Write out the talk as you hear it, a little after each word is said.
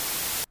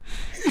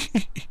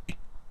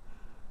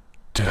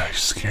Did I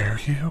scare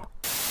you?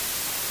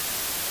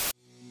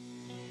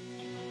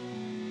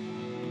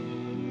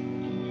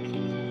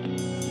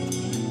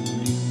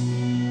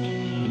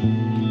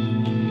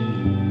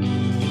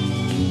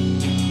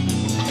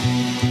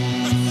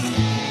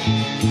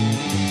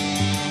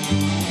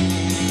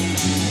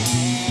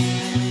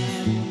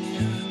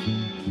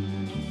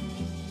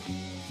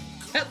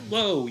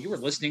 Hello, you are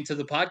listening to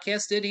the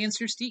podcast that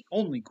answers the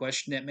only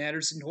question that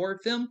matters in horror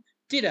film.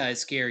 Did I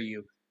scare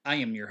you? I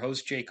am your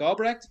host, Jake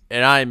Albrecht.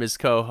 And I'm his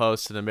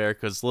co-host and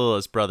America's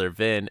littlest brother,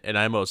 Vin, and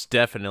I most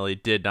definitely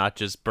did not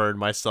just burn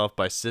myself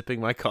by sipping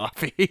my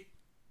coffee.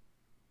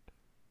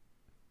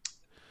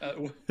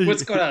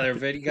 What's going on there,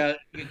 Vid? You got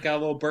a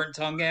little burnt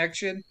tongue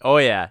action? Oh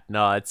yeah,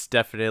 no, it's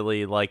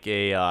definitely like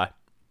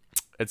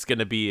it's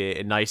gonna be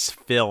a nice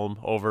film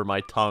over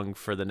my tongue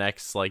for the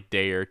next like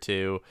day or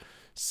two,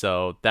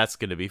 so that's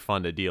gonna be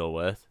fun to deal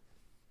with.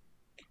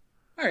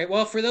 All right,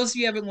 well, for those of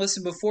you who haven't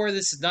listened before,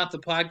 this is not the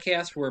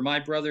podcast where my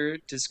brother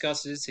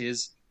discusses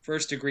his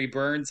first degree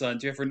burns on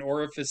different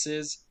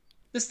orifices.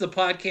 This is the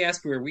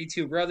podcast where we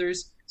two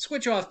brothers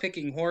switch off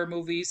picking horror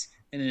movies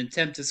in an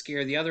attempt to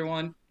scare the other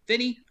one.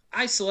 Vinny,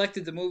 I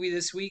selected the movie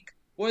this week.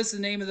 What is the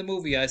name of the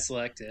movie I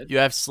selected? You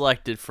have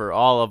selected for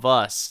all of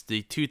us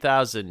the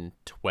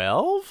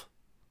 2012?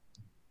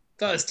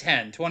 Thought it was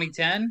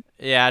 2010.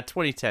 Yeah,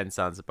 2010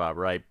 sounds about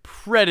right.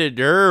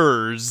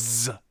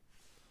 Predators.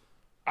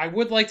 I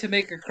would like to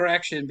make a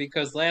correction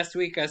because last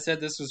week I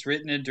said this was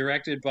written and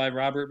directed by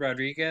Robert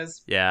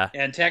Rodriguez, Yeah.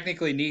 and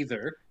technically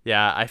neither.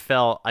 Yeah, I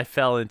fell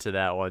into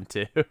that one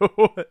too.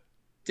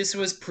 This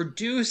was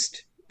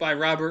produced by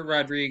Robert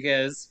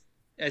Rodriguez,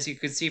 as you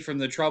could see from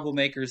the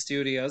Troublemaker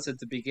Studios at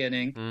the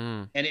beginning,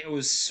 mm. and it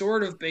was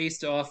sort of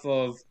based off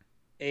of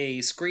a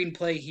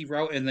screenplay he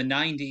wrote in the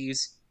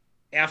 90s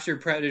after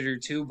Predator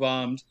 2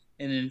 bombed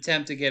in an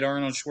attempt to get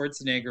Arnold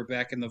Schwarzenegger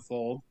back in the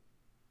fold.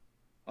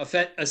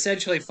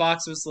 Essentially,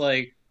 Fox was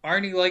like,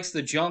 Arnie likes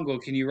the jungle.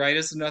 Can you write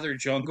us another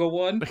jungle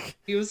one?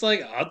 He was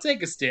like, I'll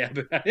take a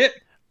stab at it.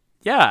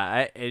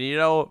 Yeah,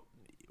 and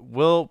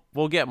we'll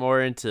get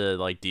more into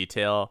like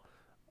detail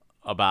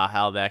about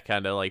how that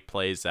kind of like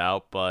plays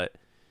out, but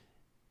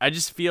I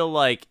just feel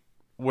like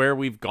where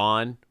we've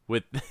gone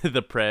with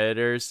the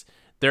Predators,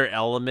 their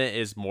element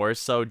is more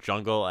so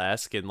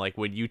jungle-esque, and like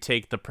when you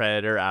take the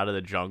Predator out of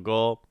the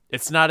jungle,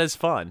 it's not as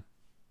fun.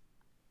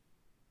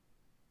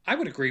 I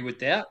would agree with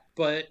that,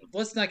 but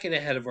let's not get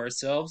ahead of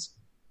ourselves.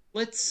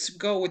 Let's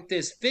go with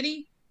this.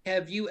 Vinny,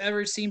 have you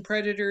ever seen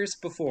Predators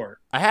before?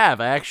 I have.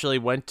 I actually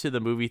went to the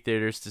movie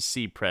theaters to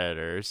see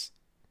Predators.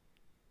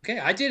 Okay,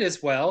 I did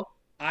as well.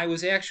 I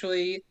was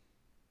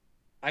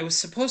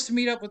supposed to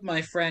meet up with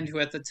my friend who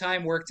at the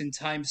time worked in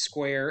Times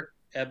Square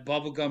at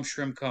Bubblegum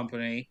Shrimp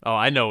Company. Oh,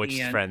 I know which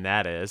And friend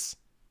that is.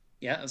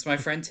 yeah, that's my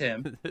friend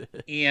Tim.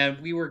 And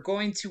we were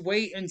going to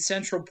wait in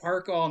Central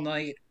Park all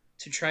night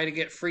to try to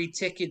get free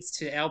tickets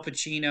to Al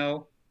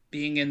Pacino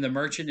being in the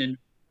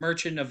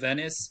Merchant of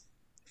Venice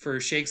for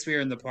Shakespeare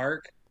in the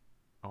Park.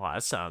 Oh,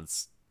 that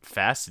sounds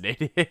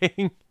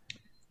fascinating.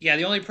 Yeah,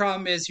 the only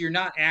problem is you're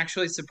not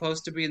actually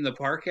supposed to be in the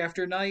park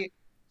after night.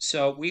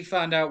 So we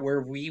found out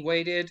where we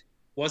waited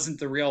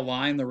wasn't the real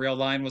line. The real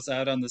line was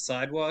out on the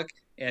sidewalk,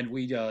 and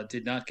we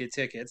did not get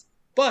tickets.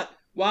 But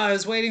while I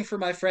was waiting for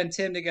my friend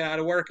Tim to get out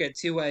of work at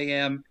 2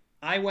 a.m.,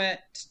 I went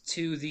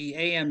to the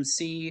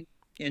AMC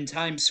in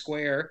Times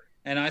Square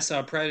and I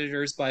saw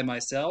Predators by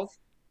myself.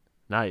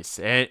 Nice.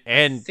 I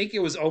And think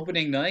it was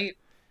opening night.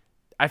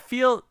 I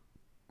feel,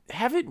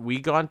 haven't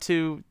we gone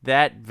to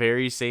that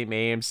very same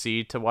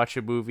AMC to watch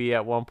a movie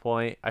at one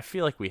point? I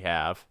feel like we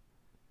have.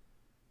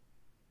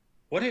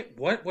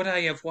 What would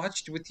I have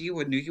watched with you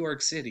in New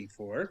York City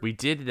for? We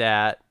did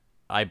that,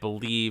 I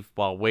believe,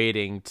 while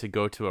waiting to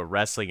go to a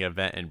wrestling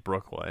event in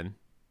Brooklyn.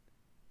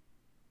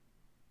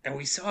 And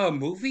we saw a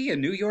movie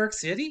in New York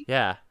City?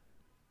 Yeah.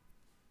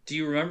 Do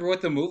you remember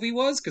what the movie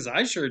was? Because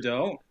I sure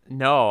don't.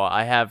 No,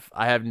 I have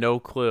no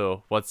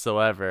clue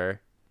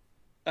whatsoever.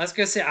 I was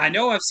gonna say I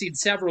know I've seen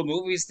several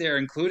movies there,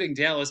 including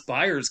Dallas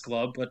Buyers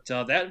Club, but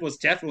that was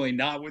definitely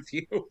not with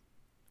you.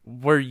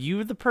 Were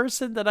you the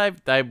person that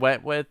I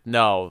went with?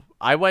 No,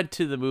 I went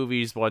to the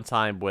movies one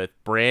time with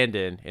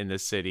Brandon in the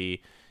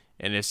city,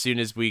 and as soon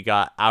as we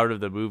got out of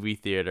the movie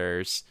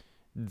theaters,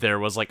 there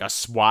was like a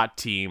SWAT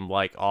team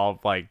like all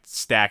like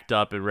stacked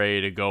up and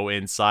ready to go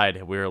inside,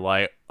 and we were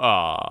like,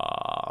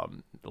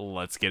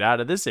 let's get out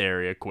of this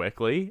area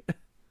quickly.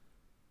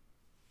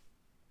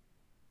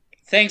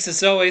 Thanks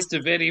as always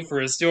to Vinny for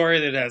a story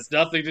that has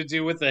nothing to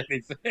do with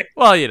anything.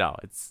 Well,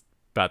 it's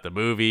about the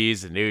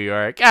movies in New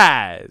York.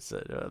 Guys,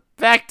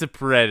 back to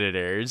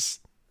Predators.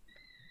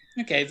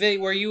 Okay, Vinny,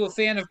 were you a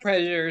fan of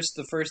Predators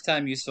the first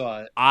time you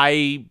saw it?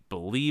 I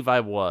believe I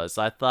was.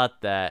 I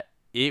thought that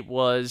it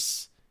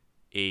was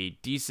a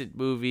decent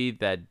movie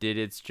that did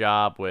its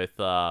job with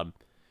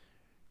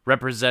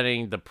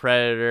representing the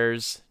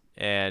Predators,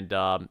 and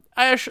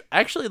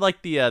actually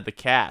like the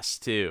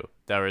cast too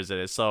that was in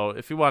it. So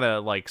if you want to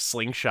like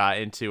slingshot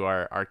into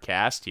our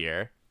cast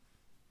here,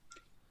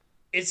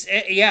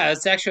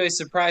 It's actually a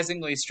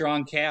surprisingly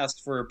strong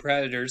cast for a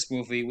Predators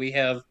movie. We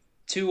have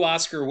two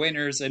Oscar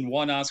winners and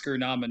one Oscar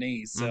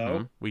nominee.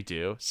 So We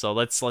do. So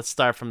let's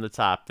start from the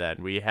top then.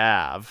 We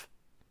have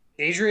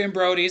Adrian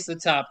Brody's the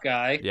top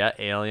guy, yeah,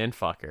 alien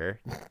fucker.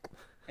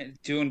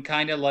 and doing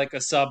kind of like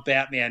a sub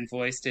Batman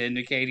voice to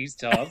indicate he's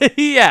tough.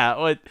 Yeah,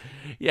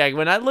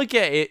 when I look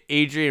at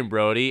Adrian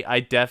Brody, I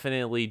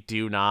definitely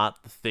do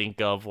not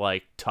think of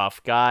like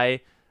tough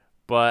guy,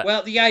 but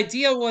Well, the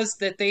idea was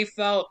that they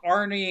felt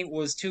Arnie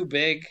was too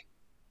big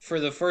for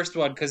the first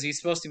one because he's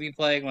supposed to be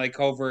playing like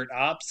covert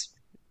ops.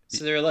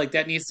 So they're like,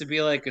 that needs to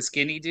be like a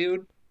skinny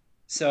dude.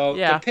 So the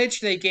yeah,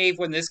 pitch they gave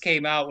when this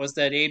came out was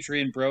that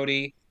Adrian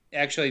Brody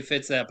actually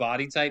fits that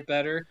body type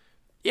better.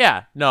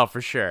 yeah, no,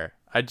 for sure.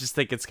 I just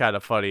think it's kind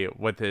of funny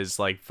with his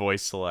like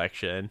voice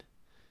selection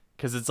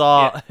because it's Yeah,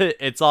 all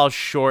it's all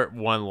short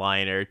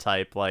one-liner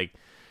type like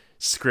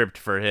script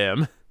for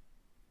him.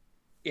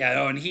 yeah,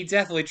 no, and he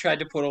definitely tried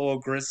to put a little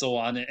gristle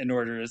on it in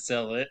order to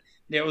sell it.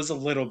 It was a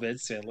little bit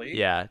silly.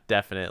 Yeah,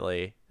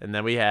 definitely. And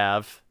then we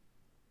have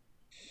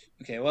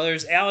Okay, well,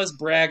 there's Alice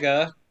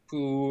Braga,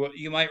 who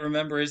you might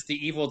remember is the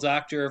evil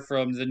doctor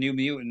from the New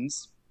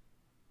Mutants.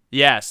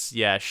 yes,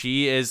 yeah,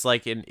 she is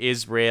like an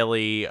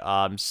Israeli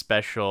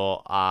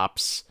special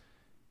ops.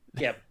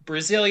 Yeah,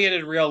 Brazilian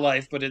in real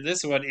life, but in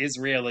this one,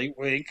 Israeli.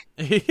 Wink.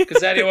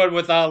 Because anyone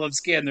with olive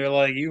skin, they're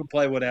like, you can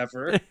play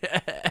whatever.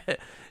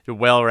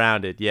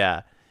 Well-rounded,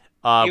 yeah.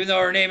 Even though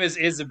her name is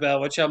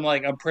Isabel, which I'm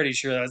like, I'm pretty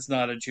sure that's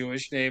not a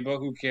Jewish name, but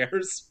who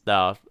cares?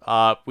 No,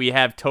 we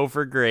have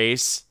Topher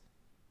Grace.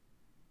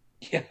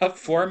 Yeah,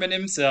 Foreman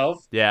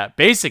himself. Yeah,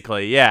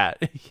 basically, yeah.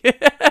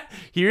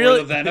 He Or really,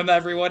 the Venom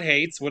everyone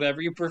hates,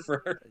 whatever you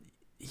prefer.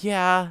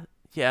 yeah,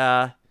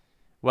 yeah.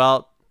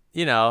 Well,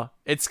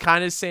 it's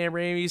kind of Sam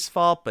Raimi's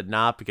fault, but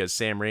not because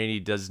Sam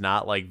Raimi does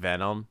not like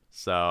Venom.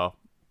 So,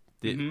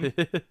 Hmm.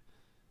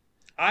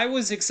 I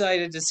was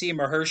excited to see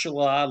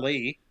Mahershala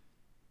Ali.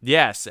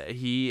 yes,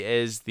 he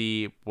is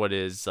what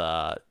is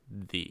the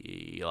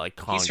like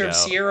He's from Congo.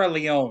 Sierra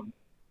Leone.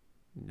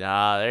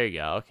 Ah, there you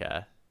go.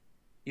 Okay,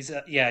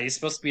 He's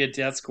supposed to be a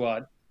death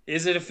squad.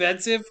 Is it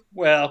offensive?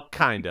 Well,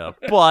 kind of,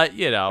 but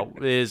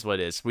it is what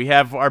it is. We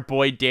have our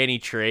boy Danny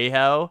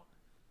Trejo.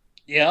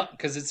 yeah,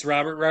 because it's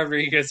Robert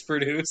Rodriguez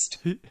produced.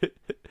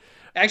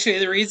 Actually,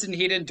 the reason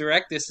he didn't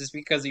direct this is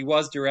because he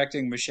was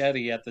directing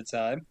Machete at the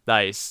time.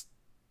 Nice.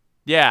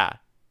 Yeah.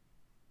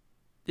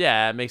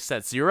 Yeah, it makes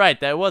sense. You're right.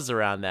 That was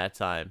around that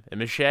time. And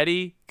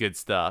Machete, good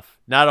stuff.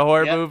 Not a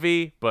horror Yep.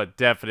 movie, but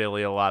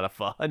definitely a lot of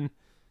fun.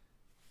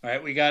 All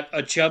right, we got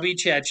a chubby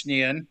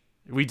Chechnyan.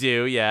 We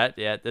do, yeah,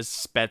 yeah. This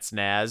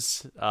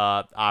Spetsnaz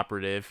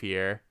operative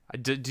here.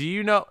 Do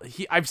you know?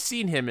 I've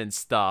seen him in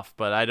stuff,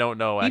 but I don't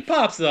know. He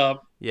pops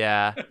up.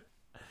 Yeah,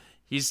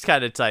 he's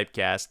kind of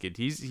typecasted.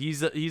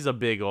 He's a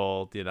big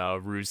old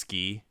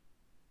Ruski.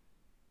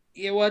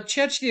 Yeah, well,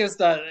 Chechnya's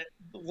not.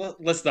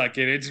 Let's not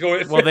get into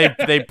it. Well,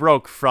 they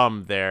broke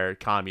from their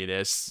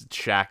communist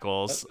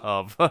shackles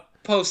of.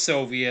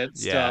 Post-Soviet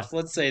Yeah. stuff.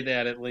 Let's say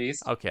that at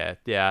least. Okay,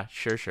 yeah,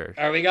 sure.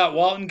 All right, we got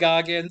Walton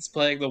Goggins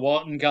playing the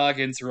Walton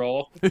Goggins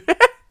role.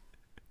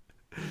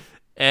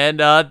 And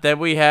then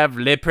we have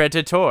Les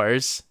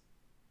Predators.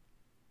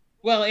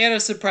 Well, and a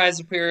surprise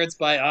appearance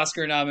by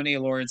Oscar nominee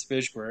Lawrence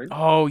Fishburne.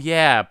 Oh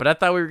yeah, but I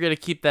thought we were gonna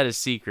keep that a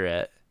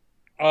secret.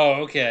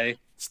 Oh, okay.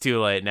 It's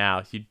too late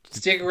now.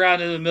 Stick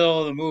around in the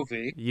middle of the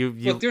movie. You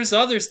Look, there's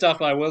other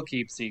stuff I will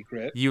keep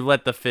secret. you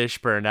let the fish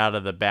burn out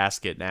of the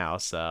basket now,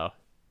 so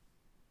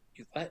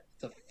You let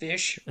the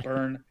fish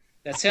burn.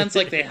 That sounds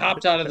like they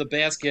hopped out of the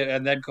basket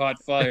and then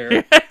caught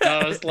fire.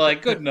 I was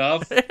like, good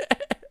enough.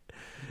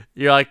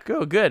 you're like,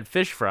 oh good,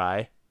 fish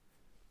fry.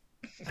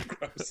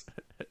 Gross.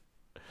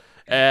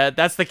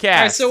 That's the All right,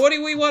 cast. so what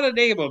do we want to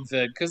name them,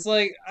 Finn? Because,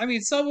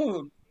 some of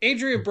them.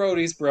 Adrian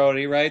Brody's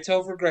Brody, right?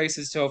 Topher Grace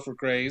is Topher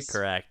Grace.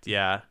 Correct,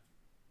 yeah.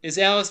 Is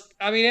Alice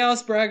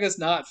Braga's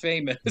not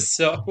famous,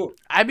 so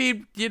I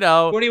mean,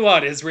 what do you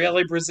want?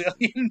 Israeli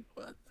Brazilian?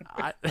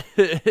 I,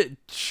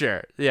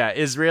 sure, yeah,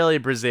 Israeli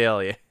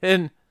Brazilian.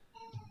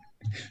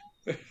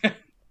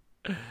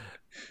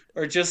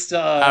 Or just,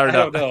 I I don't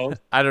don't know.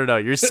 I don't know.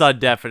 Your son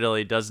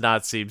definitely does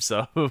not seem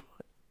so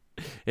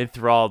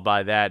enthralled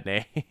by that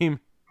name.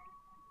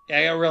 Yeah,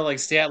 I got real like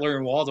Statler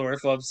and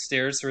Waldorf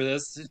upstairs for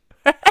this.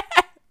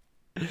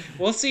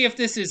 We'll see if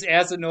this is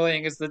as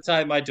annoying as the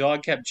time my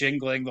dog kept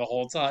jingling the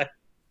whole time.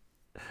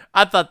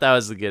 I thought that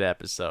was a good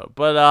episode,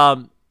 but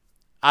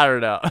I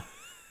don't know.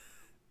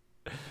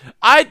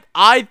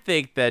 I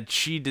think that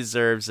she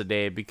deserves a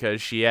name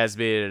because she has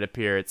made an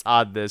appearance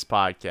on this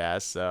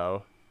podcast.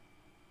 So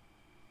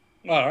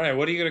All right,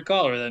 what are you gonna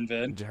call her then,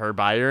 Vin? her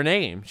by her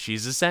name,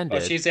 she's Oh,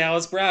 ascended. she's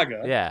Alice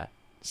Braga. Yeah,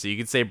 so you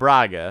could say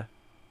Braga.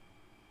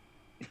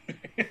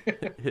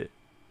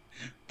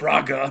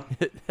 Braga.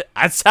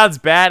 That sounds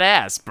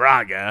badass,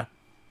 Braga.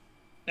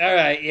 All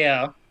right,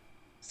 yeah.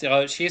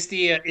 So she's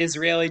the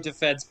Israeli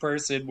defense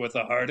person with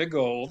a heart of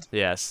gold.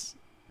 Yes.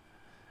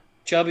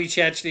 Chubby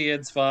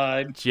Chechnyan's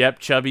fine. Yep,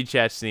 chubby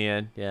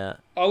Chechnyan. Yeah.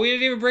 Oh, we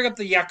didn't even bring up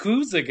the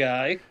Yakuza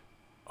guy.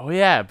 Oh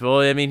yeah, well,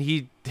 I mean,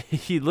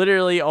 He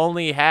literally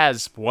only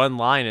has one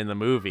line in the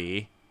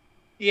movie.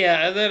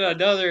 Yeah, and then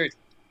another,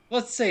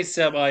 let's say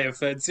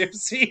semi-offensive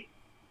scene.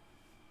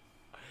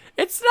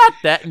 It's not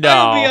that.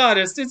 I'll be No,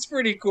 honest, it's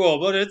pretty cool,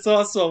 but it's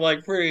also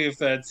like pretty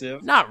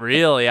offensive. not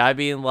really. I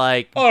mean,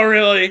 like, Oh,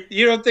 really?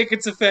 You don't think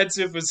it's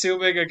offensive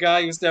assuming a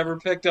guy who's never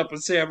picked up a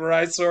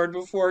samurai sword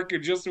before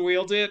could just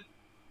wield it?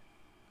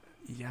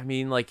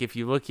 if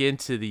you look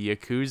into the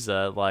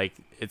Yakuza, like,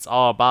 it's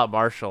all about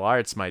martial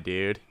arts, my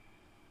dude.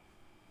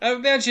 I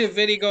imagine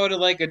Vinny going to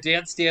like a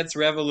Dance Dance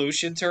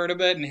Revolution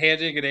tournament and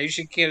handing an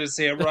Asian kid a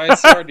samurai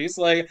sword. And he's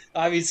like,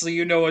 obviously,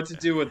 you know what to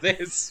do with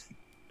this.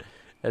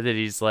 And then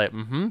he's like,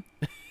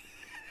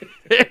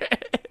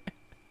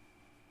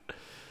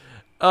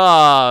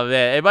 Oh,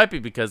 man. It might be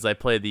because I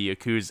played the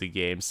Yakuza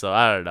game, so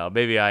I don't know.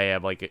 Maybe I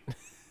am, like,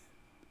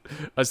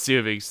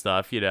 assuming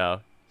stuff,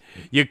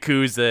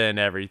 Yakuza and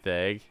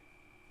everything.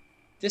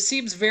 This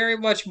seems very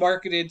much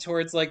marketed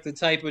towards like the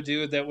type of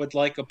dude that would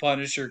like a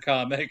Punisher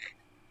comic,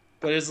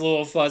 but is a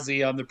little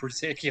fuzzy on the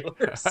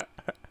particulars.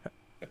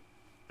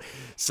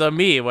 So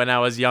me, when I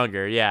was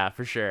younger, yeah,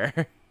 for sure.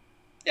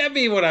 Yeah,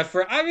 me when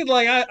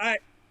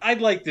I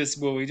like this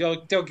movie.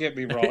 Don't get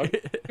me wrong.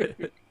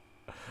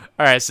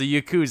 All right, so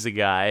Yakuza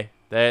guy.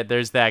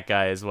 There's that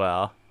guy as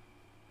well.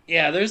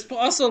 Yeah, there's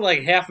also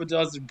like half a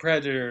dozen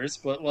Predators,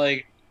 but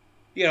like,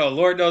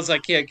 Lord knows I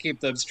can't keep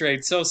them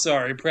straight. So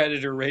sorry,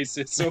 Predator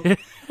racism.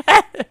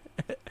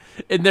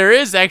 And there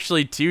is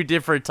actually two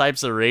different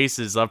types of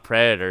races of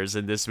predators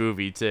in this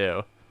movie,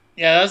 too.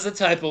 Yeah, that's the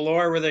type of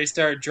lore where they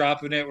start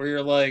dropping it where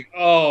you're like,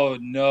 oh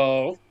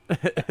no.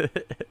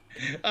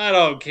 I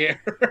don't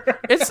care.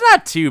 It's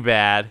not too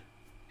bad.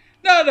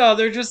 No,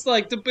 they're just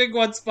like the big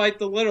ones fight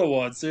the little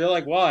ones. So you're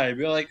like, why?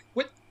 You're like,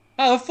 what?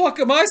 How the fuck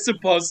am I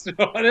supposed to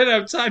know? I didn't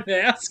have time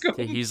to ask him.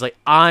 He's like,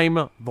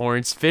 I'm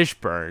Lawrence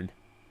Fishburne.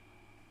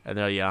 And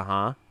they're like,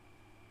 uh-huh.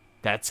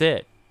 That's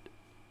it.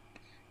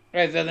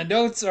 Right, then the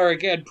notes are,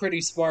 again,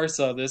 pretty sparse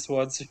on this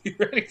one. So you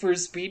ready for a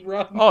speed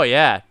run? Oh,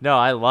 yeah. No,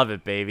 I love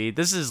it, baby.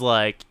 This is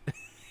like...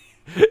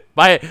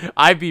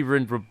 I'd be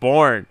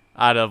reborn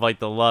out of, like,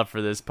 the love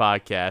for this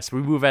podcast.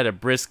 We move at a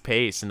brisk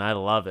pace, and I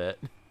love it.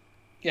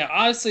 Yeah,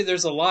 honestly,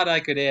 there's a lot I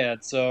could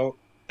add. So,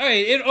 all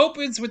right, it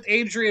opens with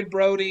Adrian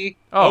Brody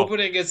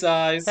opening his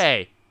eyes.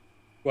 Hey.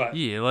 What?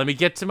 Yeah, let me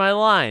get to my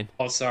line.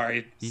 Oh,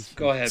 sorry.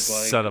 Go ahead, buddy.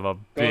 Son of a bitch.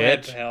 Go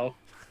ahead, pal.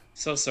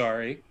 So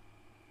sorry.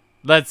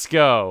 Let's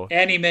go.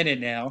 Any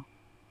minute now.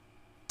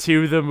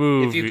 To the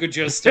movie. If you could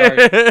just start.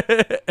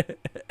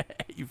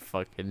 You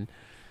fucking...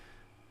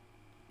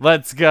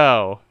 Let's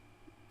go.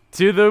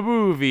 To the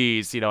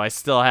movies. I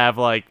still have,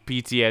 like,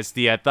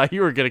 PTSD. I thought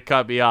you were going to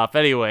cut me off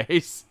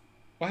anyways.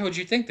 Why would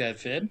you think that,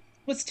 Finn?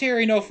 Let's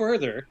tarry no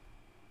further.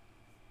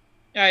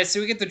 Alright, so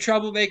we get the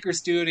Troublemaker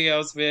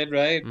Studios, Finn,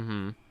 right?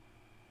 Mm-hmm.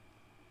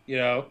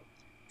 If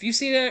you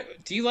see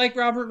that, do you like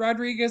Robert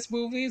Rodriguez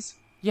movies?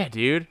 Yeah,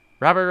 dude.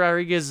 Robert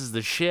Rodriguez is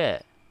the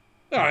shit.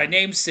 Alright,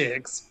 name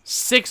 6.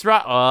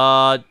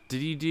 Did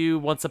he do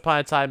Once Upon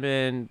a Time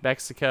in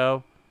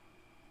Mexico?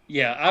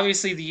 Yeah,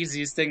 obviously the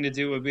easiest thing to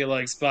do would be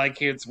like Spy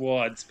Kids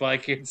 1, Spy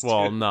Kids 2.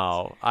 Well,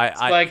 no.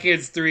 Spy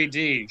Kids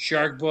 3D,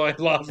 Shark Boy,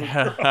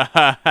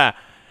 Lava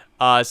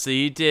Girl. So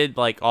he did,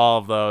 like, all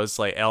of those,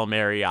 like, El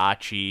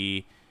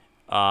Mariachi.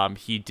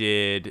 He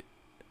did...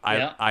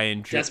 I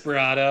enjoy...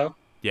 Desperado.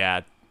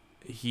 Yeah,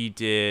 he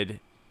did...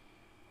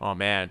 Oh,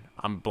 man,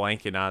 I'm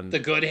blanking on... The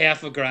Good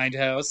Half of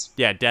Grindhouse.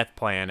 Yeah, Death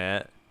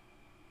Planet.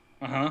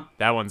 Uh-huh.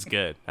 That one's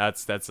good. We're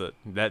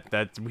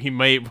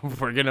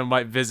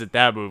gonna visit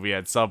that movie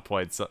at some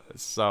point.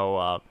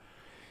 So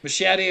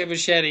Machete and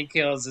Machete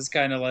Kills is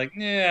kind of like,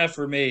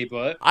 for me,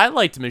 but... I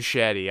liked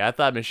Machete. I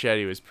thought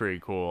Machete was pretty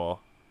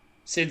cool.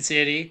 Sin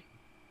City.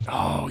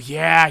 Oh,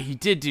 yeah, he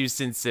did do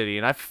Sin City,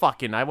 and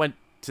I went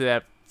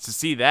to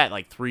see that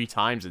like 3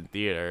 times in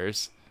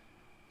theaters.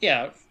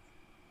 Yeah.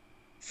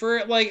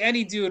 For, like,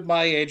 any dude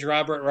my age,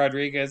 Robert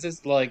Rodriguez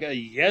is like,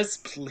 yes,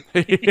 please.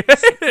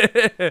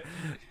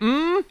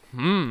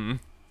 Mm-hmm.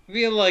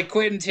 Feel like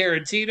Quentin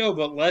Tarantino,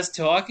 but less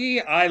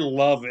talky. I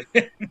love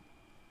it.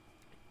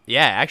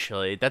 Yeah,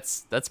 actually,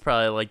 that's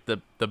probably, like,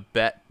 the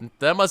bet.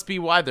 That must be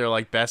why they're,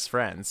 like, best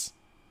friends.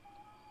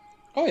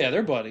 Oh, yeah,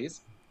 they're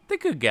buddies. They're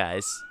good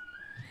guys.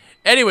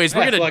 Anyways,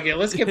 we're gonna... Fuck it,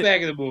 let's get back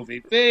to the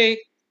movie.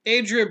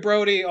 Adrian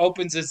Brody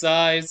opens his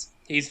eyes.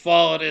 He's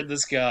falling in the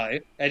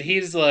sky, and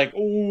he's like,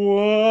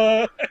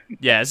 what?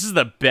 Yeah, this is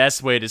the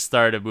best way to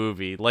start a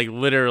movie. Like,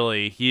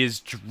 literally, he is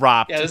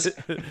dropped. Yeah,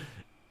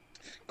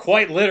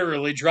 quite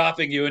literally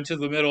dropping you into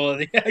the middle of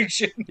the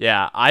action.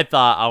 Yeah, I'm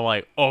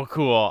like, oh,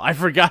 cool. I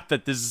forgot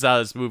that this is how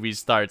this movie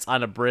starts.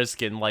 On a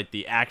brisk, and, like,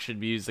 the action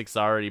music's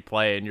already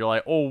playing. You're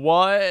like, oh,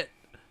 what?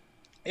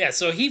 Yeah,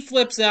 so he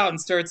flips out and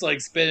starts, like,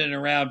 spinning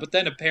around, but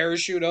then a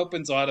parachute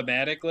opens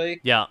automatically.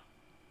 Yeah.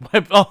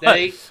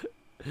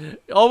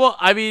 Almost,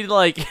 I mean,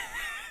 like,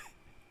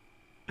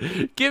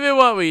 given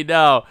what we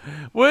know,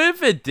 what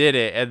if it did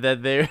it and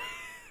then the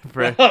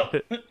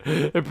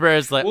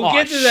prayer's like, we'll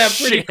get to that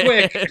shit.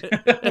 pretty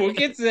quick. We'll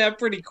get to that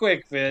pretty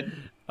quick,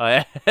 Finn. Oh,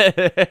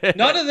 yeah.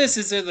 None of this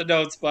is in the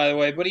notes, by the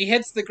way, but he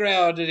hits the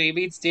ground and he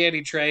meets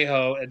Danny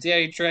Trejo, and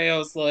Danny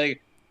Trejo's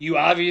like, "You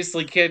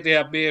obviously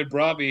kidnapped me and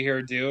brought me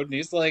here, dude." And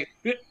he's like,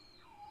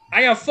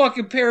 "I got a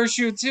fucking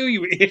parachute too,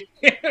 you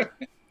idiot."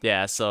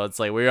 Yeah, so it's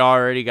like we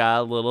already got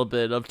a little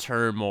bit of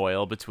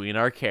turmoil between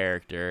our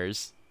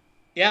characters.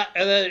 Yeah,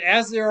 and then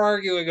as they're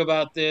arguing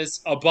about this,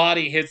 a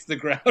body hits the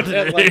ground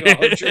at like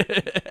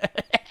 100,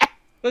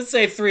 let's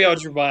say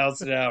 300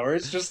 miles an hour.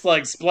 It's just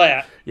like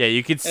splat. Yeah,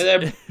 you could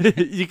And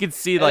you could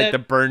see like the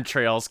burn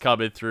trails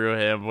coming through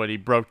him when he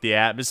broke the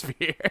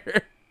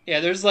atmosphere. Yeah,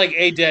 there's like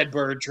a dead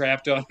bird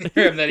trapped on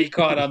him that he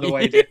caught on the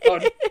way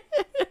down.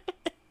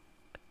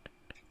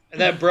 And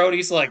then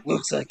Brody's like,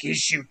 "Looks like his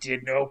chute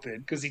didn't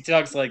open," because he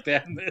talks like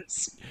that in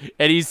this.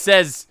 And he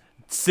says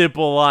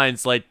simple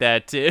lines like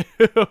that too.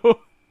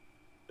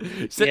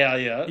 So,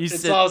 Yeah.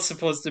 It's all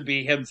supposed to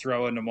be him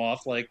throwing them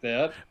off like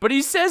that. but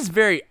he says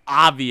very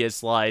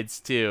obvious lines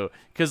too,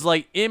 because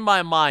like in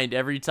my mind,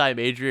 every time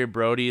Adrian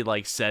Brody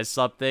like says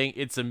something,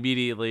 it's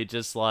immediately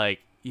just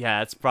like,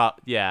 yeah,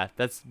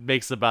 that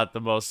makes about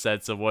the most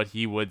sense of what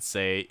he would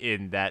say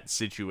in that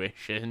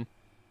situation.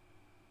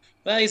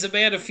 Well, he's a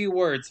man of few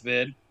words,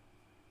 man.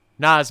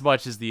 Not as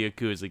much as the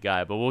Yakuza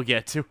guy, but we'll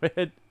get to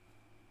it.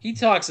 He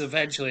talks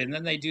eventually, and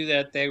then they do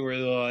that thing where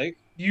they're like,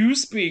 "You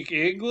speak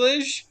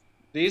English?"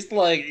 And he's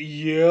like,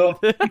 "Yeah."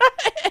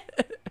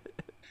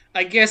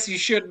 I guess you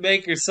shouldn't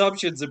make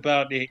assumptions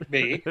about me.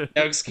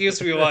 Now,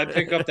 excuse me while I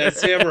pick up that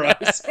samurai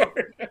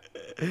sword.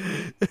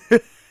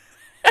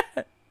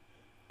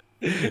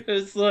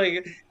 It's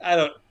like,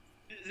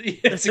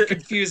 it's a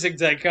confusing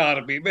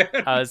dichotomy, man.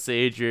 I would say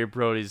Adrian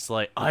Brody's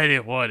like, I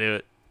didn't want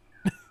to,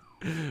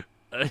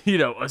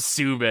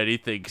 assume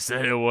anything because I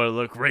didn't want to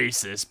look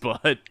racist,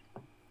 but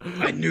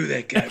I knew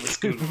that guy was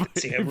good with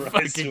samurai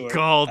fucking sword.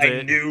 called I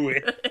it. knew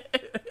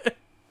it.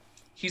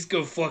 He's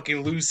gonna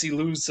fucking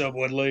Lucy-Lou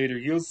someone later.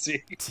 You'll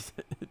see.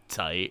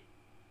 Tight.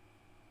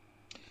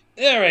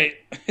 All right.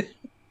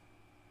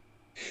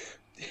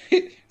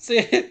 See,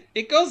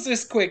 it goes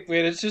this quick,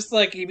 man. It's just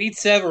like he meets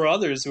several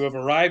others who have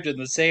arrived in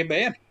the same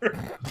manner.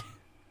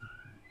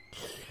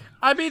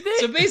 I mean,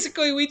 So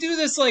basically, we do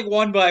this like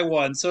one by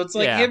one. So it's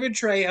like him and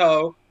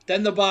Trejo.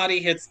 Then the body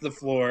hits the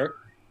floor.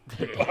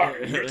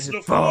 Hits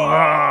the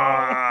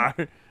floor.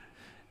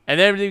 And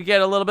then we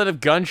get a little bit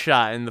of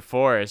gunshot in the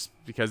forest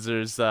because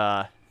there's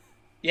Yeah,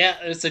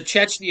 it's a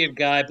Chechnyan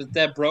guy, but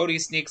then Brody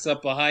sneaks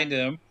up behind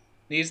him. And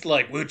he's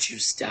like, "Would you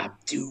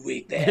stop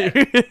doing that?"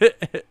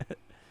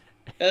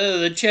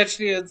 The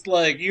Chechnyan's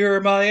like, "You're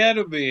my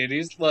enemy." And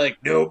he's like,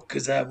 "Nope,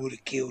 because I would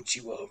have killed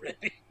you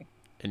already."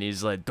 And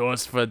he's like,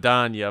 "Dos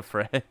Fadanya,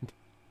 friend." And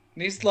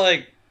he's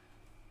like,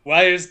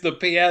 "Why is the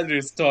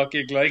pianist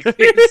talking like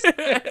this?"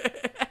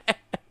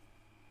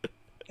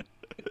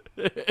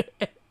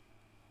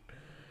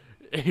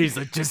 He's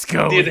like, "Just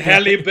go." Did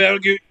Halle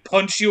Berry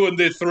punch you in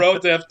the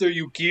throat after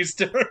you kissed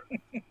her?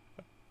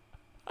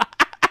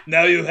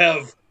 Now you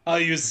have, how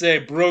you say,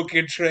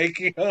 broken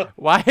trachea.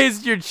 Why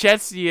is your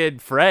Chechen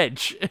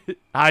French?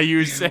 How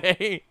you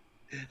say?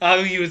 How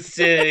you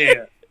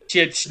say,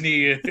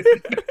 Chechnyan.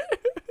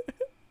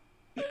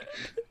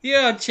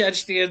 Yeah,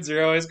 Chechnyans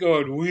are always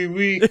going, wee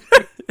wee.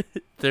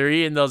 They're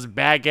eating those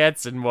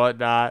baguettes and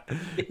whatnot.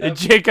 And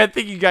Jake, I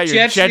think you got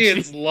your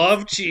Chechnyans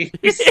love cheese.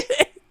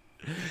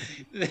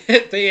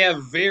 They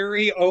have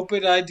very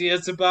open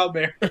ideas about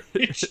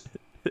marriage.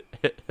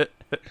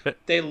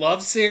 They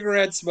love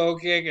cigarette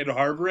smoking and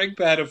harboring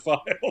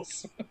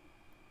pedophiles.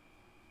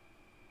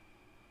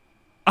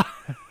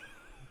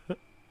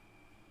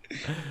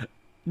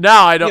 No,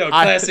 I don't.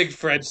 Classic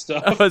French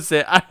stuff. I would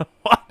say I don't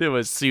want to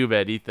assume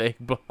anything,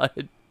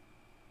 but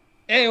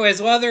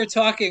anyways, while they're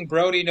talking,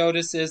 Brody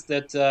notices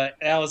that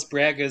Alice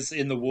Braga's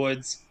in the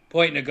woods,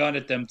 pointing a gun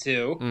at them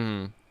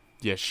too.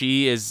 Yeah,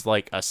 she is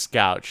like a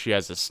scout. She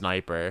has a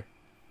sniper.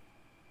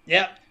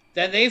 Yep.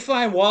 Then they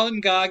find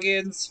Walton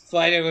Goggins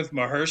fighting with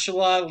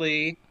Mahershala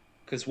Ali,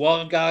 because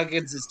Walton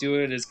Goggins is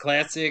doing his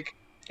classic,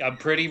 "I'm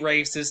pretty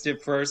racist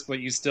at first, but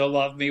you still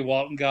love me,"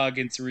 Walton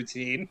Goggins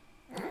routine.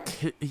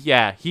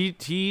 Yeah, he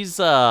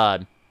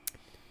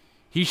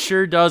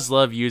sure does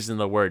love using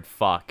the word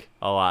fuck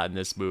a lot in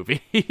this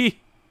movie.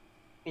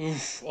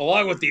 Oof,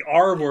 along with the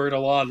R word a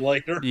lot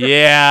later.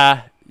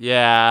 Yeah.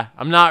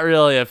 I'm not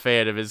really a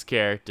fan of his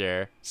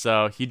character,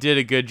 so he did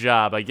a good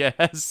job, I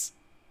guess.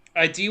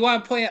 Do you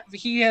want to point out,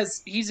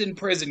 he's in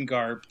prison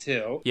garb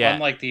too,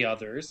 unlike the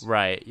others.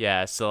 Right,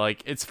 yeah. So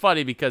like it's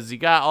funny because you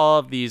got all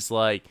of these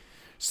like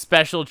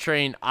special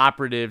trained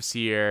operatives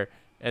here,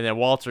 and then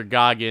Walter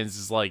Goggins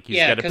is like he's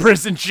got a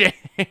prison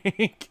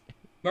shank.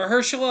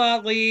 Mahershala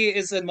Ali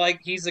is in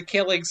he's a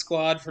killing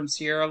squad from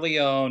Sierra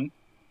Leone.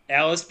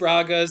 Alice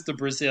Braga is the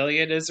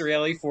Brazilian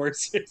Israeli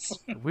forces.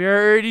 We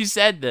already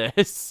said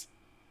this.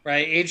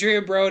 Right,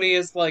 Adrian Brody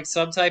is like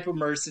some type of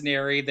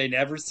mercenary. They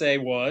never say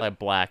what. Like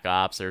Black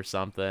Ops or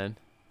something.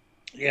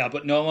 Yeah,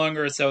 but no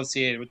longer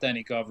associated with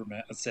any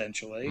government,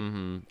 essentially.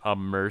 Mm-hmm. A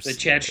mercenary. The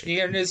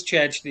Chechnyan is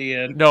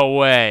Chechnyan. No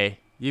way.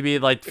 You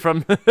mean like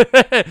from...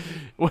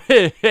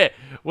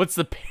 what's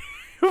the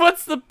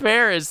What's the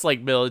Paris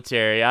like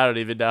military? I don't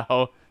even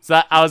know.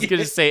 So I was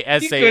gonna say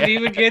You couldn't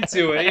even get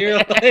to it. You're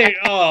like,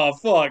 oh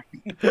fuck.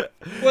 What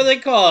do they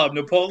call them?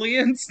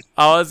 Napoleons?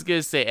 I was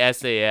gonna say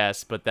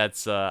SAS, but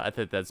that's I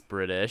think that's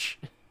British.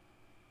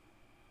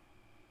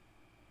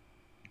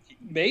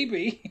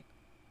 Maybe.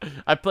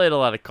 I played a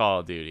lot of Call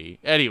of Duty.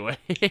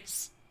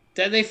 Anyways.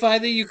 Then they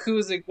find the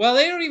Yakuza. Well,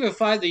 they don't even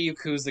find the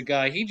Yakuza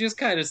guy. He just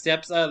kind of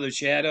steps out of the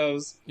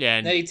shadows. Yeah,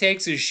 and Then he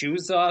takes his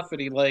shoes off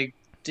and he like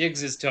digs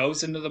his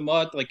toes into the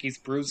mud like he's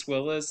Bruce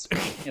Willis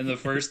in the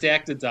first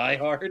act of Die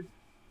Hard.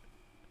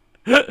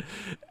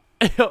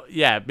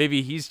 yeah,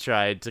 maybe he's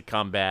tried to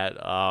combat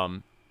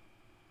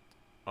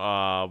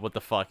what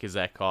the fuck is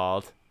that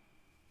called?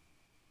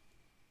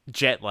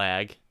 Jet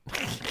lag.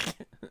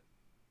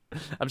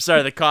 I'm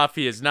sorry, the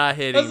coffee is not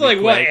hitting. I was like,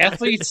 me what, quick.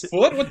 athlete's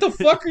foot? What the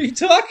fuck are you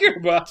talking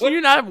about? Do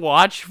you not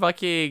watch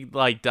fucking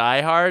like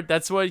Die Hard?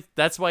 That's why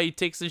he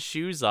takes his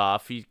shoes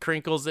off. He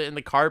crinkles it in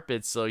the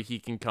carpet so he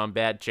can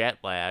combat jet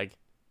lag.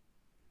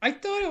 I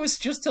thought it was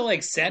just to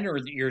like center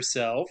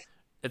yourself.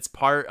 It's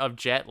part of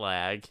jet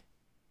lag.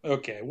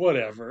 Okay,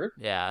 whatever.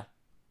 Yeah.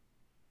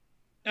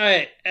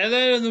 Alright, and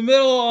then in the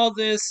middle of all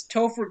this,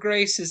 Topher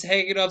Grace is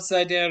hanging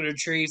upside down in a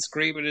tree,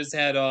 screaming his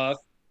head off.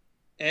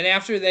 And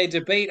after they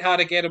debate how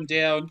to get him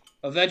down,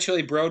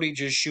 eventually Brody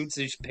just shoots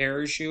his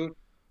parachute. And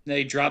then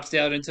he drops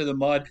down into the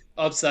mud,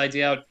 upside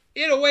down,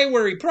 in a way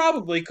where he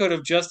probably could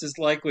have just as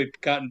likely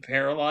gotten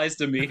paralyzed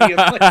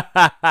immediately.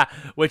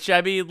 Which,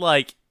 I mean,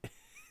 like,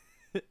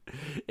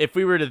 if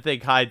we were to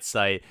think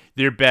hindsight,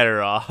 they're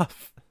better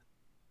off.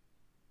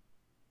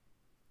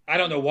 I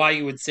don't know why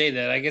you would say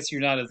that. I guess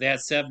you're not a That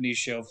 70s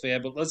Show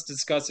fan, but let's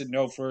discuss it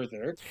no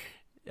further.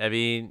 I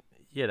mean,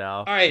 you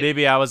know, All right.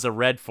 maybe I was a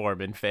Red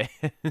Foreman fan.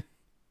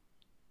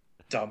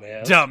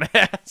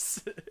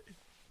 Dumbass.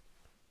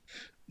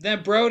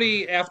 Then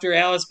Brody, after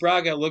Alice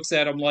Braga looks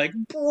at him like,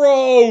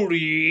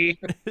 Brody!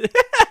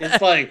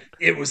 It's like,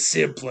 it was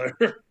simpler.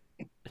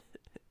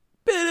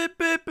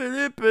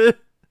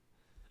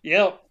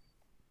 Yep.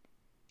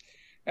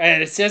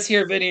 And it says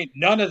here, Vinny,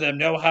 none of them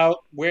know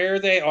where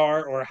they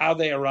are or how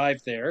they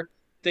arrived there.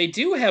 They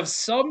do have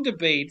some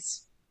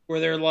debates where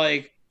they're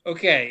like,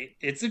 okay,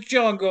 it's a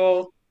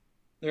jungle.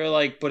 They're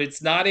like, but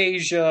it's not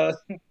Asia.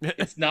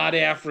 It's not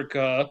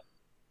Africa.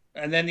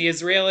 And then the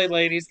Israeli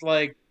lady's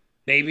like,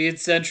 maybe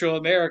it's Central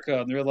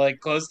America. And they're like,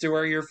 close to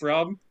where you're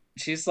from.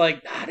 She's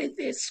like, not in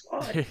this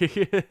one.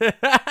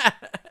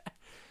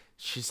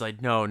 She's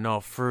like, no,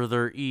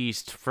 further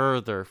east,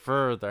 further.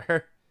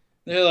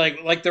 They're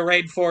like the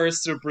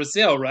rainforests of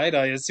Brazil, right?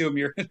 I assume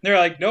you're. They're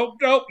like, nope,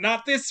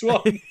 not this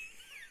one.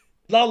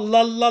 La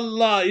la la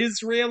la,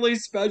 Israeli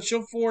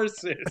Special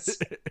Forces.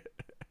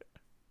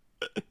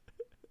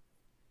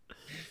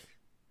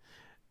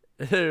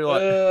 they're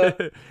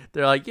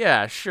like,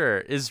 yeah,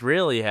 sure.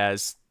 Israeli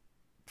has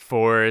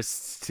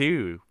forests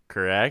too,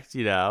 correct?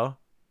 You know.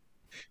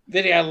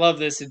 Vinny, I love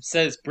this. It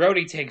says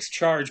Brody takes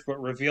charge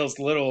but reveals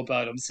little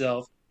about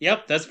himself.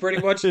 Yep, that's pretty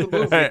much the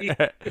movie.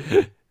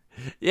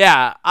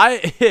 Yeah,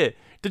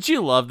 did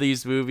you love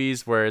these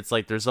movies where it's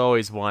like there's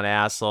always one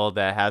asshole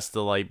that has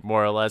to like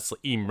more or less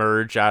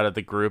emerge out of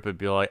the group and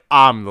be like,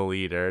 I'm the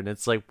leader, and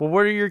it's like, well,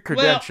 what are your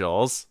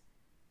credentials?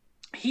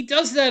 Well, he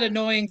does that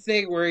annoying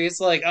thing where he's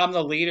like, I'm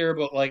the leader,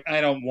 but like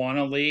I don't want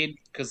to lead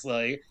because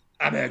like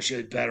I'm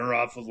actually better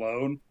off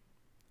alone.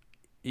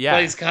 Yeah,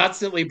 but he's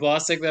constantly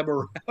bossing them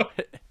around.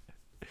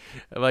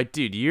 I'm like,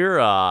 dude, you're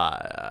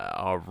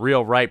a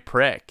real right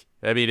prick.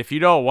 I mean, if you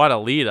don't want to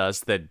lead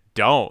us, then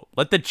don't.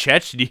 Let the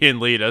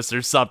Chechnyan lead us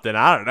or something.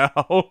 I don't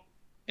know.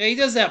 Yeah, he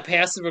does that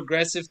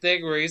passive-aggressive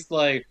thing where he's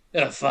like,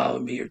 follow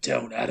me or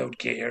don't, I don't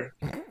care.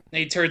 And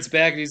he turns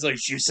back and he's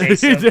like, you say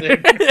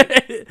something?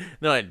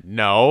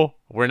 No,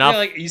 we're not. Yeah,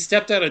 like, he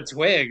stepped on a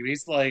twig and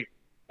he's like,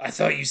 I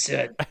thought you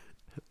said,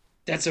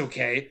 that's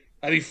okay.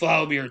 I mean,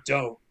 follow me or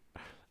don't.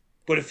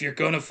 But if you're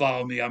going to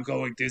follow me, I'm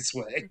going this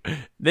way.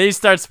 Then he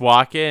starts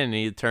walking and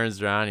he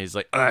turns around and he's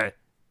like, all right.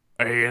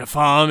 Are you gonna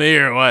follow me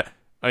or what?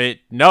 I mean,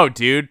 no,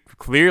 dude.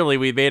 Clearly,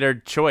 we made our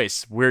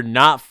choice. We're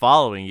not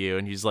following you.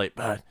 And he's like,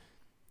 but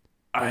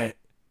I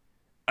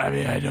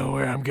mean, I know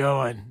where I'm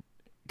going,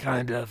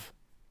 kind of.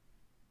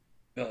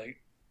 Like,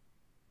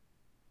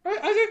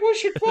 I think we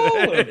should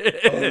follow him.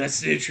 Oh,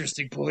 that's an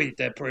interesting point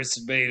that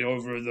person made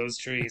over those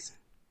trees.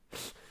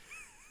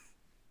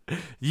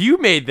 You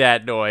made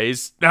that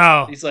noise.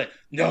 No. He's like,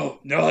 no,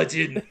 I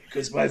didn't,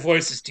 because my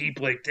voice is deep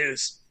like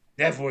this.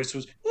 That voice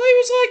was, well, he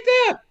was like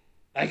that.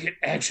 I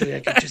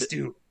could just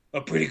do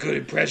a pretty good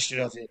impression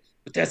of it,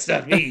 but that's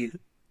not me.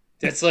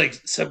 That's like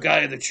some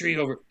guy in the tree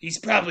over. He's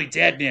probably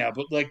dead now,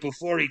 but like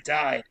before he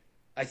died,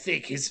 I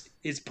think his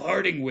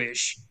parting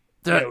wish,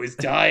 his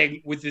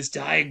dying with his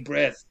dying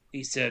breath,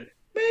 he said,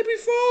 maybe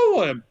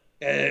follow him.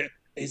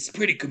 It's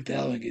pretty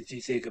compelling if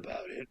you think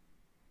about it.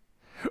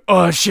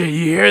 Oh shit!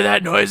 You hear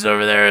that noise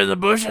over there in the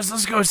bushes?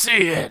 Let's go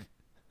see it.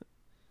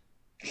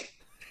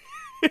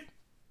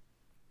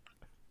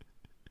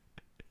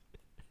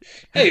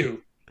 Hey,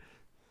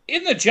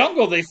 in the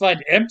jungle they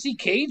find empty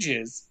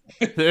cages.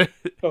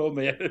 Oh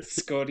man,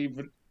 it's going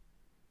even.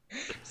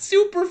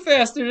 Super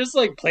fast. They're just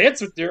like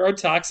plants with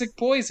neurotoxic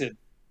poison.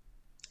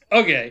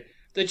 Okay.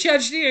 The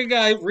Chechnya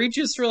guy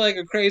reaches for like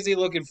a crazy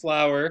looking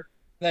flower.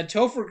 Then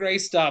Topher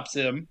Grace stops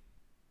him.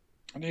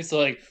 And he's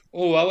like,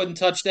 oh, I wouldn't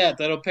touch that.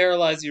 That'll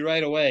paralyze you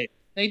right away.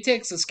 Then he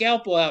takes a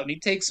scalpel out and he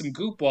takes some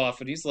goop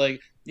off. And he's like,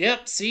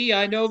 yep, see,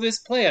 I know this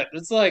plant.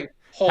 It's like,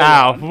 hold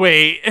How? on.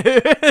 Wait.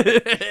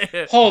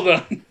 Hold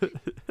on.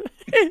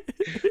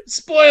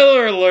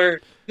 Spoiler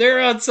alert.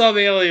 They're on some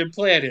alien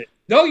planet.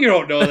 No, you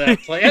don't know that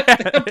plant.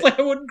 That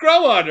plant wouldn't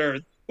grow on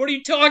Earth. What are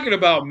you talking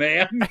about,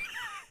 man?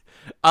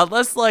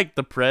 Unless like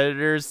the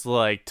Predators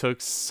like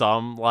took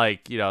some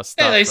like stuff.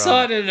 Yeah, they from,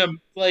 saw it in a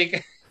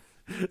like.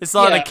 They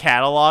saw it in yeah. a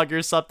catalog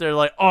or something. They're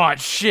like, oh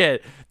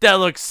shit, that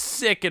looks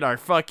sick in our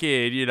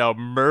fucking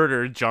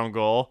murder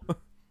jungle.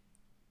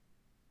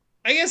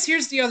 I guess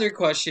here's the other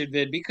question,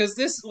 Vin, because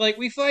this, like,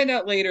 we find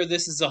out later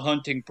this is a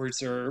hunting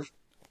preserve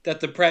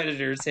that the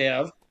Predators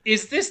have.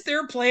 Is this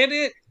their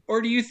planet,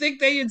 or do you think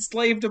they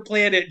enslaved a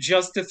planet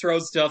just to throw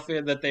stuff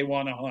in that they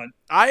want to hunt?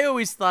 I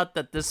always thought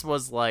that this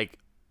was like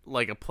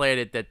a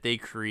planet that they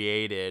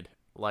created,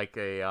 like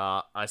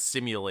a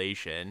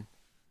simulation.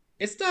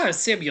 It's not a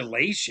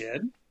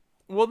simulation.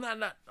 Well,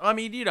 not I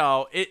mean,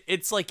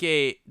 it's like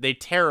they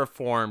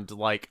terraformed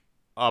like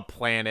a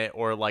planet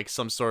or like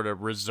some sort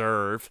of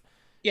reserve.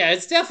 Yeah,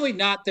 it's definitely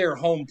not their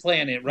home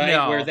planet, right?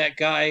 No. Where that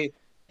guy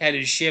had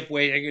his ship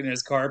waiting in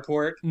his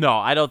carport. No,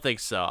 I don't think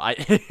so.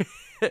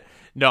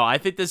 No, I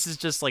think this is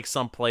just like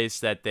some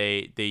place that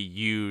they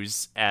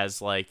use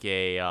as like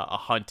a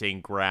hunting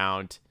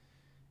ground,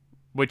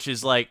 which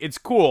is like it's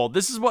cool.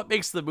 This is what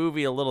makes the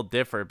movie a little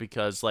different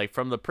because like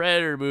from the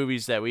Predator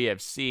movies that we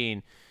have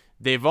seen,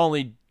 they've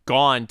only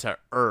gone to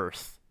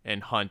Earth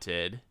and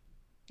hunted.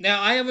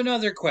 Now, I have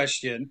another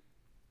question.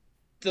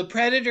 The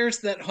predators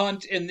that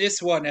hunt in this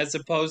one, as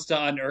opposed to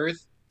on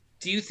Earth,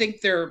 do you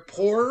think they're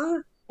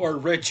poorer or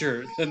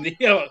richer than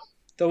the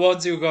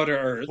ones who go to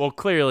Earth? Well,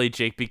 clearly,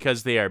 Jake,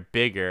 because they are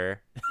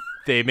bigger,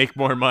 they make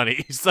more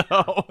money. So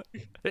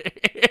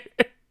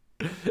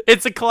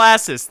it's a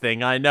classist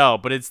thing, I know,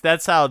 but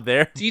that's how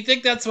they're. Do you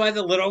think that's why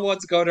the little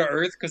ones go to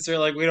Earth? Because they're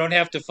like, we don't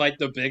have to fight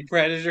the big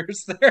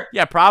predators there?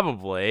 Yeah,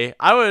 probably.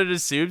 I would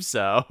assume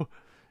so.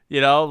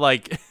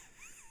 Like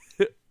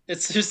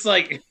It's just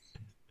like,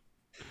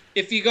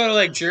 if you go to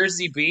like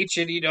Jersey Beach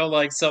and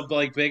like some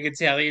like big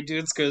Italian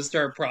dude's gonna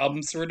start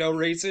problems for no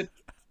reason.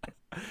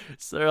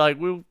 so they're like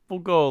we'll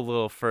go a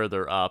little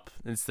further up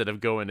instead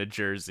of going to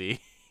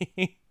Jersey.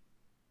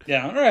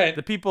 Yeah, all right.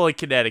 The people in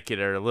Connecticut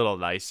are a little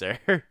nicer.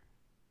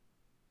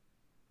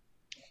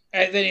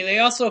 And then they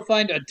also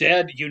find a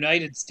dead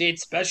United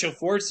States Special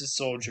Forces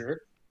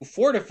soldier who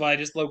fortified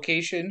his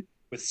location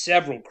with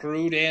several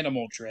crude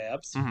animal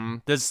traps. Mm-hmm.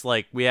 This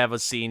like we have a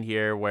scene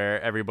here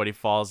where everybody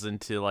falls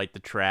into like the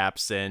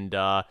traps and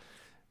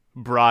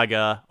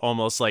Braga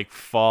almost like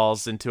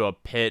falls into a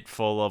pit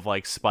full of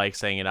like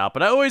spikes hanging out.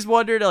 But I always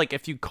wondered like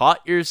if you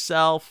caught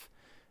yourself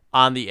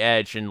on the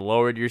edge and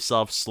lowered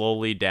yourself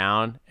slowly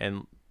down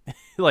and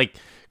like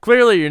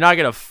clearly you're not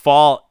gonna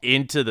fall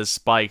into the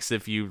spikes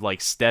if you like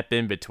step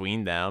in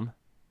between them.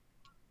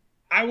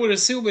 I would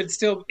assume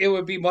it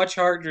would be much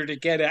harder to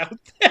get out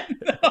than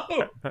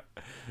no.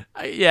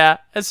 Yeah,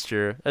 that's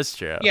true. That's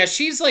true. Yeah,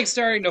 she's like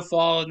starting to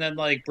fall, and then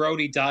like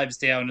Brody dives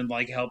down and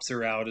like helps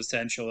her out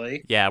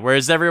essentially. Yeah,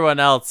 whereas everyone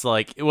else,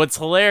 like, what's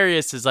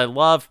hilarious is I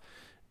love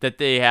that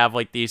they have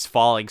like these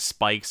falling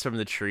spikes from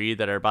the tree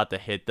that are about to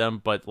hit them,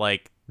 but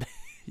like,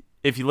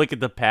 if you look at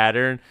the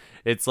pattern,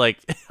 it's like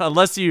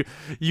unless you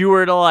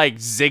were to like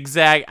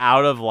zigzag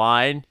out of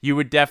line, you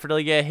would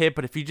definitely get hit.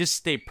 But if you just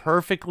stay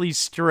perfectly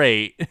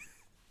straight,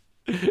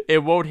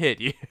 it won't hit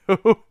you.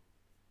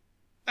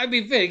 I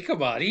mean, Vinny,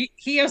 come on,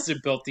 he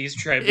hasn't built these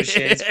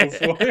trebuchets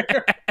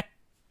before.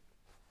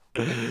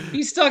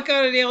 He's stuck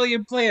on an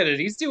alien planet.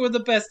 He's doing the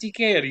best he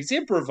can. He's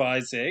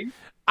improvising.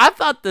 I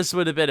thought this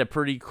would have been a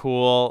pretty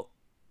cool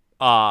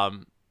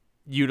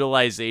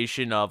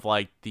utilization of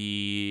like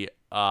the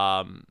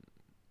Arnold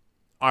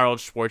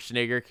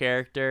Schwarzenegger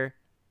character.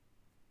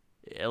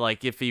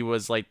 Like if he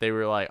was like they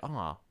were like,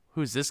 oh,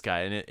 who's this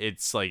guy? And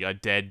it's like a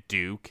dead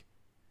Duke.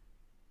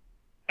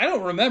 I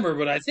don't remember,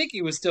 but I think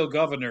he was still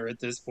governor at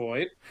this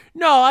point.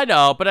 No, I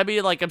know, but I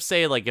mean, like I'm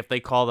saying, like if they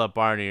called up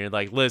Barney and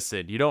like,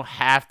 listen, you don't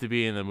have to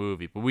be in the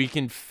movie, but we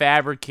can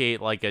fabricate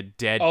like a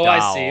dead doll.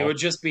 I see. It would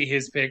just be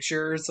his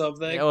picture or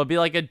something. It would be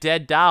like a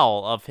dead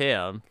doll of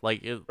him,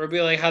 like or it'd be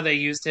like how they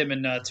used him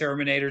in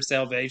Terminator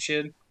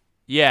Salvation.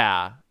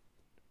 Yeah,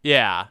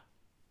 yeah,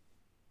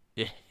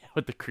 yeah,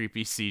 with the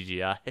creepy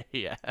CGI.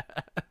 Yeah.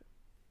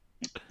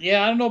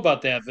 Yeah, I don't know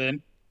about that,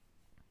 Vin.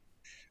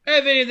 Hey,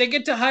 Vinny, they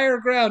get to higher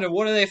ground, and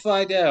what do they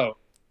find out?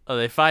 Oh,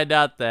 they find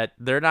out that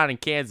they're not in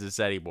Kansas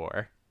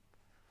anymore.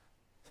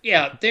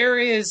 Yeah, there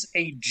is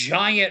a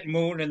giant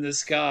moon in the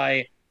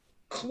sky,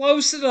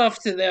 close enough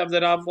to them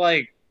that I'm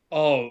like,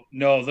 oh,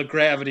 no, the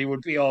gravity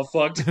would be all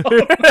fucked up.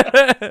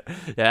 Yeah,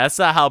 that's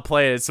not how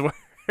planets work.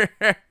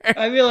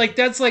 I mean, like,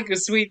 that's like a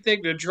sweet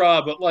thing to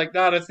draw, but like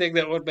not a thing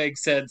that would make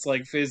sense,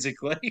 like,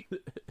 physically.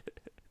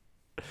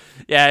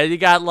 Yeah, you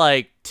got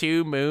like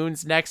 2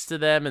 moons next to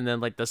them, and then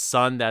like the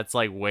sun that's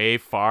like way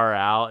far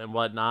out and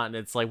whatnot. And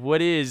it's like,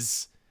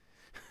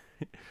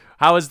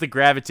 how is the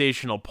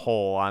gravitational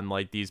pull on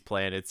like these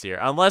planets here?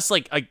 Unless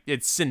like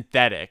it's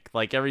synthetic,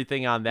 like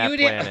everything on that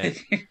planet.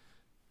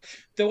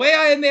 The way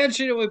I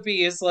imagine it would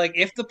be is like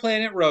if the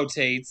planet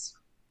rotates.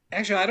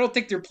 Actually, I don't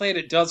think their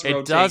planet does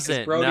rotate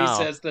because Brody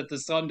says that the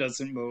sun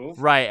doesn't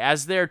move. Right,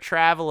 as they're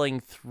traveling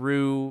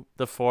through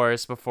the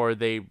forest before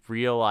they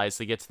realize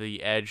they get to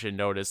the edge and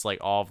notice like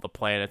all of the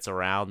planets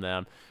around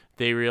them,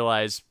 they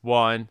realize,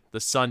 one, the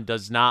sun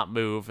does not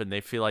move and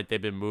they feel like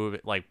they've been moving,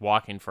 like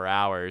walking for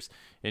hours,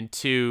 and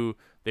two,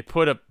 they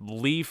put a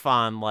leaf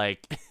on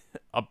like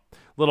a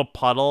little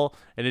puddle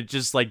and it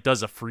just like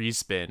does a free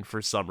spin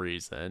for some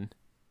reason.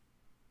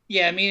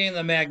 Yeah, meaning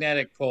the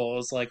magnetic pole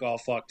is like all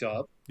fucked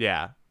up.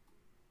 Yeah.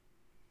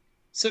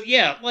 So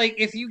yeah, like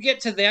if you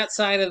get to that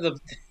side of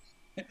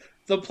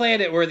the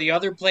planet where the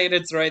other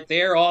planet's right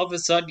there, all of a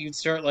sudden you'd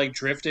start like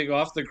drifting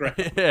off the ground.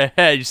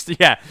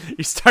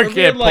 You start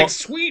getting like,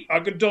 sweet, I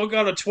could dunk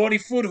on a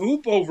 20-foot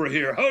hoop over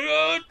here.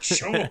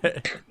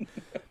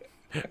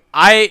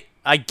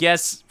 I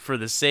guess for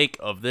the sake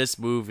of this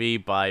movie,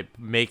 by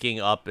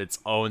making up its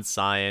own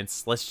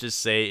science, let's just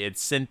say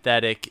it's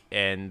synthetic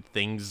and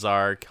things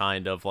are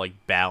kind of like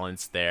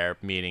balanced there,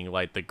 meaning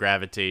like the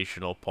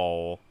gravitational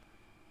pull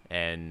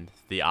and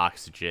the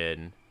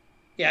oxygen.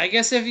 Yeah, I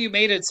guess if you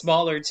made it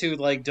smaller too,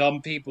 like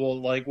dumb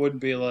people like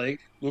wouldn't be like,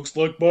 looks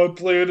like my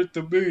planet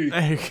to me.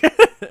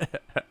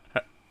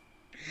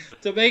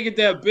 To make it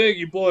that big,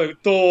 you like,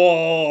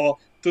 oh,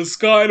 the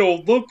sky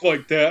don't look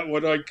like that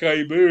when I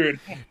came in.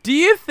 Do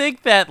you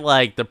think that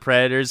like the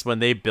Predators, when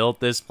they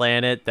built this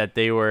planet, that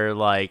they were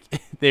like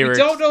we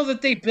don't know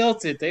that they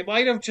built it. They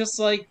might have just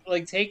like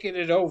taken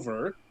it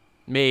over.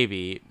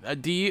 Maybe.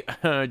 Do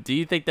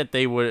you think that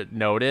they would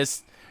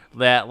notice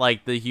that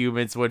like the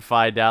humans would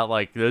find out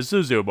like this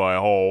isn't my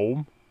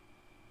home?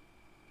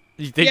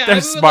 You think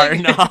they're smart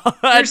enough?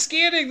 They're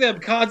scanning them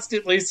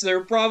constantly, so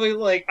they're probably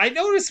like, I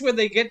notice when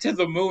they get to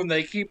the moon,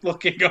 they keep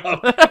looking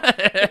up.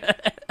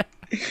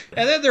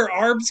 And then their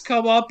arms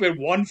come up and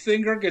one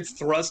finger gets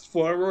thrust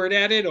forward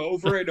at it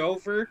over and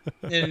over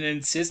in an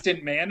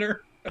insistent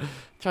manner.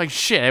 It's like,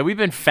 shit, have we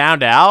been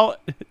found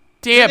out?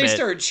 Damn it. They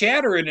start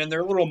chattering in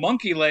their little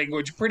monkey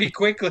language pretty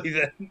quickly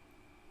then.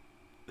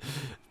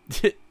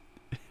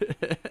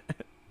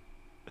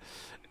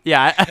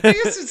 Yeah. I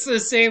guess it's the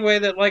same way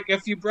that, like,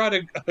 if you brought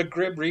a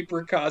Grim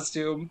Reaper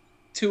costume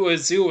to a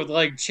zoo and,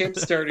 like, Chip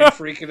started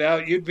freaking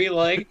out, you'd be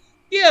like,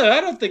 yeah,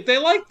 I don't think they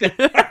like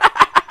that.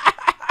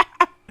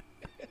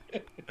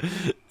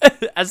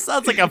 That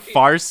sounds like a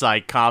Far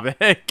Side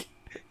comic.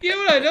 You know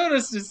what I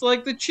noticed? It's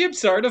like the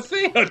Chips aren't a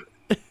fan.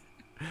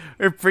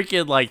 They're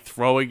freaking, like,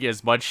 throwing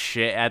as much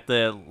shit at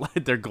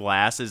their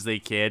glass as they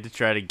can to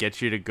try to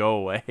get you to go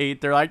away.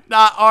 They're like,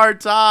 not our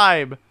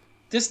time.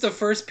 This is the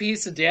first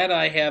piece of data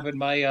I have in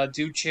my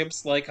Do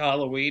Chips Like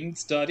Halloween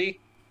study.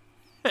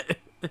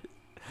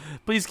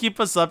 Please keep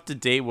us up to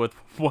date with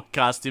what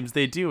costumes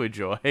they do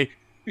enjoy.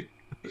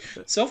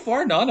 So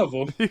far, none of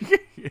them.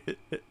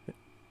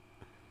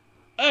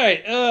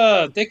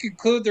 Alright, they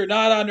conclude they're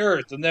not on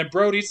Earth, and then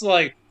Brody's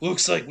like,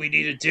 looks like we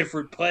need a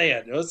different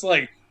plan. It's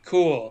like,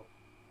 cool.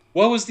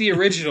 What was the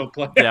original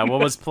plan? Yeah, what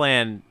was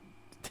plan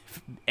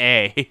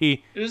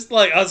A? Just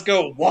like, us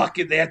go walk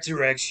in that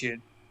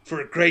direction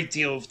for a great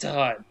deal of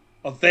time.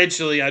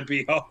 Eventually, I'd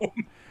be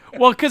home.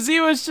 Well, because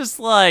he was just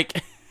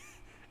like...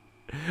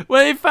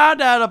 When he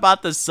found out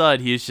about the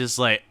sun, he was just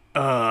like,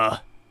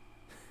 I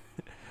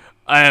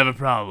have a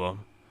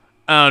problem.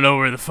 I don't know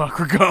where the fuck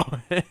we're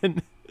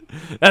going.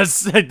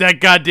 That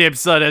goddamn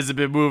sun hasn't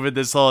been moving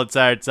this whole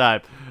entire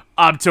time.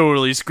 I'm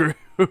totally screwed.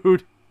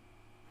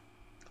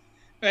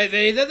 Right,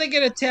 then they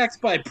get attacked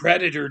by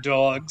predator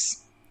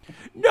dogs.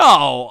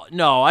 No,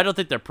 I don't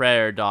think they're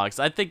predator dogs.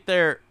 I think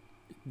they're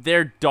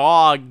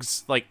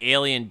dogs, like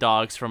alien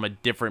dogs from a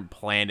different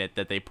planet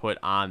that they put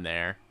on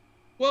there.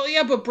 Well,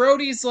 yeah, but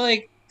Brody's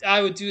like,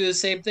 I would do the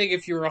same thing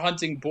if you were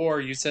hunting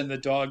boar. You send the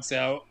dogs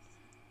out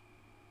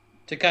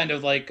to kind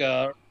of like,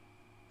 to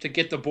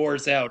get the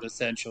boars out,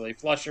 essentially.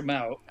 Flush them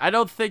out. I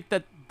don't think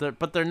that,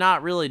 but they're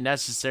not really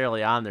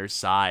necessarily on their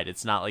side.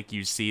 It's not like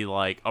you see,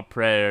 like, a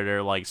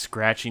predator, like,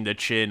 scratching the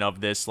chin of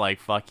this,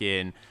 like,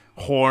 fucking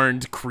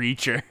horned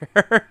creature.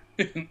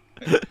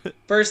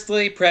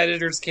 Firstly,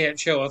 predators can't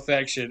show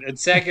affection. And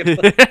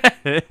secondly...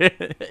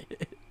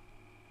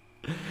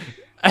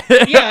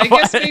 Yeah, I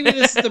guess maybe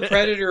this is the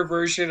predator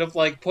version of,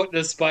 like, putting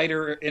a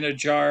spider in a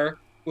jar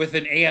with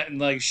an ant and,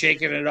 like,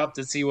 shaking it up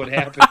to see what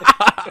happens.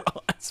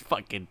 That's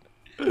fucking...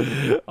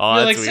 Oh,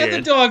 you're like, send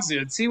the dogs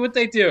in, see what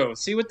they do.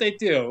 See what they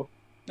do.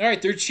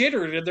 Alright, they're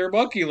chittering in their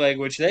monkey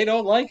language. They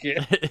don't like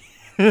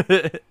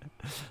it.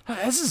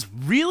 This is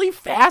really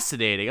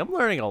fascinating. I'm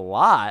learning a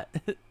lot.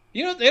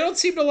 You know, they don't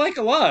seem to like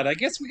a lot. I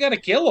guess we gotta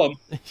kill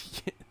them.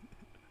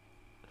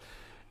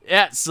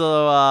 Yeah,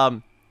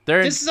 so,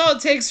 this is all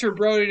it takes for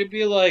Brody to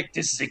be like,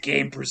 this is a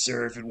game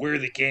preserve, and we're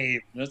the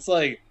game. And it's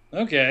like,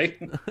 okay.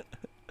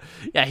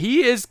 Yeah,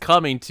 he is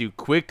coming to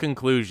quick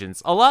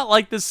conclusions, a lot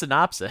like the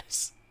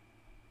synopsis.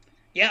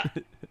 Yeah.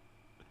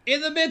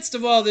 In the midst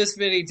of all this,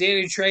 Danny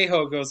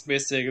Trejo goes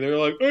missing. They're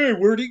like, "Hey,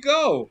 where'd he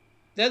go?"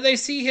 Then they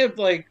see him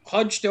like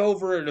hunched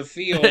over in a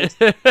field,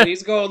 and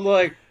he's going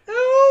like,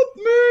 "Help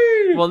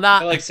me!" Well,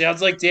 not And, like,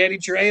 sounds like Danny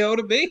Trejo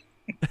to me.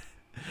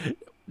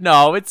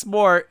 no, it's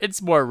more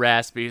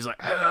raspy. He's like,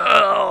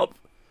 "Help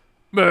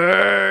me!"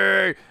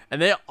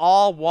 And they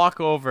all walk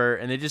over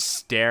and they just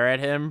stare at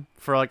him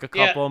for like a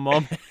couple of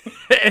moments.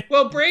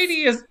 Well,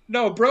 Brody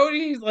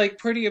like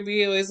pretty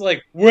immediately is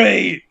like,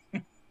 "Wait,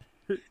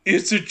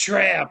 it's a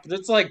trap."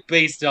 That's like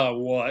based on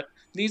what?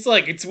 And he's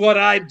like, "It's what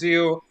I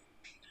do."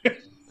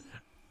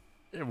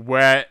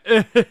 Wet.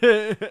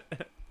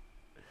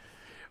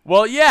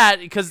 Well, yeah,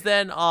 because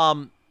then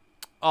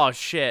oh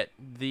shit,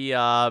 the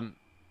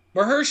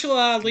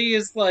Mahershala Ali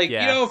is like,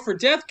 yeah. for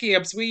death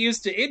camps, we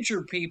used to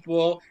injure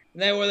people,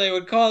 and then when they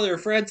would call their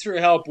friends for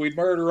help, we'd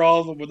murder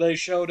all of them when they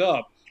showed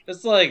up.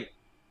 It's like,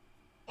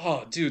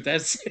 oh, dude,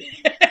 that's.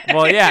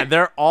 Well, yeah,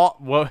 they're all.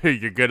 Well,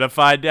 you're gonna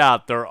find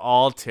out they're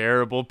all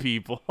terrible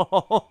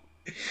people.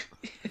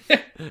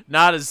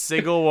 Not a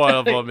single one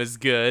of them is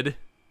good.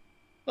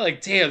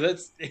 Like, damn,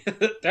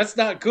 that's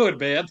not good,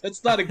 man.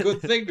 That's not a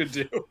good thing to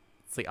do.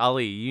 It's like,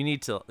 Ali, you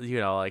need to,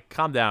 like,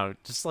 calm down.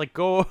 Just like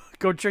go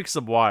drink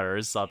some water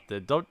or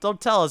something. Don't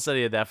tell us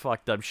any of that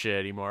fucked up shit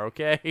anymore,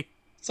 okay?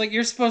 It's like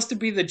you're supposed to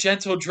be the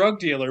gentle drug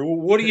dealer. Well,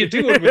 what are you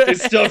doing with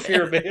this stuff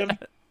here, man?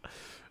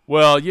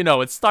 Well,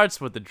 it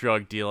starts with the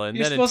drug dealer, and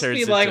You're then it supposed turns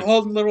to be like into...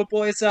 holding little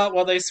boys out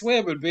while they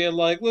swim and being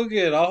like, "Look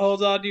it, I'll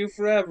hold on to you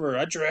forever.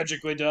 I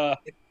tragically died."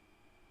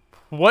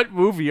 What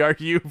movie are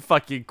you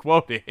fucking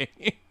quoting?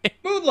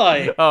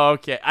 Moonlight. Oh,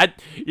 okay.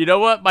 You know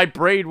what? My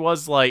brain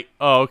was like,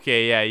 oh,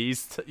 okay, yeah,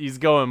 he's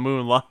going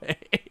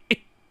Moonlight.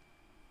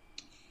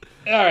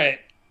 All right.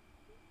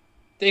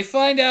 They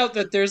find out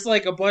that there's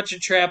like a bunch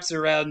of traps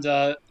around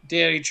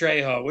Danny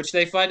Trejo, which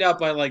they find out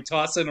by like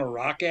tossing a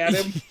rock at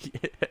him.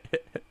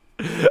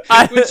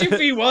 Which if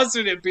he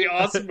wasn't, it'd be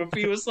awesome if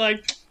he was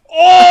like,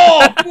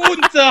 "Oh,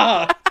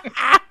 punta!"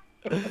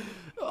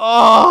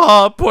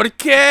 Oh, ¿por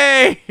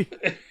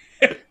qué?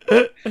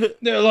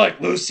 They're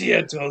like, "Lo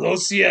siento, lo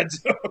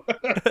siento."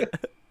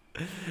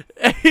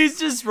 He's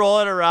just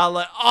rolling around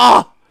like,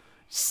 oh,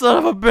 son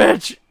of a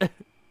bitch.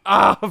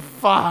 Oh,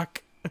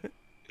 fuck.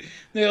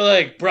 They're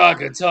like,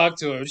 "Braga, talk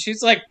to him."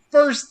 She's like,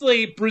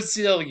 firstly,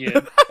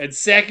 Brazilian, and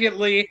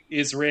secondly,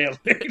 Israeli.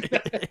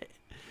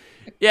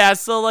 Yeah,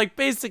 so, like,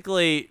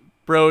 basically,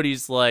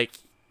 Brody's like,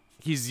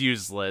 he's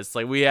useless.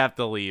 Like, we have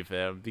to leave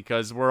him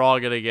because we're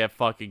all gonna get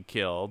fucking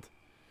killed.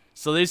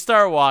 So they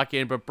start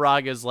walking, but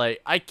Braga's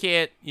like, I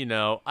can't,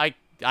 I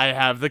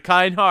have the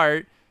kind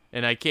heart,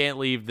 and I can't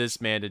leave this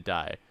man to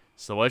die.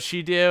 So what's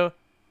she do?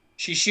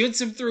 She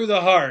shoots him through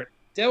the heart.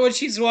 Then when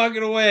she's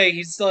walking away,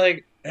 he's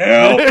like,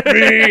 "Help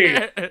me!"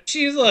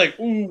 She's like,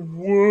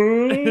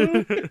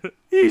 "What?"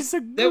 He's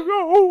a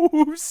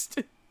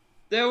ghost.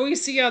 Then we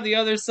see on the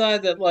other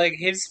side that, like,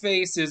 his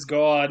face is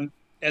gone,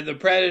 and the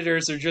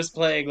predators are just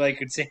playing, like,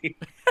 a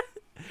tape.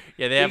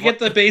 Yeah, they You have get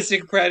the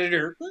basic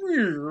predator.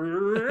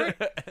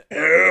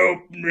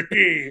 "Help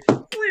me!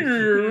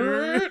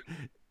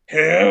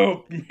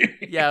 Help me!"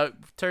 Yeah,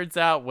 turns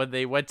out when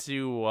they went to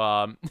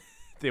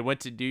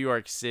New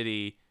York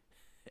City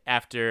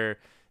after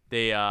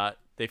they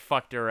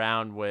fucked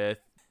around with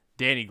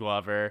Danny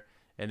Glover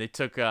and they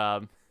took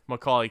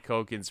Macaulay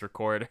Culkin's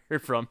recorder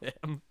from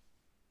him.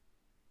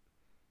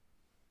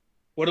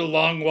 What a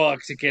long walk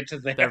to get to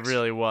that. That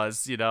really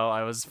was,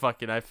 I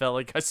felt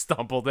like I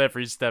stumbled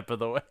every step of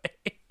the way.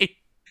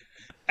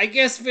 I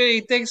guess,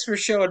 Vinny, thanks for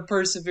showing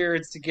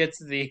perseverance to get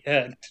to the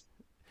end.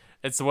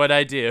 It's what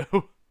I do.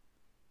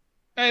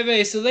 Alright,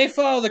 Vinny, so they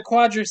follow the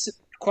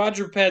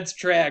quadruped's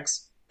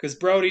tracks, because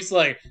Brody's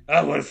like,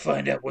 "I want to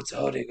find out what's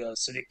hunting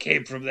us, and it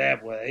came from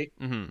that way."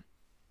 Mm-hmm.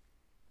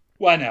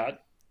 Why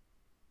not?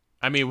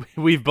 I mean,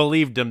 we've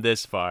believed him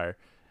this far.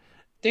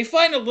 They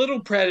find a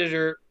little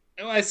predator.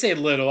 I say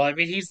little, I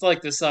mean, he's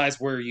like the size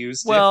we're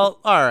used to. Well,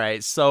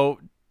 alright, so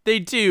they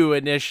do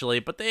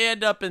initially, but they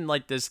end up in,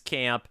 like, this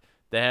camp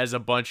that has a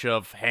bunch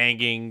of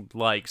hanging,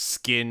 like,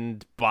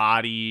 skinned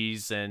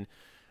bodies and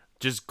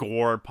just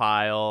gore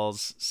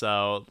piles.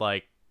 So,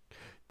 like,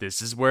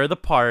 this is where the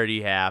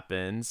party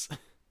happens.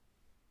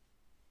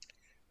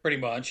 Pretty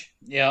much,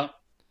 yeah.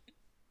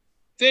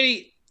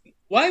 Vinny,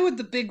 why would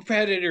the big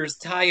predators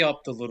tie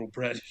up the little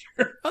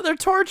predator? Oh, they're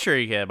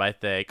torturing him, I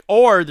think.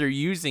 Or they're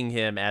using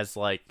him as,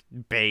 like,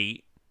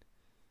 bait.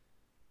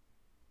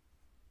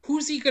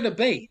 Who's he gonna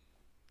bait?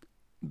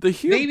 The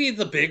Maybe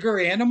the bigger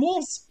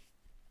animals?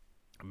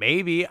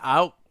 Maybe.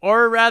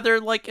 Or rather,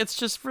 like, it's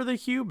just for the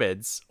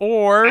humans.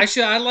 Or...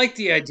 Actually, I like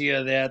the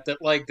idea of that,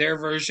 like, their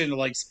version of,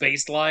 like,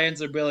 Space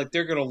Lions would be like,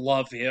 they're gonna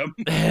love him.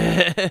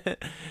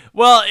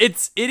 Well,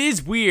 it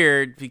is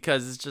weird,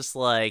 because it's just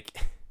like...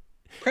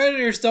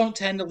 Predators don't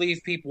tend to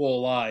leave people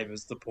alive,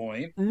 is the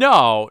point.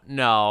 No.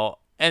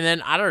 And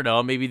then, I don't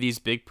know, maybe these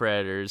big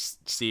predators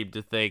seem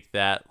to think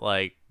that,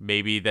 like,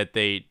 maybe that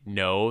they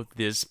know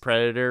this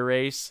predator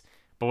race,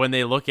 But when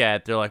they look at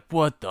it, they're like,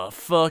 what the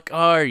fuck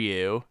are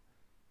you?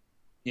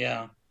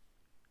 Yeah.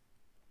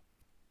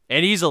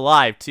 And he's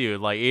alive, too.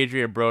 Like,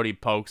 Adrian Brody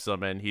pokes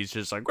him, and he's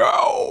just like,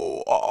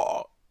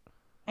 oh.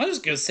 I'm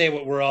just going to say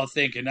what we're all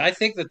thinking. I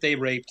think that they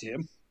raped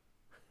him.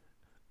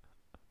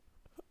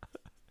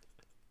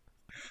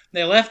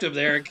 They left him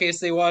there in case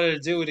they wanted to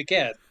do it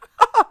again.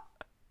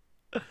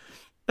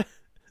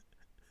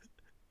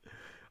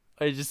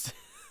 I just...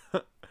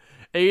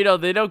 And, you know,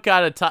 they don't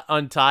gotta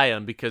untie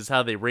him because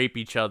how they rape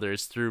each other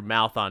is through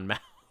mouth on mouth.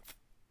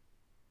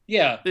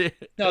 Yeah.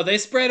 No, they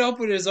spread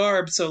open his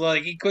arms so,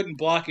 like, he couldn't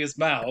block his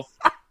mouth.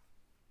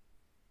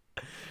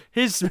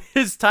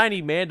 His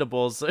tiny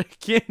mandibles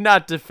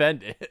cannot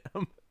defend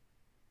him.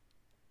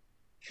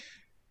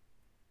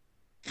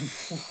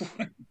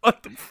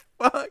 What the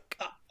fuck?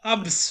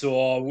 I'm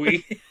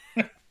sorry.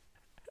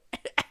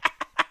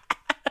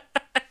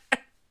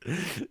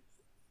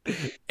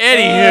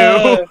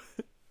 Anywho.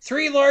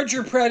 3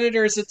 larger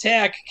predators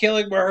attack,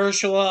 killing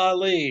Mahershala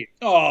Ali.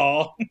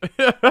 Oh.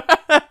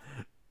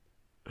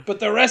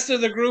 But the rest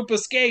of the group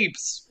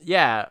escapes.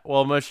 Yeah,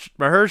 well,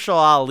 Mahershala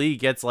Ali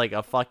gets like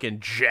a fucking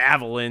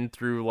javelin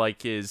through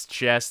like his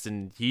chest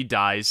and he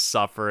dies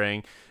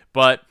suffering.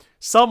 But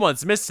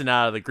someone's missing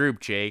out of the group,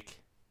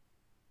 Jake.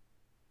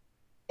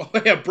 Oh,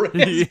 yeah,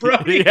 it's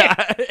Brody. Yeah.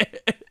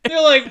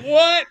 They're like,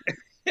 what?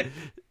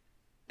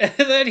 And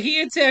then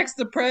he attacks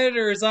the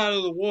predators out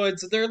of the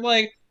woods, and they're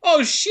like,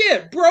 oh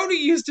shit, Brody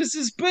used us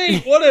as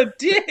bait. What a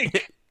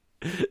dick.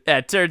 Yeah,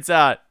 it turns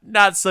out,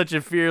 not such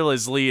a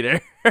fearless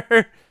leader.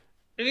 And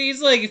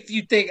he's like, if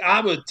you think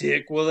I'm a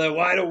dick, well then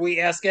why don't we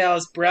ask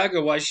Alice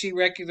Braga why she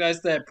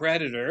recognized that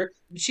predator?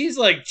 And she's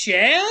like,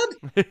 Chad?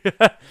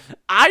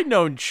 I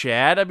known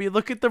Chad. I mean,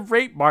 look at the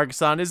rape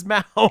marks on his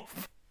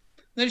mouth.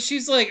 Then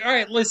she's like, all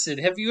right, listen,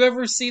 have you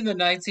ever seen the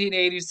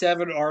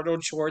 1987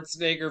 Arnold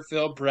Schwarzenegger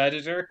film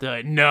Predator?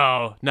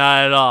 No,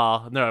 not at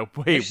all. No,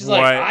 wait, And she's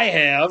what? like, I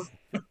have.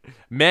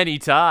 Many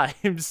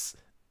times.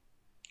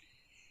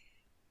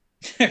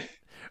 All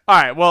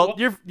right, well,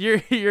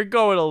 you're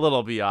going a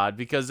little beyond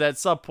because at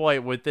some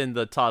point within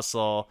the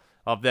tussle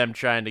of them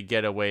trying to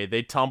get away,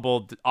 they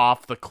tumbled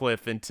off the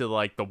cliff into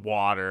like the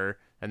water,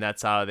 and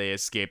that's how they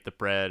escaped the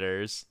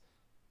predators.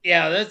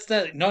 Yeah, that's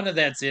that. None of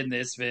that's in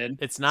this, Vin.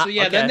 It's not. So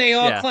yeah, okay. then they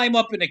all climb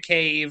up in a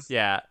cave.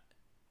 Yeah,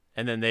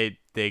 and then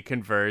they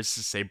converse,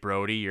 say,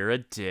 Brody, you're a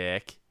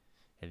dick,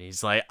 and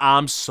he's like,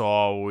 I'm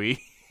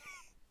sorry.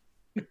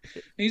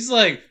 He's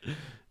like,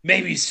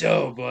 maybe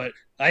so, but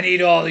I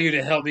need all of you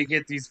to help me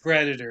get these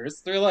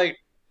predators. They're like,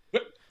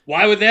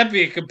 why would that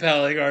be a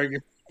compelling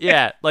argument?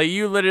 Yeah, like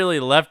you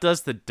literally left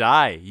us to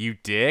die, you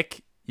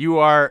dick. You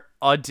are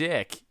a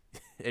dick.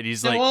 And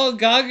he's like, well,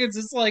 Goggins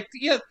is like,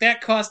 yeah,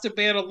 that cost a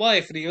man a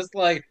life. And he was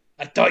like,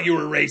 I thought you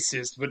were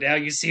racist, but now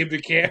you seem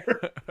to care.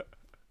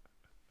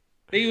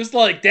 He was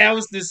like, that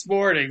was this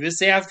morning.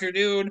 This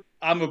afternoon,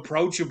 I'm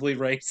approachably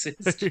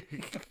racist.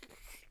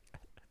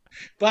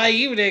 By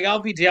evening,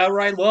 I'll be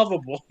downright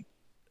lovable.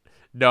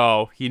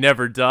 No, he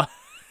never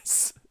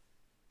does.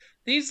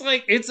 He's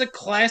like, it's a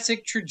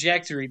classic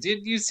trajectory.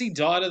 Didn't you see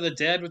Dawn of the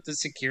Dead with the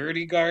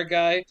security guard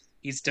guy?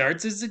 He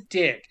starts as a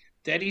dick.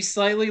 Then he's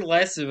slightly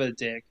less of a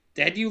dick.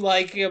 Then you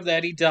like him,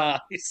 then he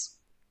dies.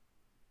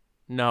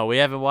 No, we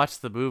haven't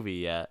watched the movie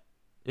yet.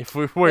 If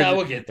we're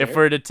we'll get there. If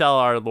we're to tell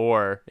our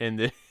lore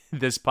in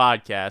this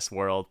podcast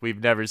world,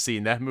 we've never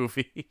seen that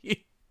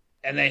movie.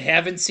 And they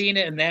haven't seen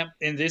it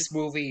in this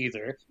movie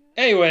either.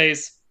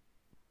 Anyways,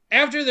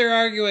 after they're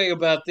arguing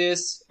about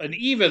this, an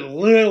even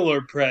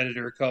littler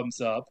predator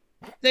comes up.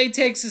 They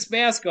takes his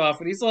mask off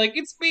and he's like,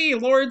 it's me,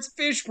 Lawrence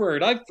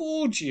Fishburne. I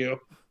fooled you.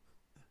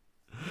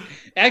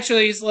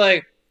 Actually, he's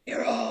like,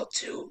 you're all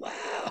too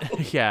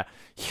loud. Yeah,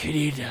 you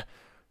need to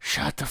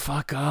shut the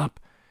fuck up.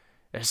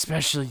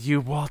 Especially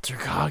you, Walter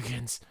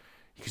Goggins.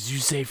 Because you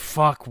say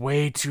fuck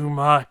way too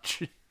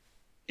much.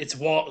 It's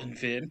Walton,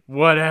 Finn.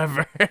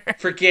 Whatever.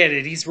 Forget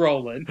it, he's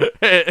rolling.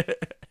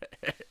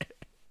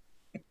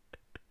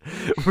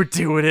 We're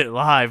doing it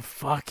live.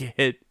 Fuck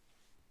it.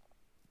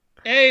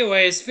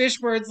 Anyways,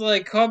 Fishburne's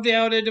like, come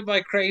down into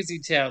my crazy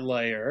town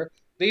lair.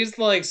 He's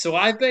like, so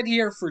I've been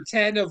here for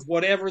 10 of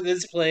whatever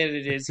this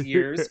planet is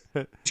years,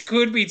 which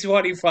could be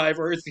 25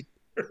 Earth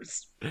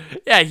years.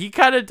 Yeah, he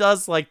kind of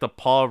does like the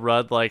Paul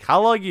Rudd, like,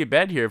 how long you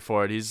been here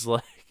for? And he's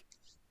like,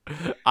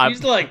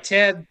 he's like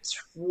 10,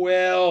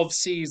 12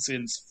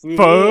 seasons.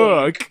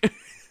 Fuck.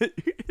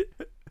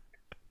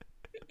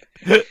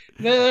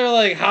 They're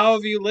like, how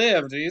have you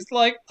lived? And he's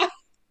like, I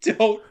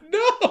don't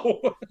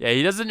know. Yeah,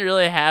 he doesn't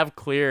really have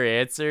clear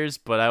answers,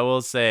 but I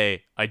will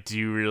say I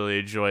do really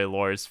enjoy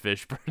Lawrence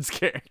Fishburne's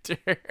character.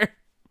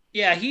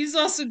 Yeah, he's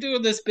also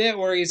doing this bit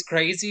where he's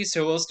crazy,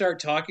 so he'll start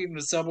talking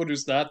to someone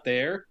who's not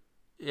there.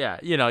 Yeah,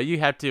 you know, you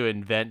have to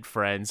invent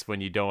friends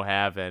when you don't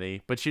have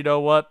any. But you know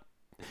what?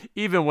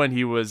 Even when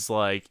he was,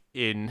 like,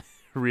 in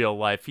real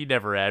life, he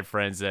never had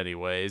friends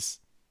anyways.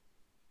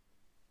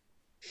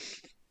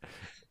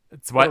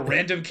 It's what a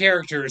random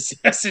character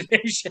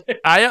assassination.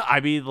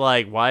 I mean,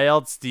 like, why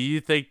else do you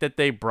think that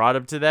they brought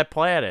him to that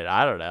planet?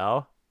 I don't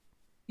know.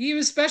 He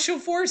was Special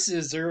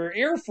Forces or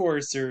Air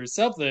Force or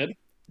something.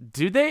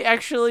 Do they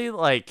actually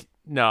like?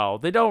 No,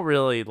 they don't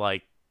really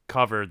like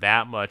cover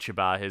that much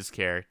about his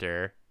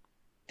character.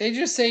 They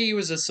just say he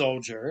was a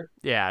soldier.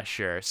 Yeah,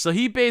 sure. So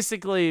he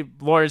basically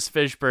Lawrence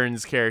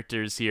Fishburne's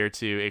character's here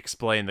to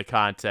explain the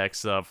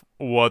context of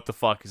what the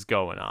fuck is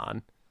going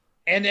on.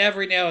 And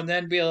every now and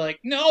then be like,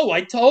 no,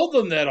 I told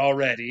them that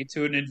already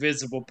to an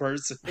invisible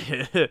person.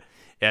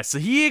 Yeah, so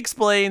he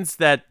explains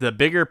that the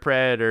bigger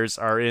predators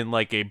are in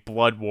like a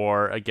blood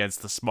war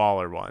against the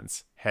smaller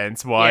ones.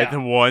 Hence why Yeah.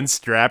 the one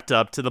strapped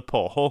up to the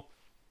pole.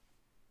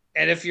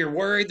 And if you're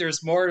worried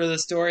there's more to the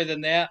story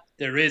than that,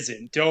 there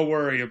isn't. Don't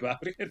worry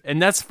about it. And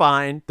And that's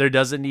fine. There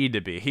doesn't need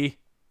to be.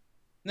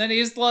 then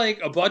he's like,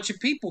 a bunch of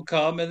people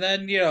come and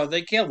then,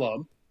 they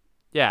kill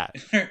Yeah,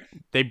 him.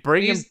 they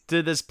bring him He's-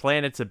 to this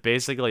planet to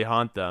basically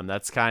hunt them.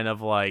 That's kind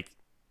of like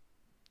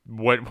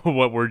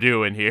what we're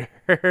doing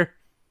here.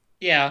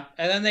 Yeah.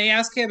 And then they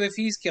ask him if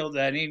he's killed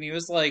any, and he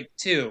was like,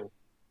 2,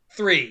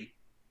 3,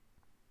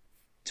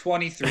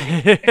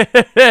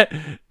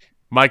 23.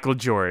 Michael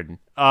Jordan.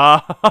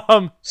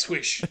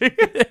 Swish.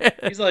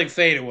 He's like,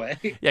 fade away.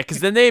 Yeah, because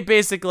then they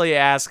basically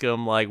ask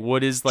him like,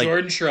 what is like?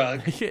 Jordan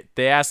shrug.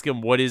 They ask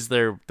him what is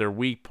their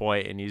weak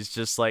point, and he's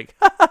just like,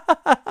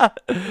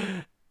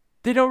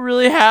 they don't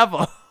really have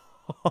them.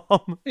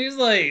 He's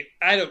like,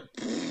 I don't.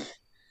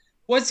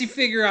 Once you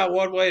figure out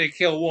one way to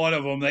kill one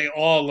of them, they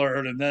all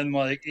learn, and then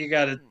like you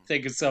got to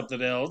think of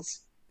something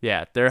else.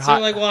 Yeah, they're So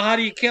like, well, how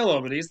do you kill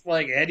him? And he's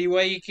like, any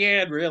way you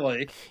can,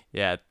 really.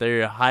 Yeah,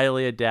 they're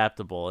highly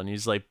adaptable, and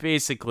he's like,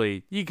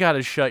 basically, you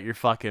gotta shut your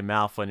fucking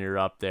mouth when you're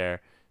up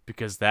there,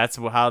 because that's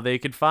how they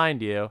could find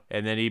you.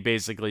 And then he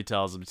basically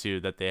tells them too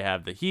that they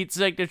have the heat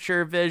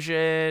signature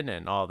vision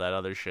and all that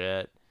other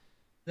shit.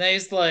 And then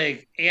he's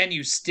like, and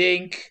you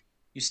stink.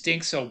 You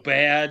stink so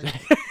bad.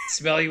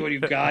 Smell you when you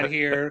got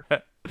here.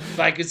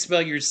 If I could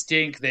smell your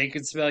stink, they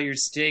could smell your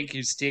stink.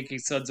 You stinking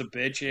sons of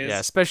bitches. Yeah,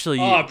 especially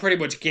you. Oh, I'm pretty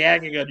much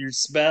gagging on your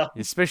smell.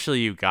 Especially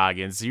you,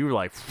 Goggins. You were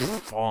like,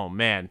 oh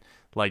man,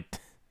 like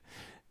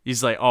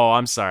he's like, oh,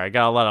 I'm sorry, I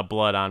got a lot of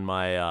blood on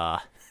my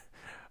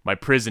my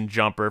prison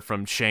jumper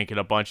from shanking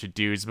a bunch of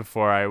dudes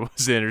before I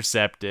was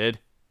intercepted.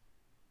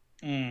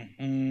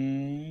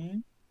 Hmm.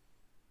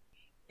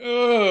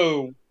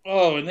 Oh,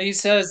 and he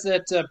says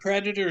that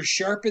predators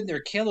sharpen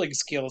their killing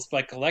skills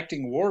by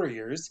collecting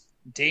warriors,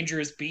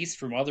 dangerous beasts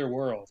from other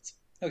worlds.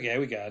 Okay,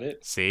 we got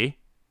it. See,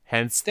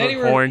 hence Steady the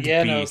work. horned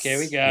Yeah, no, beasts. okay,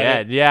 we got yeah,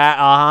 it.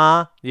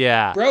 yeah,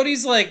 yeah.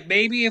 Brody's like,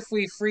 maybe if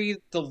we free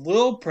the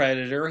little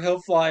predator,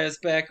 he'll fly us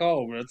back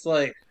home. And it's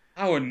like,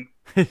 I wouldn't.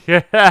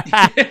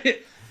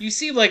 You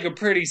seem like a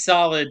pretty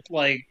solid,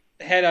 like,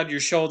 head on your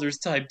shoulders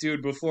type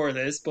dude before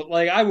this, but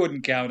like, I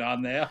wouldn't count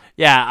on that.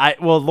 Yeah,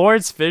 well,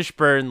 Lawrence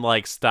Fishburne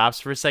like stops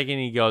for a second.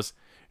 And he goes,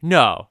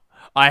 "No,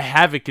 I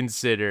haven't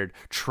considered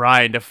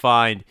trying to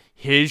find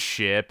his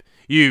ship.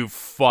 You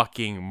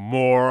fucking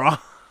moron."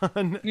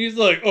 And he's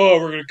like, oh,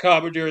 we're gonna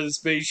commandeer the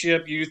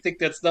spaceship. You think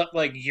that's not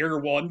like year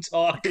one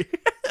talk? Yo,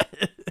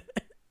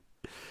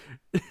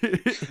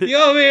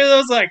 man,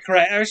 those like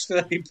crashed.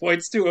 And he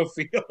points to a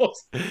field.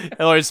 And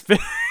Lawrence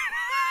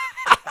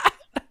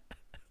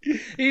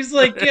He's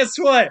like, guess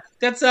what?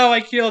 That's how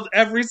I killed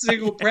every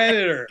single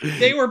predator.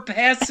 They were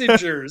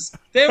passengers.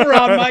 They were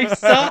on my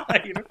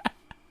side.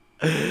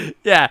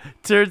 Yeah,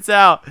 turns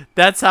out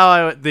that's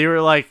how they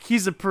were like,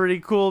 he's a pretty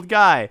cool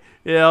guy.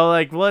 You know,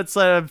 like, let's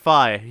let him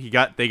fly.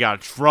 They got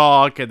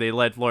drunk and they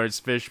let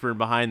Lawrence Fishburne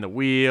behind the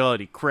wheel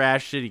and he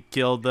crashed it, he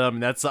killed them,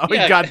 and that's how he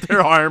Yeah. got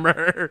their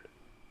armor.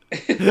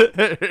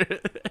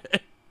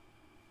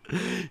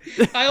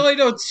 I only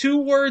know 2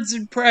 words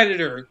in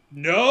Predator.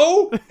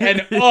 No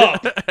and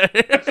up.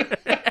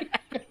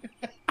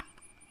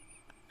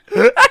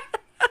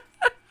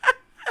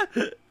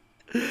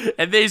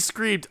 And they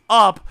screamed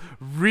up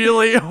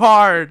really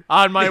hard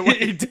on my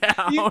way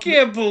down. You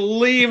can't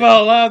believe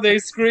how loud they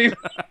screamed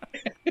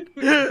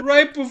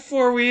right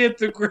before we hit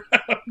the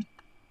ground.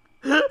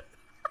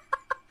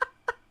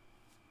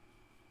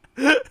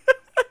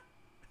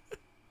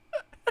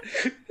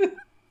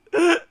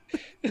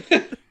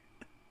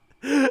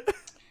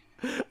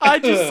 I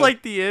just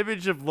like the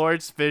image of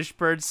Lawrence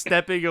Fishburne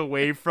stepping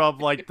away from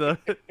like the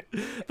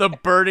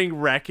burning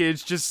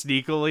wreckage, just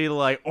sneakily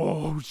like,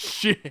 oh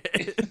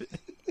shit,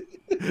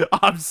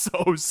 I'm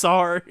so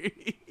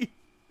sorry.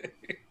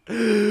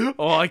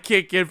 Oh, I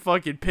can't get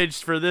fucking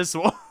pinched for this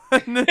one.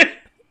 I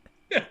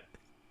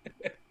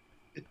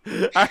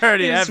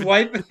already have.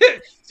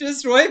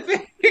 Just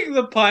wiping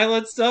the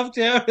pilot stuff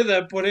down and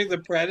then putting the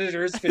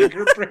Predator's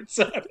fingerprints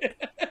on it.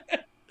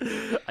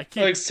 I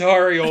can't. Like,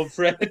 sorry, old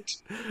friend.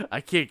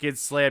 I can't get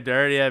slammed. I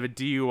already have a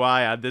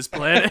DUI on this I've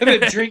planet.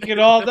 been drinking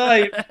all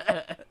night.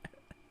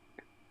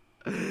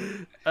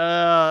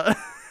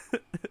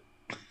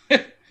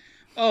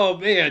 Oh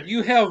man,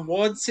 you have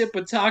one sip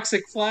of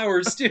toxic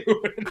flowers too.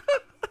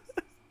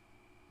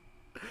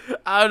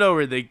 I don't know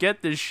where they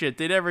get this shit.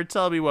 They never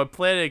tell me what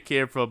planet it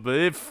came from, but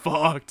it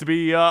fucked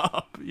me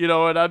up. You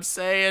know what I'm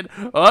saying?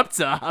 Up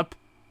top.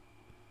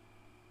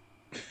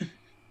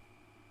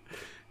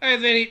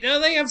 And then now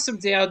they have some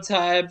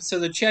downtime, so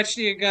the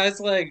Chechnyan guy's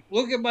like,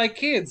 look at my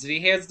kids. And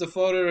he hands the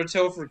photo to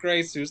Topher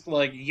Grace, who's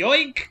like,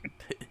 yoink!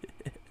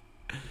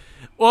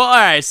 Well,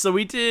 alright, so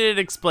we didn't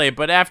explain,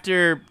 but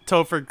after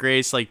Topher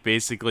Grace, like,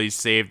 basically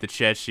saved the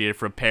Chechen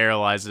from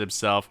paralyzing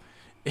himself,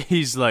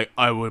 he's like,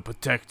 I will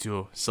protect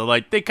you. So,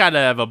 like, they kind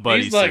of have a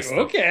buddy He's like, system.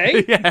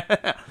 okay.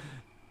 Yeah.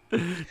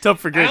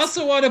 Topher I Grace.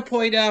 also want to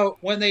point out,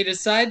 when they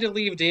decide to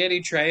leave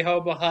Danny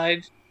Trejo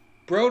behind,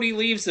 Brody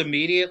leaves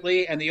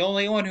immediately, and the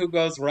only one who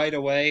goes right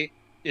away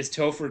is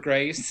Topher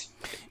Grace.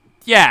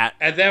 Yeah.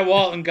 And then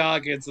Walton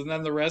Goggins, and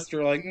then the rest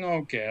are like,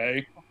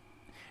 okay.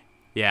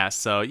 Yeah,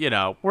 so, you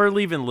know, we're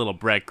leaving little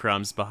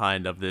breadcrumbs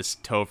behind of this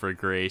Topher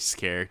Grace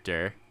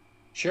character.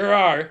 Sure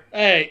are.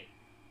 Hey.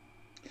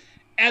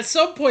 At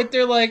some point,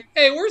 they're like,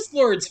 hey, where's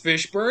Lawrence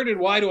Fishburne, and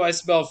why do I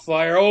smell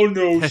fire? Oh,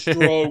 no,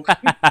 stroke.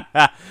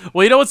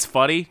 Well, you know what's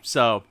funny?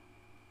 So,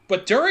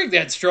 But during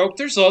that stroke,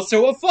 there's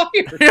also a fire.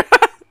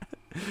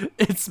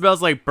 it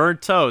smells like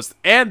burnt toast,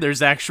 and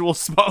there's actual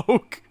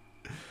smoke.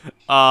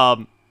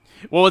 Well,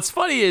 what's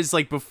funny is,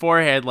 like,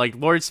 beforehand, like,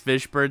 Lawrence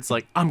Fishburne's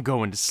like, I'm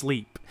going to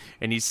sleep.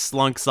 And he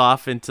slunks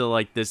off into,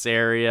 like, this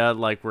area,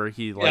 like, where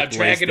he, like, lays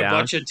dragging down. a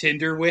bunch of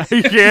Tinder with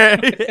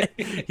Yeah.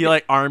 He,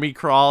 like, army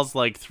crawls,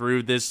 like,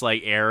 through this,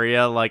 like,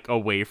 area, like,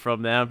 away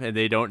from them, and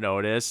they don't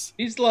notice.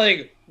 He's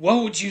like,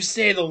 what would you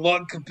say the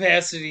lung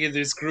capacity of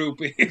this group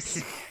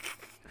is?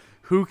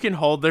 Who can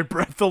hold their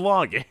breath the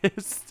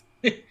longest?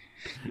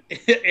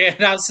 And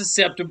how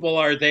susceptible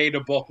are they to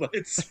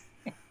bullets?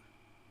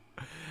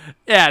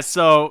 Yeah,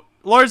 so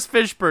Lawrence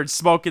Fishburne's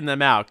smoking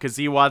them out because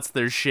he wants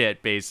their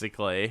shit,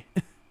 basically.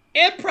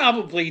 And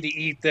probably to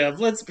eat them,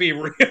 let's be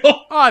real.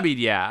 Oh, I mean,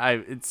 yeah,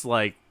 it's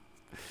like,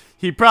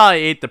 he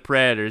probably ate the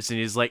Predators, and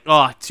he's like,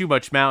 oh, too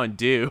much Mountain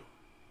Dew.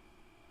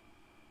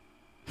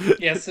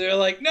 Yeah, so they're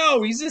like,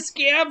 no, he's a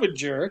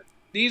scavenger.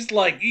 He's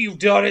like, you've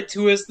done it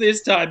to us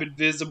this time,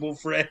 invisible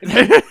friend.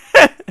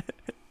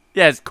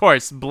 Yes, of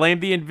course,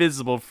 blame the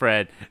invisible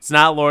friend. It's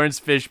not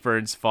Lawrence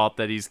Fishburne's fault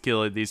that he's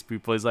killing these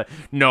people. He's like,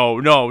 no,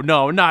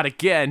 not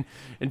again.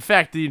 In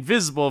fact, the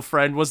invisible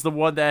friend was the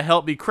one that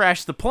helped me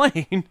crash the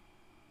plane.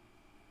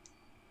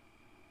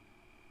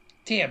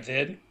 Damn,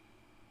 Vin.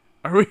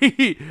 Are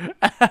we?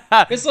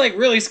 This, like,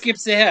 really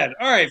skips ahead.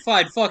 Alright,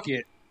 fine, fuck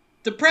it.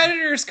 The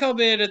Predators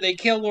come in and they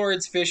kill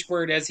Lawrence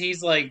Fishburne as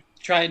he's, like,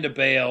 trying to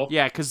bail.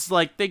 Yeah, because,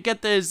 like, they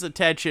get his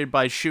attention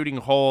by shooting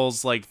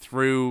holes, like,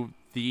 through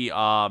the,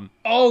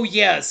 Oh,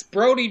 yes.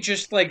 Brody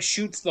just, like,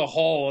 shoots the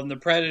hole and the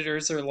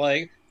Predators are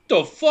like,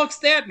 the fuck's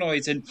that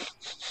noise? And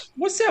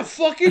what's that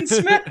fucking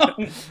smell?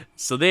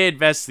 So they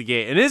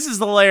investigate. And this is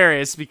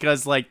hilarious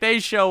because, like, they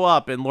show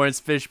up and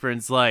Lawrence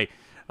Fishburne's like,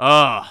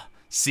 oh,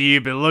 see,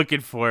 you've been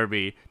looking for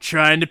me,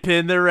 trying to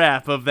pin the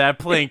rap of that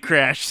plane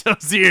crash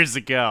those years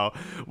ago.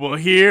 Well,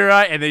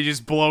 and they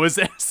just blow his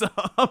ass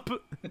up.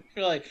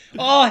 You're like,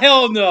 oh,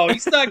 hell no.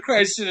 He's not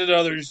crashing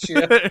another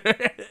ship.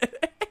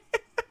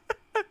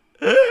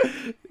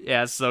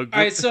 Yeah, so good.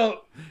 All right,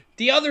 so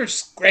the others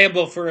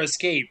scramble for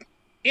escape.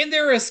 In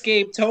their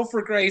escape,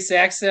 Topher Grace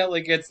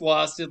accidentally gets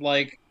lost in,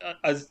 like,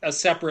 a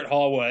separate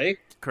hallway.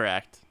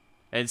 Correct.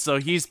 And so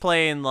he's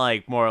playing,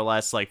 like, more or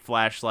less, like,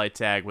 flashlight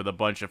tag with a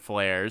bunch of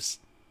flares.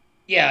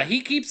 Yeah, he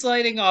keeps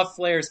lighting off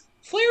flares.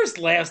 Flares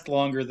last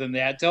longer than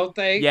that, don't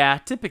they? Yeah,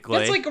 typically.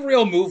 That's like a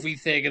real movie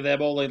thing of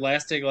them only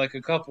lasting, like,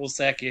 a couple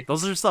seconds.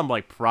 Those are some,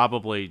 like,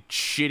 probably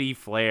shitty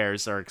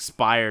flares or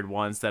expired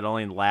ones that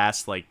only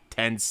last, like,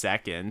 10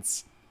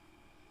 seconds.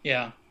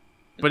 Yeah.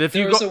 But if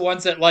there you was the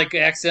ones that, like,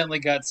 accidentally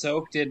got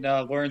soaked in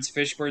Lawrence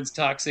Fishburne's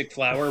toxic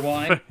flower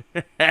wine.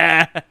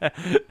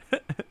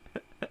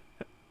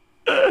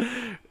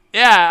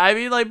 Yeah, I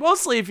mean, like,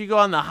 mostly if you go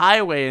on the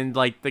highway and,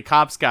 like, the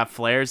cops got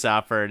flares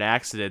out for an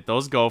accident,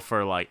 those go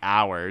for, like,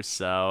 hours,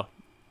 so...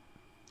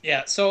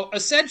 Yeah, so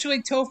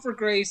essentially Topher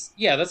Grace...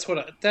 Yeah, that's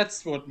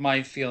what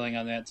my feeling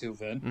on that, too,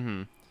 Vin.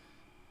 Mm-hmm.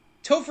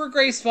 Topher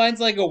Grace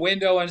finds, like, a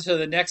window into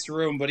the next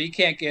room, but he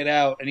can't get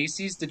out, and he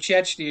sees the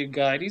Chechnyan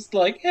guy, and he's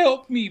like,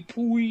 help me,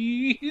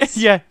 please.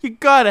 Yeah, you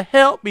gotta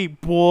help me,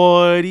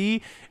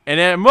 buddy. And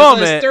at a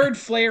moment... his third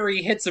flare,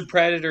 he hits a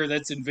Predator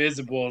that's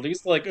invisible, and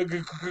he's like,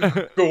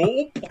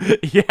 gulp.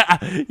 Yeah,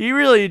 he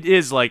really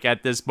is, like,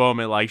 at this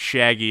moment, like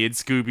Shaggy and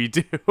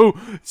Scooby-Doo.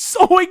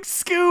 Soing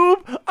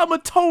Scoob! I'm a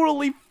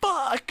totally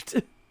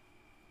fucked!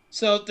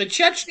 So the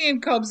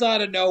Chechnyan comes out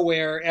of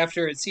nowhere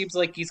after it seems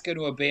like he's going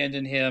to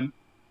abandon him.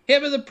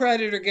 Him and the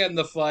Predator get in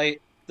the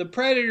fight. The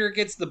Predator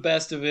gets the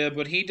best of him,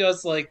 but he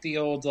does, like, the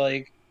old,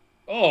 like,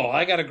 oh,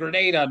 I got a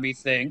grenade on me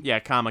thing. Yeah,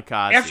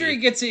 kamikaze. After he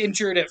gets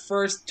injured at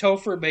first,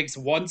 Topher makes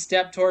one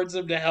step towards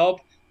him to help,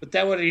 but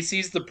then when he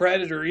sees the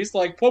Predator, he's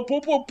like,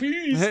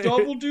 peace,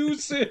 double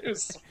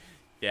deuces.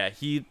 Yeah,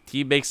 he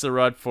makes a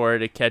run for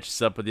it. It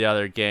catches up with the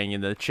other gang,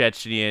 and the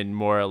Chechnyan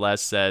more or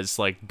less says,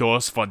 like,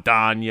 dos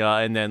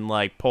fadanya, and then,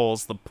 like,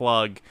 pulls the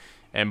plug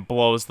and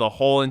blows the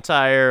whole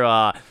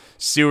entire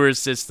sewer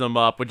system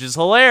up, which is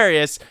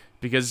hilarious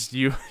because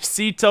you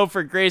see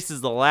Topher Grace is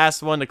the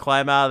last one to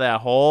climb out of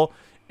that hole,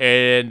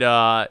 and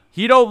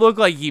he don't look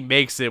like he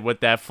makes it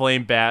with that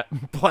flame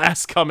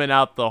blast coming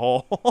out the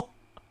hole.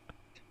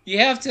 You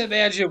have to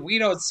imagine we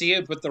don't see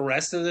it, but the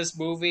rest of this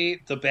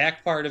movie, the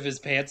back part of his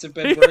pants have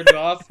been burned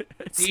off.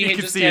 So He you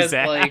can just see his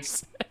has like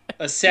ass.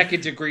 a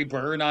second-degree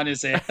burn on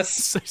his ass.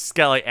 So he's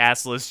got like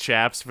assless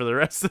chaps for the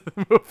rest of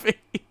the movie.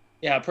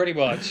 Yeah, pretty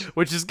much.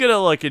 Which is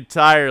gonna look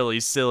entirely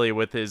silly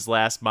with his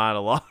last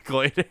monologue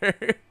later.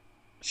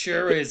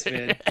 Sure is,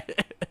 Vin.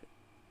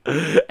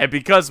 And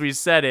because we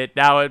said it,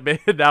 now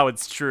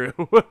it's true.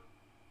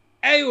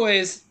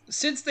 Anyways,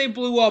 since they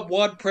blew up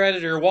one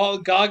predator,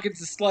 Walton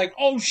Goggins is like,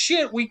 "Oh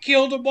shit, we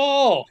killed them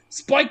all!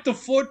 Spike the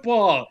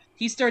football!"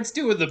 He starts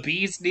doing the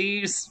bee's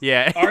knees,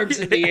 Yeah. arms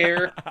in the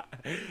air.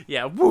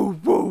 Yeah, woo,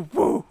 woo,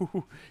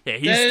 woo. Yeah,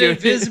 he's Then doing an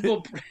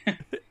invisible,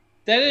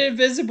 then an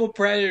invisible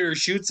predator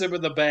shoots him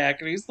in the back,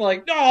 and he's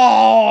like,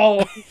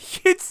 "No!"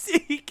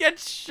 he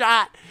gets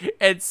shot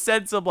and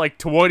sends him like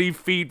 20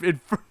 feet in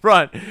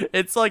front.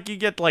 It's like he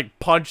get like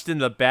punched in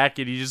the back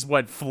and he just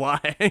went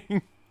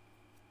flying.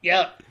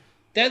 Yeah.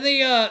 Then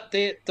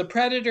the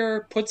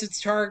predator puts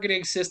its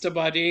targeting system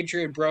on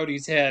Adrian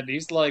Brody's head. And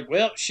he's like,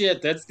 "Well,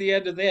 shit, that's the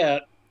end of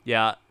that."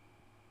 Yeah.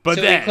 But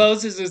So then he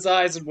closes his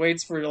eyes and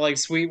waits for like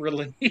sweet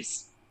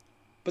release.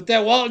 But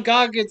then Walton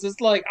Goggins is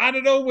like, "Out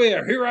of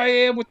nowhere, here I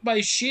am with my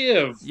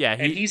shiv." Yeah,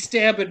 and he's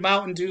stabbing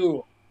Mountain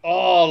Dew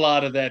all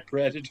out of that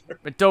predator.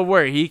 But don't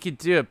worry, he can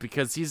do it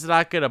because he's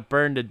not gonna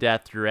burn to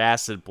death through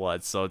acid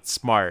blood, so it's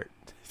smart.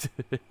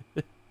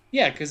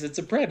 Yeah, because it's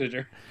a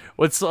predator.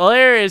 What's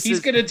hilarious He's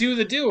is gonna do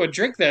the do and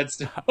drink that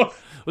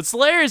stuff. what's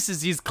hilarious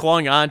is he's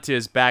clung onto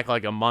his back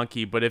like a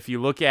monkey, but if you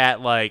look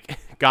at like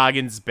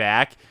Goggins'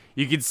 back,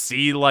 you can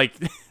see like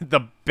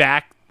the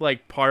back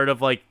like part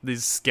of like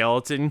this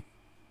skeleton.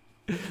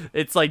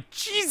 It's like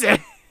Jesus.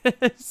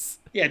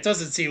 Yeah, it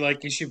doesn't seem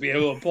like he should be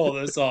able to pull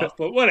this off,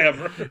 but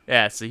whatever.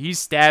 Yeah, so he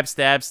stabs,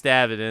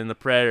 and then the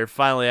predator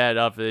finally had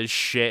enough of this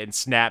shit and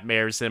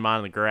snapmares him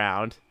on the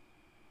ground.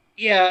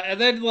 Yeah, and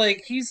then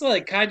like he's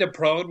like kind of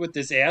prone with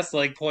his ass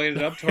like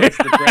pointed up towards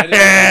the predator.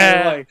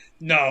 And they're like,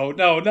 "No,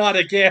 no, not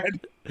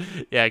again."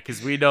 Yeah,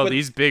 because we know But-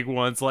 these big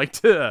ones like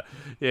to,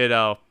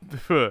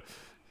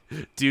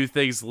 do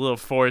things a little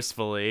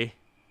forcefully.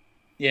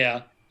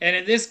 Yeah, and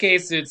in this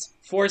case, it's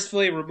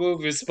forcefully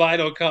remove his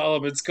spinal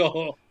column and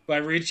skull by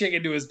reaching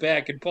into his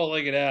back and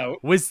pulling it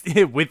out.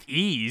 With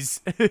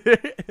ease.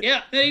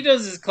 Yeah, then he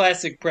does his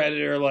classic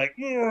predator like,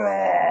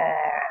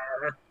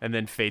 "Roar." And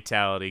then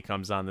fatality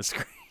comes on the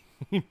screen.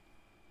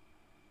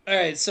 All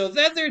right, so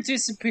then they're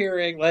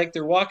disappearing, like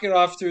they're walking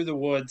off through the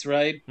woods,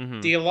 right?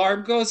 Mhm. The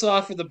alarm goes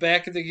off in the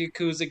back of the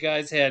Yakuza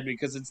guy's head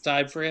because it's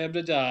time for him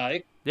to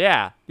die.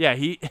 Yeah,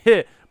 he.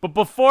 But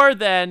before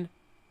then,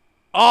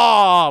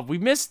 oh, we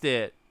missed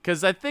it.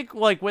 Because I think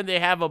like when they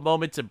have a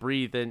moment to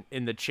breathe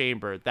in the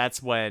chamber,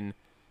 that's when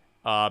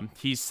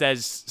he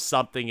says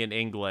something in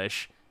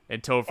English.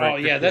 And Topher,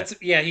 Oh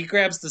yeah, he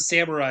grabs the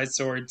samurai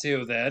sword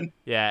too. Then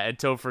yeah, and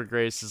Topher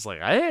Grace is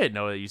like, I didn't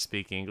know that you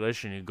speak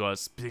English, and he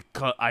goes,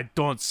 because I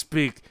don't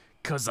speak,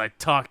 cause I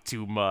talk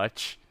too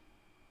much.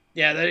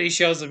 yeah, then he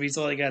shows him he's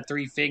only got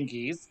 3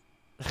 fingies.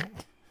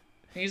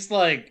 He's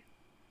like,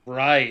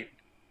 right,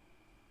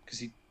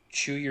 because you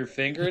chew your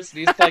fingers.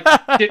 And he's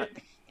like,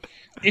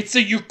 it's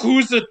a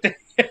Yakuza thing.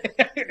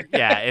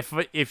 Yeah,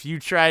 if you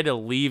try to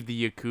leave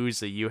the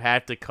Yakuza, you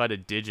have to cut a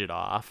digit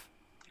off.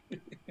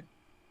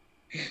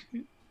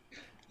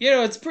 You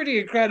know, it's pretty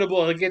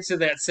incredible to get to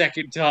that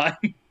second time.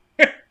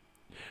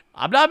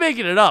 I'm not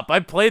making it up. I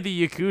play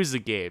the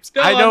Yakuza games.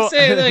 No, I know. I'm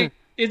saying like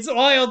it's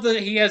wild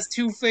that he has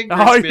 2 fingers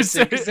Oh, you're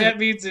missing because saying- that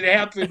means it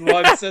happened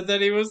once, and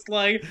then he was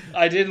like,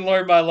 "I didn't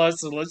learn my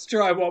lesson. Let's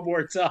try one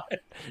more time."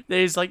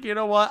 He's like, you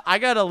know what? I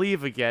gotta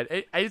leave again.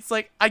 It's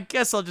like, I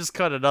guess I'll just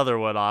cut another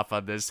one off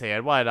on this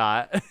hand. Why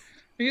not?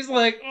 He's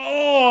like,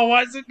 "Oh,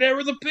 why is it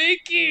never the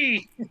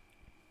pinky?"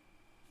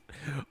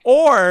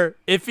 Or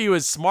if he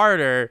was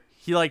smarter,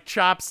 he like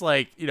chops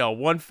like,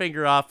 one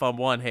finger off on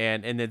one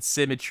hand and then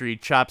Symmetry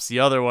chops the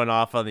other one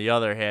off on the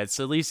other hand.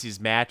 So at least he's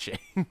matching.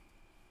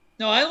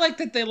 No, I like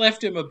that they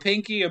left him a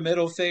pinky, a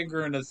middle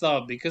finger, and a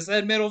thumb because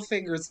that middle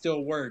finger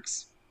still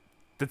works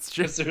That's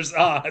true. because there's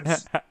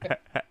odds.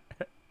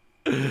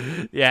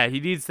 Yeah, he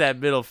needs that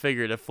middle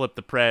finger to flip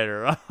the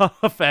predator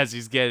off as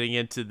he's getting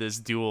into this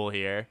duel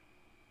here.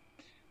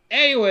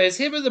 Anyways,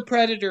 him and the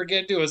predator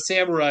get into a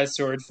samurai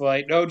sword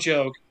fight, no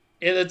joke,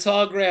 in the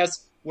tall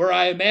grass where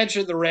I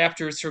imagine the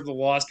raptors from the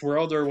Lost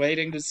World are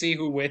waiting to see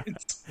who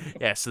wins.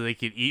 Yeah, so they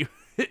can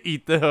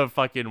eat the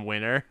fucking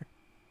winner.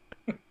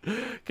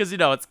 Because,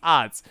 it's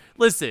odds.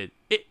 Listen,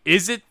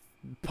 is it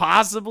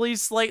possibly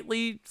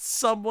slightly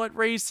somewhat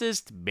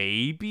racist?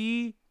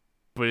 Maybe.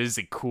 But is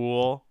it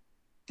cool?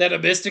 That a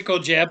mystical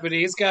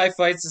Japanese guy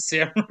fights a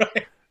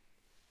samurai?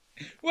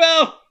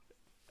 Well,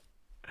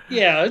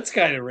 yeah, it's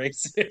kind of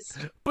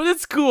racist. But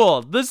it's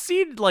cool. The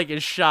scene,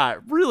 is shot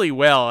really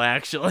well,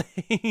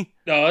 actually.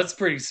 No, it's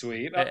pretty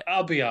sweet.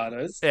 I'll be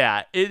honest.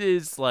 Yeah, it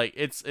is,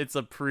 it's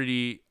a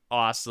pretty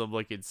awesome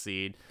looking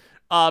scene.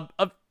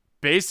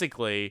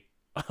 Basically,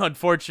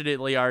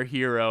 unfortunately, our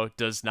hero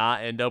does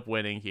not end up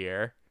winning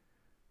here.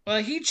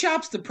 Well, he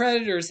chops the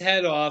predator's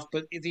head off,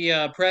 but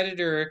the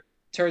predator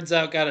turns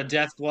out got a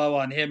death blow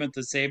on him at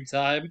the same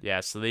time. Yeah,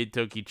 so they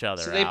took each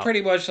other So they out.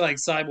 pretty much like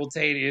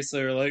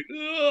simultaneously are like,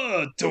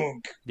 ugh,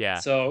 dunk. Yeah.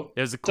 So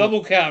It was a cool...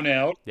 double count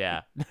out.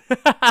 Yeah.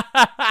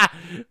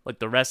 Like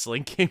the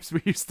wrestling games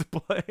we used to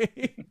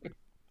play.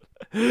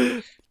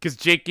 Because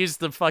Jake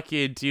used to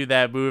fucking do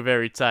that move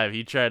every time.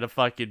 He tried to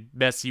fucking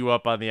mess you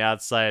up on the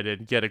outside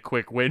and get a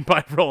quick win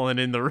by rolling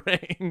in the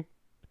ring.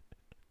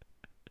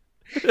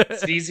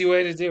 It's an easy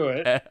way to do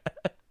it.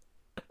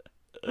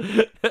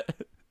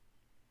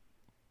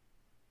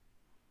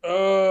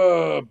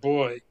 Oh,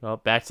 boy. Well,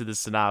 back to the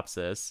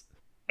synopsis.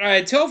 All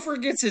right,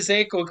 Topher gets his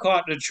ankle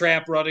caught in a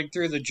trap running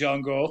through the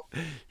jungle.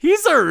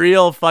 He's a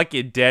real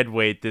fucking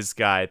deadweight, this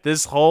guy.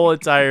 This whole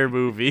entire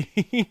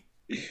movie.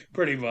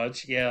 Pretty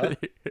much, yeah.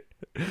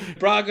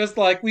 Braga's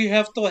like, we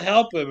have to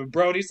help him. And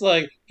Brody's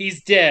like,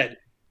 he's dead.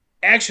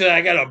 Actually, I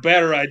got a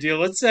better idea.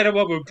 Let's set him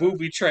up with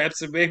booby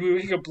traps and maybe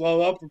we can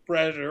blow up a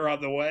predator on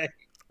the way.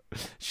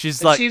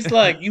 She's She's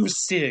like, you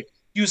sick.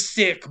 You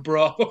sick,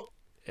 bro.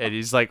 And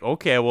he's like,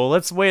 okay, well,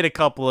 let's wait a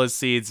couple of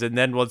scenes and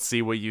then we'll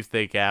see what you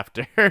think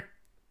after.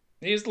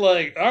 He's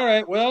like, all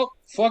right, well,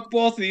 fuck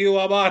both of you.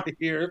 I'm out of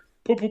here.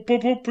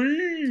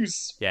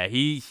 Peace. Yeah,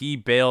 he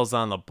bails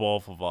on the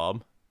both of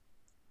them.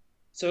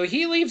 So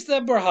he leaves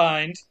them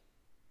behind,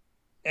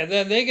 and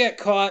then they get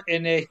caught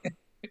in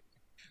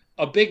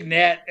a big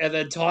net and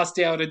then tossed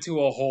down into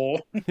a hole.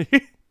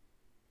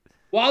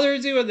 While they're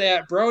doing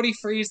that, Brody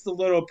frees the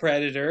little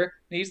predator.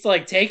 And he's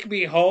like, take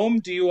me home.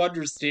 Do you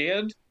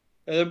understand?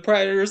 And the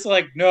predator's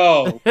like,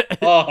 no,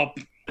 up.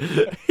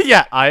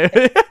 Yeah,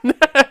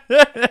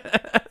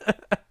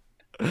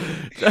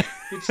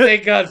 Which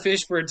thank God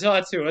Fishburne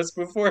taught to us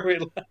before we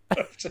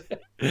left.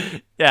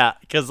 Yeah,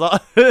 because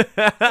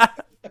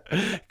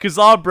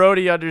all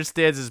Brody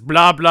understands is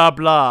blah, blah,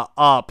 blah,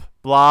 up,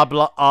 blah,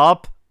 blah,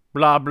 up,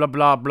 blah, blah,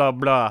 blah, blah,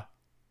 blah,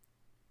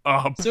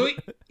 up. So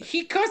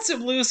he cuts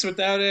him loose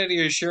without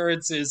any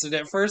assurances, and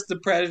at first the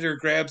predator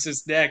grabs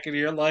his neck, and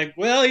you're like,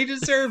 well, he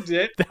deserved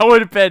it. That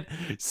would have been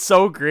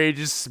so great.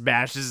 Just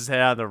smashes his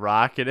head on the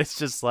rock, and it's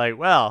just like,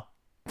 well,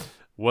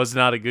 was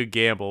not a good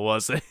gamble,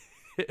 was it?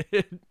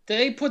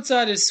 Then he puts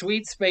on his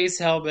sweet space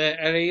helmet,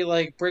 and he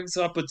like brings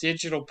up a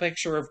digital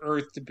picture of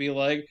Earth to be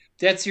like,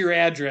 that's your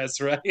address,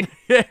 right?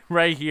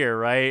 Right here,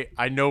 right?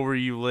 I know where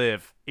you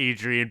live,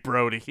 Adrian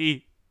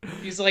Brody.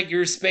 He's like,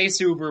 your space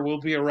Uber will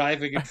be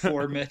arriving in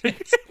 4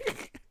 minutes.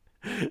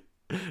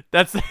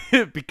 That's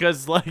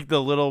because like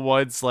the little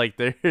ones, like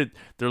they're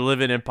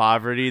living in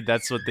poverty.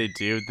 That's what they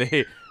do.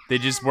 They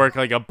just work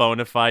like a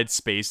bona fide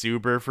space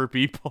Uber for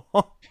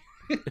people.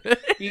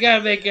 You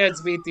gotta make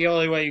ends meet the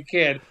only way you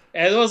can.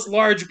 And those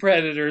large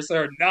predators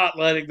are not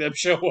letting them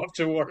show up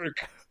to work.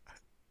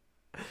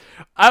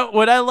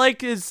 What I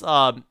like is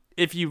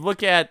if you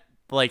look at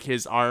like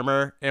his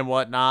armor and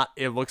whatnot,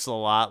 it looks a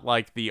lot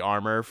like the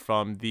armor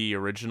from the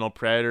original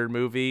Predator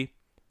movie.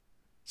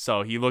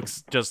 So he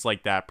looks just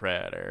like that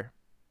Predator.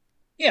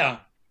 Yeah,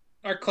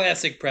 our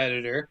classic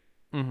predator.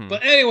 Mm-hmm.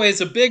 But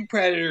anyways, a big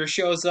predator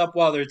shows up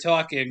while they're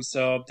talking,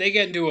 so they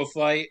get into a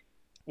fight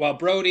while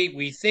Brody,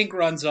 we think,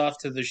 runs off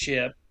to the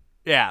ship.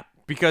 Yeah,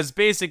 because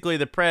basically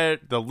the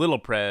little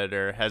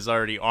Predator has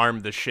already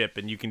armed the ship,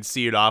 and you can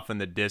see it off in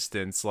the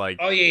distance. Like,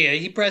 oh yeah,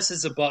 he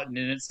presses a button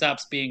and it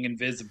stops being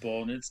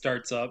invisible and it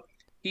starts up.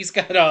 He's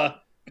got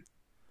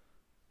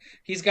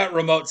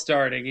remote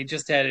starting. He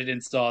just had it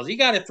installed. He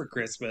got it for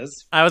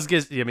Christmas. I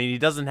mean, he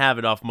doesn't have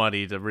enough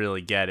money to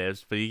really get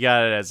it, but he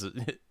got it as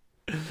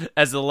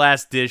as the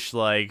last dish,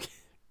 like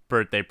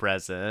birthday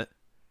present.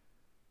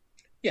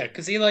 Yeah,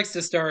 because he likes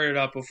to start it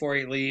up before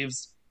he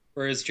leaves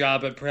for his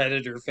job at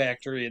Predator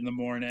Factory in the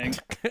morning.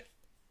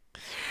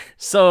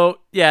 So,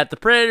 yeah, the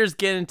Predators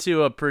get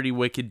into a pretty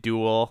wicked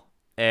duel,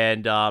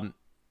 and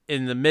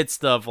in the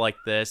midst of like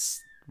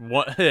this,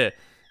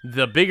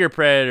 the bigger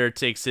Predator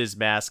takes his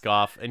mask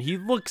off, and he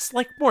looks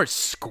like more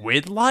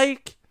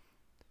squid-like.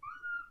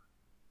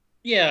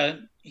 Yeah,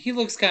 he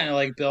looks kind of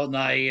like Bill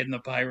Nye in the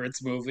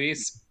Pirates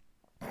movies.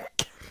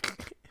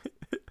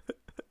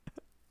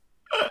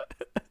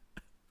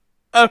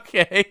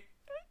 Okay.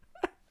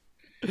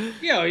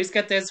 Yeah, he's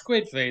got that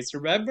squid face,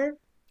 remember?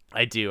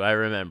 I do, I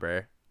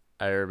remember.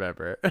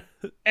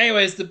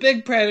 Anyways, the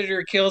big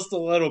predator kills the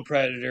little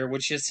predator,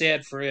 which is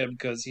sad for him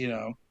because, you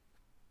know,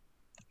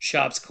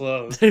 shop's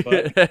closed.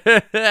 But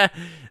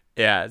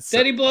yeah.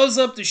 then he blows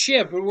up the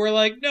ship, and we're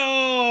like,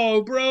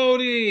 no,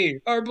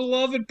 Brody, our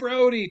beloved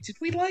Brody. Did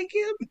we like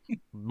him?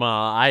 Well,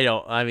 I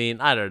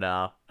don't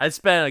know. I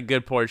spent a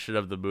good portion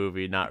of the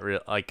movie not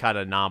like kind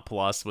of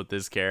nonplussed with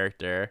this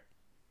character.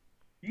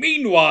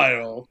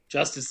 Meanwhile,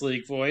 Justice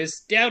League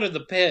voice, down in the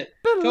pit,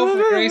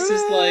 Topher Grace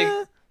is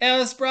like,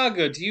 Alice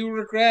Braga, do you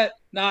regret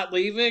not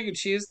leaving? And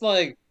she's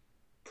like,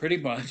 pretty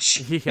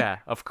much. Yeah,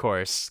 of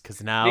course,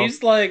 because now...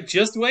 He's like,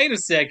 just wait a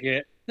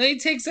second. Then he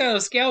takes out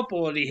a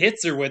scalpel and he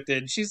hits her with it.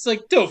 And she's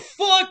like, the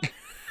fuck?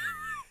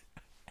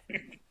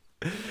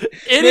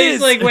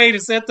 He's like, wait,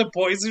 is that the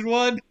poison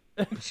one?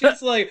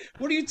 She's like,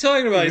 what are you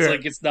talking about? He's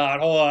like, it's not.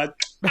 Hold on.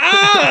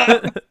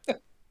 Ah!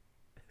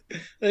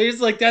 And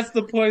he's like, that's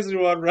the poison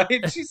one, right?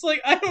 And she's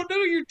like, I don't know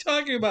what you're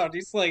talking about. And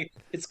he's like,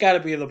 it's got to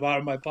be in the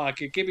bottom of my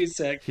pocket. Give me a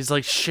sec. He's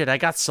like, shit, I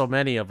got so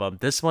many of them.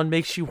 This one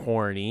makes you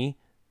horny.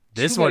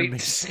 This Too one many-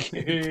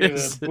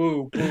 makes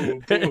boo,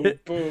 boo, boo,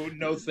 boo.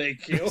 No,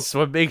 thank you. this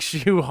one makes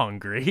you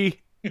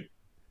hungry.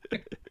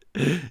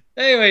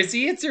 Anyways,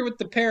 he hits her with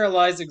the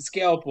paralyzing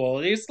scalpel,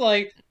 and he's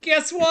like,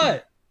 guess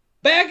what?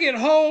 Back at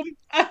home,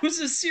 I was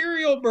a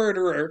serial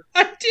murderer.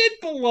 I did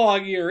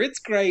belong here. It's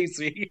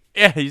crazy.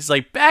 Yeah, he's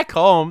like, back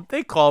home,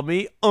 they call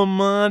me a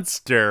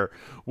monster,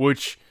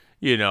 which,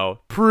 you know,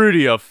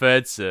 pretty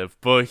offensive.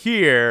 But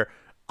here,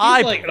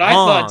 I Like, belong. I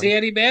thought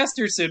Danny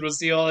Masterson was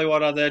the only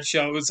one on that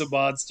show who's a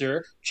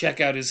monster.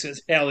 Check out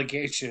his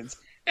allegations.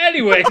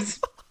 Anyways,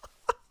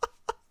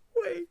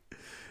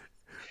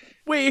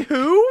 Wait,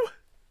 who?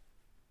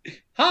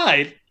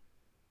 Hyde.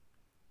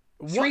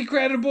 3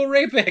 credible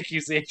rape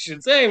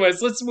accusations.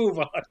 Anyways, let's move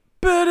on.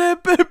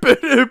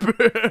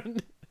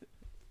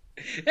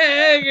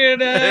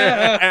 Hanging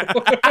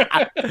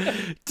out.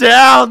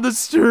 Down the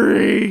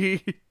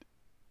street.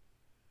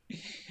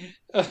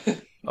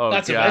 Oh,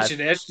 Not to God.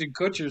 mention Ashton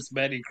Kutcher's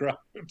many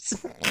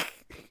crimes.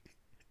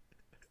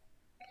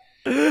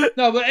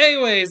 No, but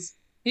anyways,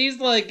 he's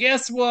like,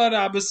 guess what?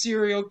 I'm a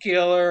serial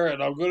killer,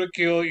 and I'm gonna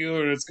kill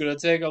you, and it's gonna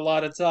take a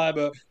lot of time.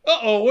 But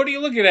what are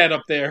you looking at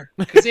up there?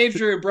 Because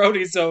Adrian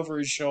Brody's over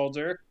his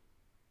shoulder.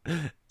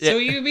 So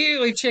he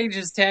immediately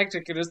changes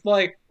tactic and is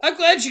like, I'm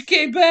glad you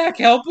came back.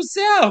 Help us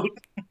out.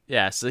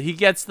 Yeah, so he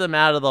gets them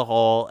out of the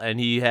hole, and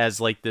he has,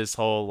 like, this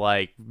whole,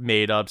 like,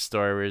 made-up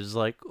story where he's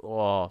like,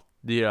 oh,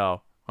 you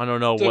know, I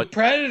don't know The what...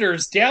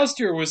 Predators doused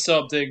her with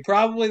something.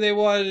 Probably they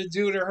wanted to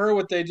do to her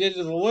what they did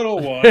to the little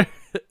one.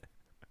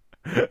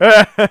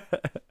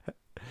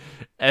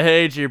 And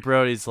Adrian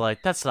Brody's like,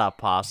 that's not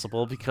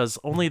possible, because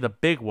only the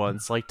big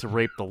ones like to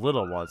rape the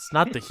little ones,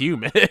 not the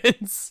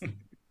humans.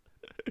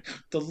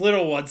 The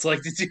little ones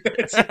like to do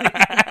it.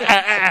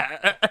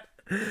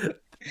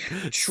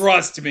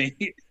 Trust me,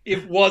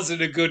 it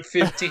wasn't a good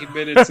 15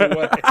 minutes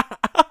away.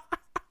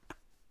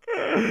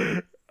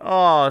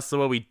 Oh, so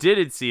what we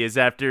didn't see is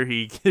after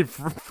he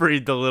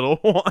freed the little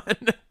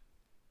one.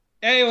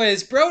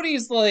 Anyways,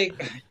 Brody's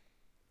like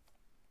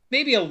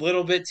maybe a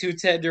little bit too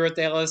tender with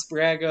Alice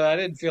Braga. I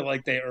didn't feel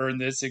like they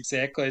earned this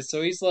exactly.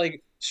 So he's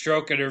like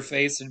stroking her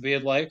face and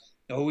being like,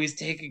 always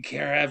taking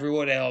care of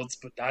everyone else,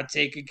 but not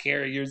taking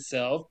care of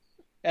yourself.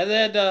 And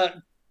then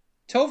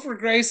Topher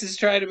Grace is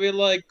trying to be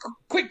like,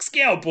 quick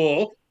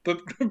scalpel. But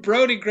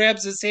Brody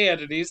grabs his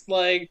hand and he's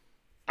like,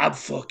 I'm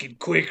fucking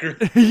quicker.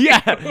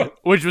 Yeah,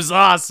 which was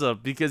awesome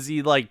because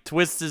he like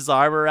twists his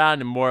arm around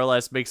and more or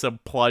less makes him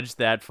plunge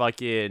that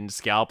fucking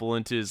scalpel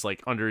into his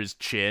like under his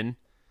chin.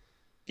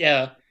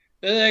 Yeah.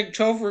 And then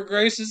Topher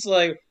Grace is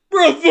like,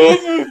 but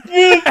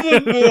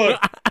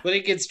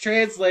it gets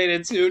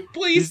translated to,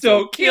 please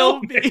don't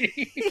kill me.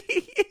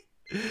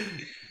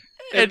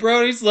 And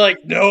Brody's like,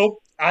 nope,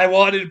 I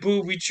wanted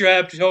booby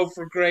trapped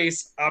Topher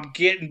Grace. I'm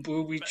getting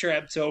booby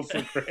trapped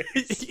Topher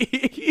Grace.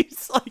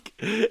 He's like,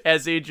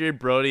 as Adrian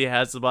Brody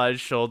has him on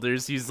his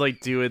shoulders, he's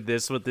like doing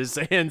this with his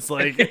hands,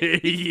 like,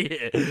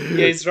 yeah.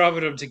 Yeah, he's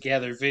rubbing them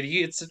together.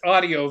 Video. It's an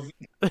audio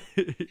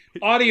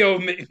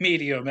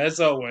medium, as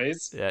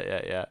always.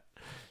 Yeah.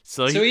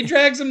 So he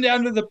drags him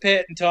down to the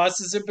pit and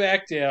tosses him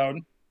back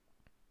down.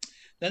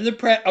 Then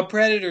a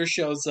predator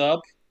shows up.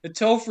 And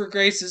Topher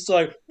Grace is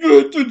like,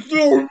 but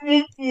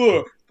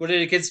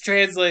it gets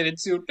translated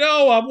to,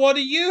 no, I'm one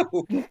of you.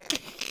 And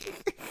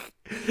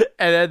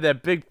then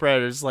that big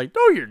predator's like,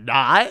 no, you're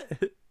not.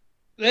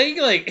 Then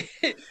I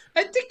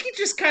think he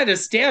just kind of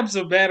stabs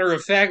him matter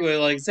of factly,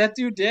 like, is that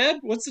dude dead?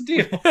 What's the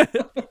deal?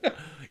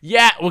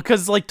 Yeah, well,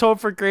 because, like,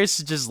 Topher Grace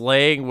is just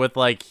laying with,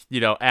 like,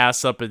 you know,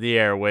 ass up in the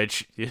air,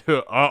 which,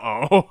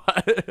 uh-oh.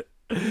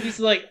 He's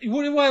like,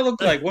 what do I look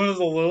like? One of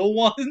the little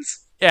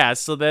ones? Yeah,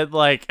 so then,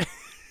 like,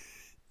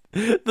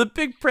 the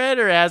big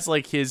predator has,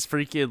 like, his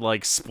freaking,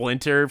 like,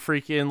 splinter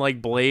freaking, like,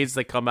 blades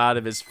that come out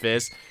of his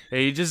fist,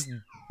 and he just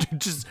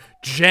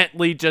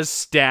gently just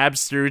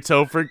stabs through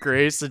Topher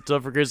Grace, and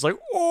Topher Grace is like,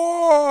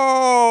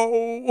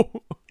 whoa!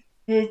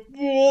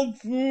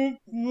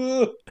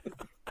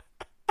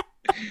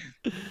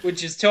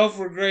 Which is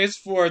Topher Grace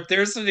for,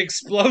 there's an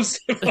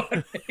explosive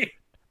on me.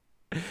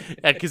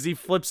 Yeah, because he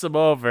flips him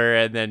over,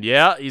 and then,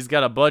 yeah, he's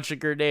got a bunch of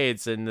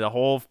grenades, and the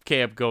whole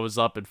camp goes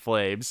up in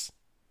flames.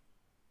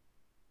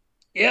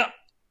 Yep.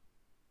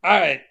 All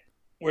right.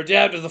 We're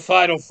down to the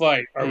final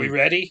fight. Are we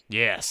ready?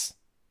 Yes.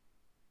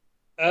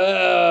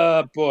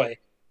 Boy.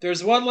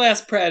 There's one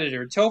last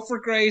predator.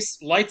 Topher Grace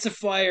lights a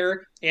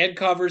fire and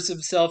covers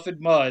himself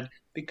in mud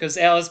because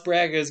Alice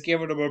Braga has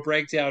given him a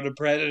breakdown of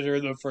Predator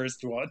in the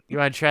first one. You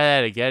want to try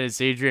that again? It's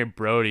Adrian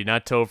Brody,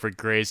 not Topher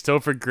Grace.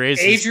 Topher Grace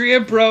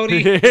Adrian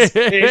Brody has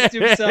cased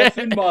himself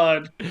in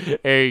mud.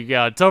 There you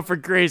go.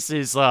 Topher Grace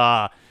is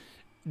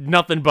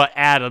nothing but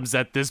atoms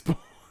at this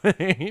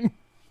point.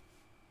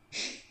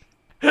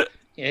 Yeah,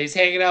 he's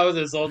hanging out with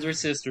his older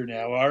sister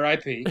now.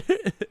 R.I.P.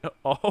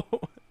 Oh.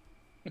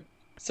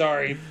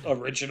 Sorry,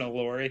 original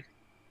Lori.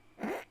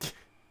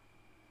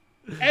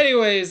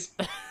 Anyways,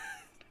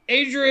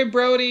 Adrian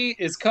Brody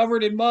is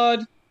covered in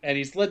mud, and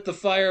he's lit the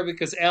fire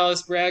because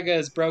Alice Braga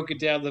has broken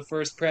down the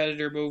first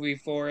Predator movie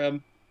for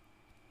him.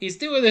 He's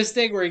doing this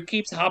thing where he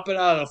keeps hopping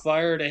out of the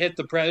fire to hit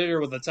the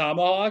Predator with a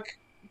tomahawk.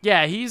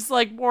 Yeah, he's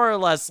like more or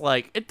less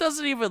like, it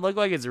doesn't even look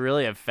like it's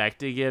really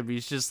affecting him.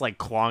 He's just like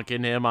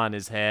clonking him on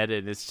his head,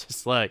 and it's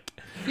just like,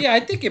 Yeah, I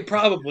think it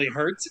probably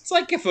hurts. It's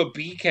like if a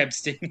bee kept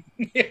stinging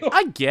you.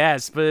 I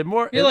guess, but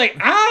You're like,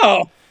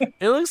 ow!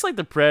 it looks like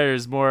the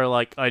Predator's more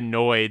like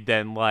annoyed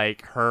than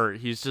like hurt.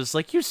 He's just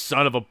like, you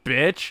son of a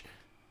bitch.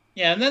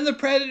 Yeah, and then the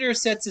Predator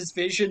sets his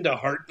vision to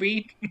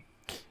heartbeat.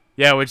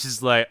 Yeah, which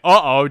is like,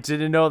 uh-oh,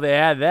 didn't know they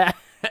had that.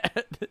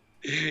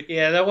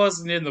 Yeah, that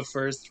wasn't in the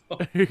first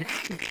one.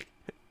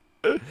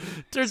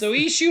 So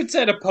he shoots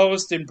at a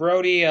post, and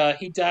Brody,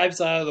 he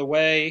dives out of the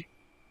way.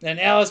 Then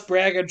Alice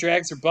Braga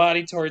drags her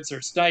body towards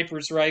her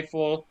sniper's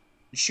rifle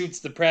and shoots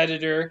the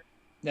Predator.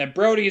 Then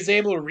Brody is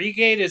able to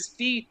regain his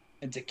feet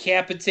and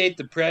decapitate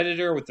the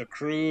Predator with a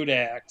crude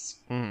axe.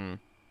 Hmm.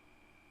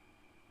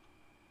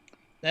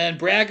 Then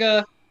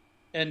Braga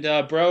and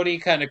Brody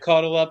kind of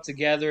cuddle up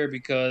together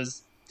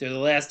because they're the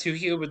last two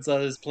humans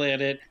on this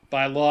planet.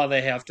 By law,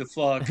 they have to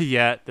fuck.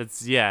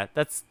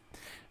 That's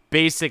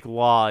basic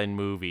law in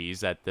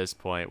movies at this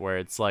point, where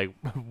it's like,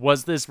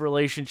 was this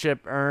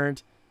relationship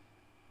earned?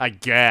 I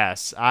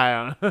guess.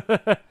 I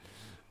don't.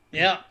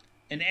 Yeah.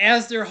 And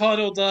as they're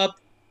huddled up,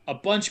 a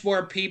bunch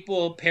more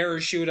people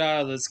parachute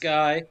out of the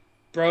sky.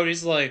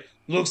 Brody's like,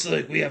 looks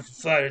like we have to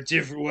find a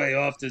different way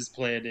off this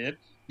planet.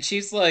 And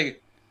she's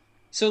like,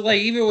 so like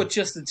even with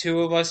just the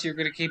two of us, you're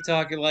gonna keep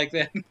talking like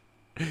that?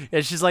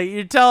 And she's like,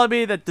 you're telling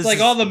me that this It's like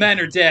is... all the men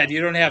are dead. You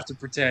don't have to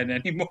pretend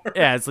anymore.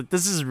 Yeah, it's like,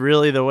 this is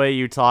really the way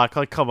you talk.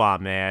 Like, come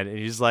on, man. And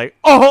he's like,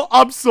 oh,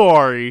 I'm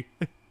sorry.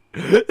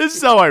 This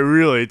is how I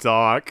really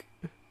talk.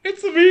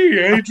 It's me,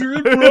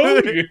 Adrian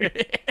Brody.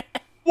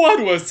 Why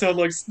do I sound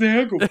like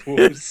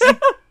Snagglepuss?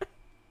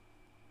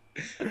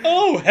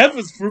 Oh,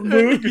 heavens for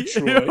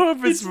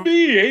Murgatroyd. It's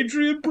me,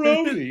 Adrian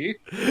Brody.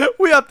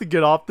 We have to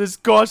get off this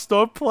gosh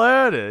darn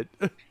planet.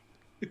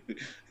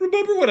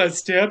 Remember when I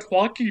stabbed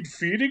Joaquin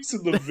Phoenix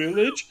in the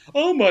village?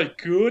 Oh my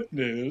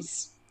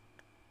goodness.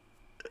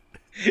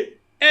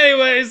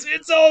 Anyways,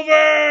 it's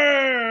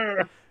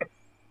over!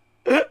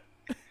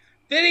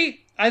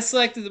 Vinny, I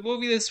selected the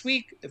movie this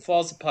week. It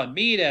falls upon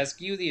me to ask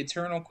you the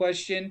eternal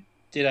question.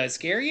 Did I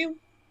scare you?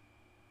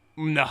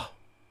 No.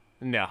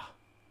 Of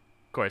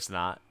course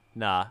not.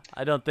 Nah,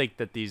 I don't think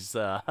that these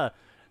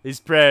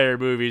Predator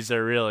movies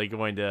are really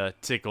going to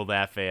tickle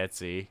that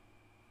fancy.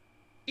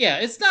 Yeah,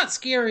 it's not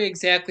scary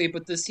exactly,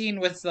 but the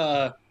scene with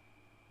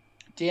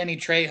Danny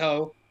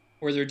Trejo,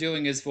 where they're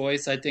doing his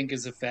voice, I think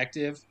is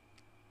effective.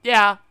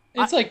 Yeah.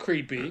 It's like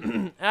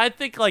creepy. I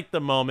think like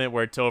the moment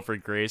where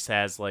Topher Grace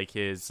has like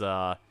his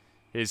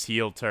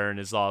heel turn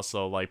is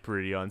also like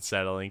pretty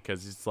unsettling,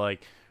 because it's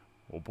like,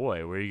 oh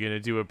boy, what are you gonna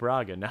do with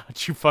Braga now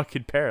that you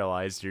fucking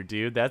paralyzed her,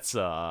 dude? That's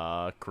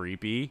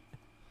creepy.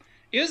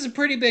 It was a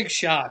pretty big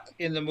shock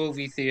in the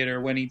movie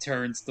theater when he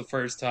turns the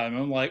first time.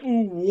 I'm like,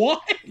 ooh,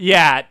 what?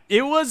 Yeah,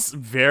 it was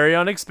very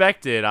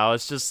unexpected. I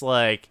was just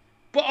like,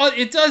 but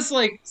it does,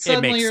 like,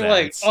 suddenly you're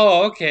sense. like,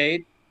 oh,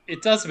 okay,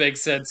 it does make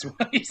sense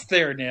why he's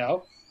there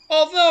now.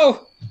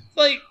 Although,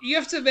 like, you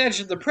have to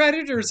imagine the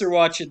Predators are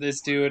watching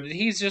this dude, and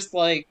he's just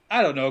like,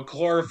 I don't know,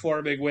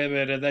 chloroforming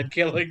women and then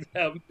killing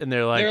them. And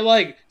they're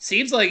like,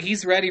 seems like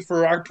he's ready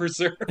for our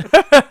preserve.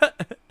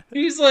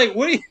 He's like,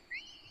 what do you...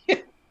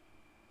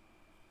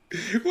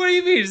 What do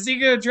you mean? Is he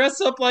gonna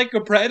dress up like a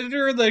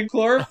predator and then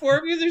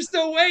chloroform you? There's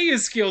no way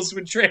his skills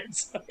would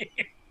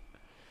translate.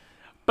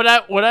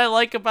 But what I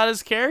like about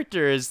his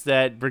character is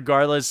that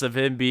regardless of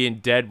him being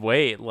dead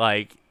weight,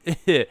 like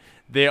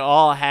they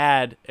all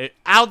had,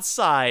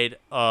 outside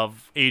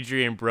of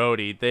Adrian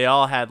Brody, they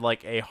all had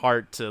like a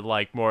heart to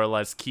like more or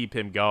less keep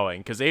him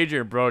going. Because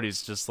Adrian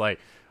Brody's just like,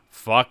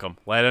 fuck him,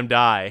 let him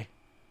die.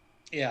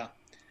 Yeah,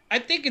 I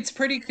think it's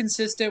pretty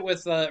consistent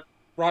with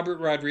Robert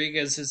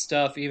Rodriguez's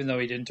stuff, even though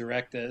he didn't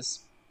direct this.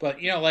 But,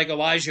 you know, like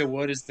Elijah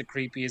Wood is the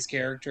creepiest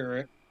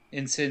character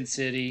in Sin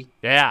City.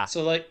 Yeah.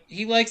 So, like,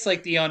 he likes,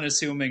 like, the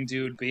unassuming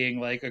dude being,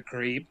 like, a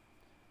creep.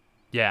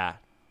 Yeah.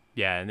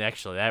 Yeah, and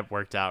actually that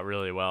worked out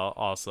really well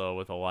also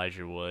with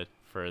Elijah Wood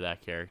for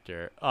that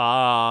character.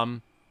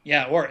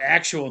 Yeah, or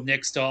actual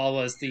Nick Stahl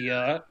as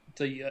the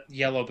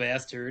yellow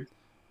bastard.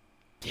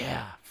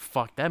 Yeah,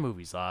 fuck, that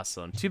movie's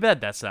awesome. Too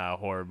bad that's not a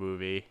horror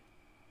movie.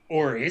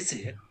 Or is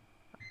it?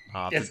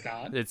 It's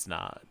not. It's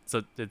not.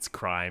 So it's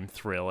crime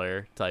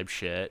thriller type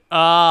shit.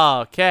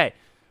 Oh, okay.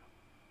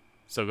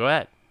 So go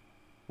ahead.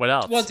 What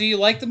else? Well, do you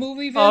like the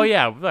movie, Vin? Oh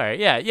yeah, all right.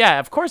 Yeah.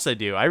 Of course I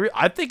do.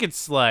 I think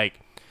it's like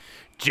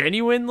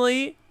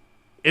genuinely,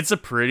 it's a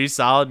pretty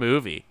solid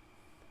movie.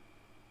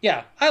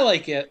 Yeah, I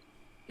like it.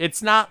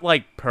 It's not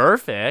like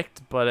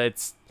perfect, but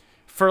it's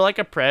for like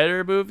a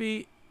Predator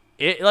movie.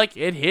 It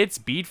hits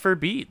beat for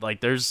beat.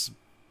 Like there's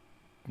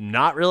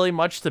not really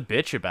much to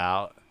bitch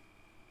about.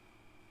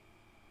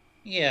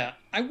 Yeah,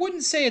 I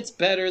wouldn't say it's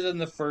better than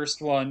the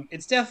first one.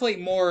 It's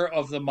definitely more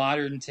of the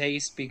modern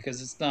taste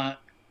because it's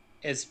not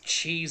as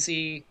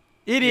cheesy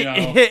You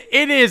know,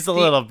 it is a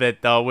little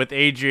bit though with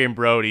Adrian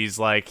Brody's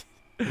like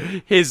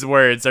his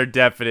words are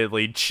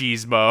definitely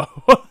cheesemo.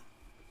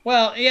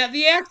 well, yeah,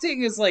 the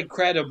acting is like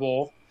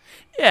credible.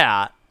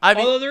 Yeah, I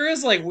mean, Although there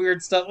is like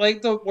weird stuff,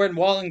 like when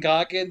Walton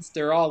Goggins,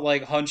 they're all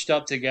like hunched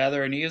up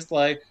together, and he's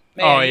like,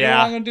 oh "Man, you know what I'm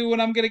yeah, gonna do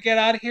when I'm gonna get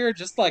out of here?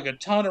 Just like a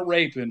ton of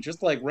raping,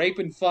 just like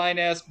raping fine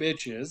ass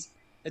bitches."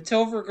 And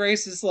Topher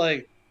Grace is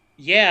like,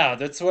 "Yeah,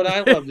 that's what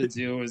I love to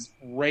do is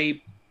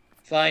rape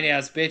fine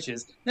ass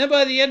bitches." Then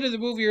by the end of the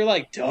movie, you're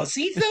like, "Does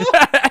he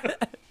though?"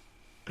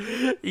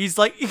 he's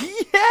like,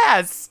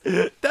 yes,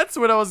 that's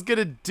what I was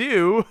gonna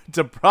do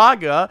to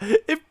Braga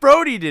if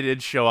Brody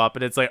didn't show up,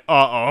 and it's like,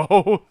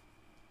 uh-oh.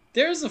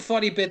 There's a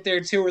funny bit there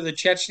too, where the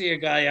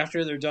Chechnya guy,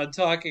 after they're done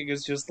talking,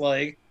 is just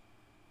like,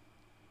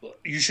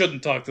 "You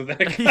shouldn't talk to that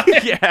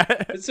guy." Yeah.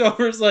 And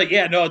Topher's like,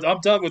 "Yeah, no, I'm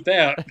done with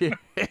that."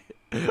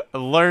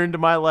 Learned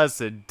my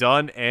lesson,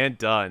 done and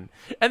done.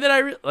 And then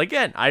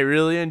I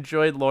really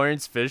enjoyed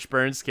Lawrence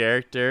Fishburne's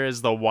character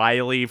as the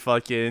wily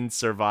fucking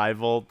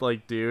survival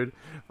like dude.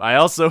 I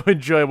also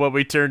enjoy what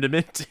we turned him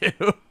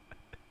into.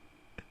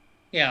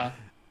 Yeah.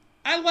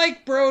 I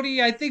like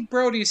Brody. I think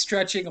Brody's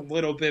stretching a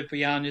little bit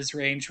beyond his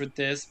range with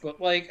this, but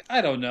like, I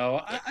don't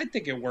know. I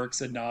think it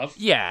works enough.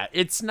 Yeah,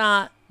 it's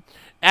not.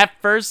 At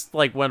first,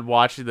 like when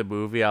watching the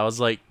movie, I was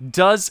like,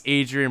 does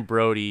Adrian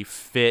Brody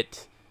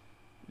fit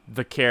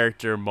the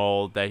character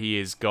mold that he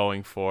is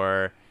going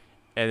for?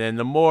 And then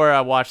the more I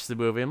watch the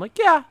movie, I'm like,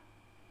 yeah,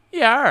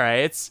 all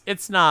right.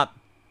 It's not.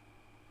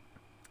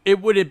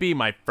 It wouldn't be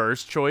my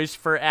first choice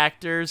for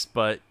actors,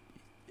 but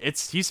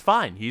he's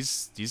fine.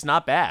 He's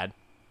not bad.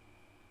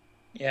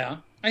 Yeah.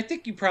 I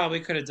think you probably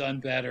could have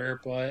done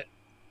better, but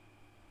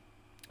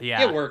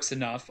Yeah, it works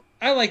enough.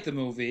 I like the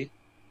movie.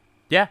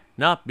 yeah.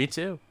 No, me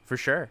too, for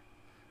sure.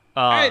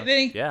 All right,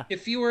 Vinny. Yeah.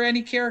 If you were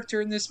any character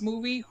in this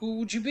movie, who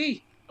would you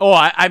be? Oh,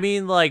 I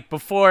mean, like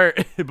before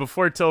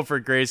before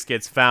Topher Grace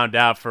gets found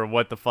out for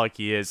what the fuck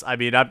he is. I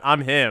mean,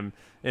 I'm him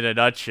in a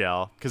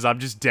nutshell because I'm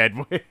just dead.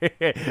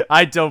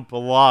 I don't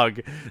belong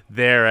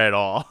there at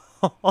all.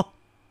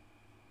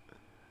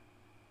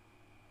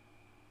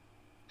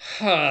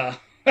 Huh.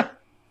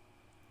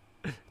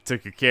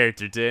 Took your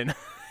character, didn't?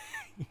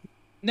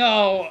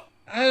 No.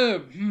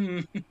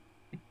 You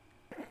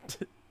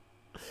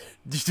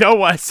don't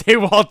want to say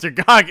Walter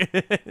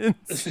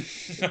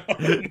Goggins.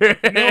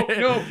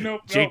 No.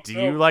 Jake, do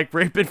you like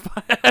raping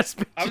fast?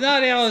 I'm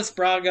not Alice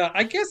Braga.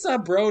 I guess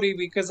I'm Brody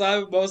because I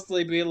would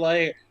mostly be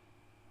like,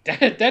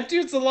 that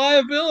dude's a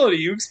liability.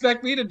 You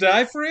expect me to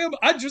die for him?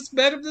 I just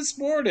met him this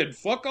morning.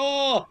 Fuck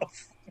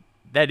off.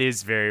 That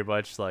is very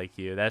much like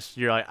you.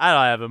 You're like, I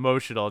don't have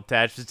emotional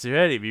attachment to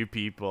any of you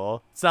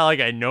people. It's not like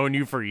I've known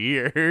you for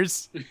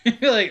years.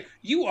 Like,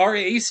 you are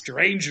a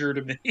stranger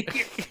to me.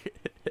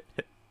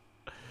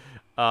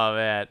 Oh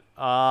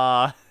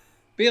man.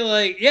 Be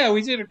like, yeah,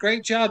 we did a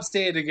great job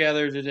staying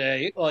together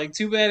today. Like,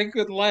 too bad it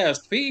couldn't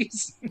last.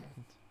 Peace.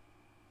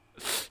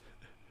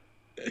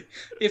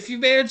 If you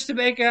manage to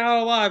make it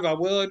out alive, I'm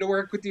willing to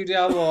work with you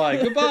down the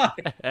line.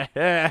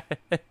 Goodbye.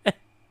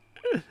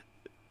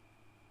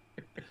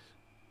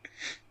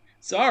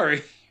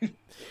 Sorry.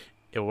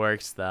 It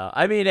works though.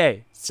 I mean,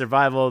 hey,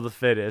 survival of the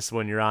fittest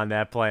when you're on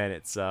that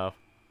planet. So,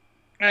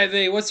 Hey,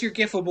 Vinny, what's your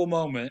gifable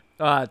moment?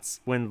 it's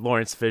when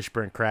Lawrence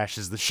Fishburne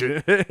crashes the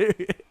ship.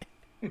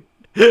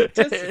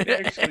 Doesn't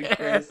actually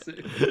crash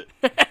it.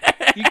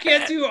 You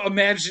can't do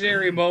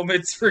imaginary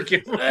moments for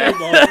gifable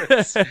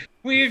moments.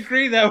 We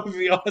agree that would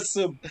be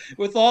awesome.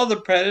 With all the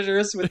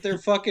predators with their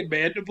fucking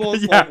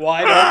mandibles like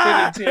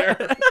wide open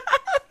and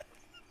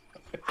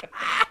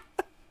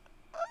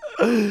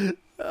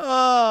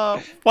tear.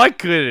 Why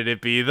couldn't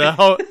it be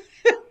though?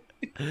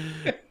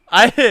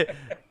 I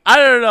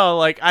don't know.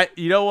 Like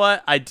you know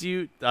what? I'm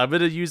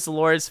gonna use the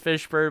Lawrence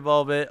Fishburne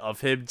moment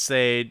of him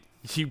saying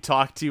you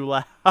talk too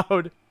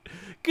loud,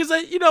 because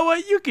you know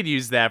what? You could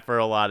use that for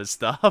a lot of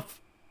stuff.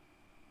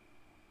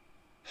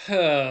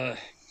 You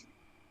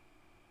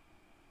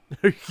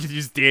could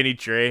use Danny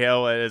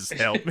Trejo as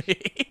help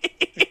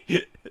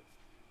me.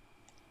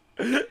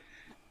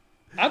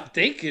 I'm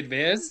thinking,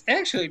 man, it's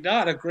actually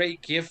not a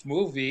great GIF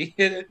movie.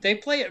 They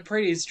play it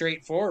pretty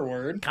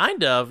straightforward.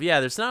 Kind of, yeah.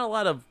 There's not a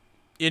lot of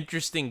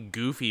interesting,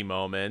 goofy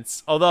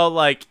moments. Although,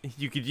 like,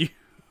 you could use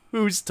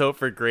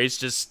Topher Grace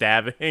just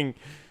stabbing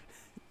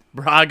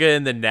Braga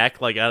in the neck,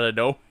 like, out of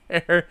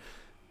nowhere.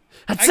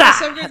 I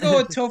guess I'm gonna go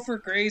with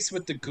Topher Grace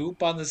with the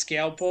goop on the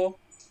scalpel.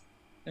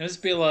 And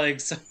just be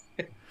like,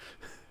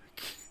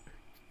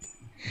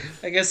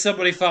 I guess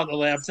somebody found the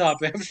laptop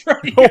after I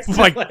used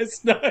it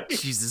last night.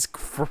 Jesus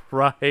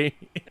Christ.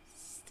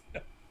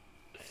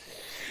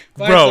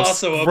 Mine's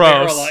also a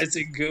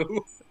paralyzing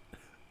goo.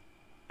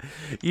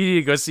 You need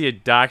to go see a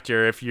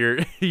doctor if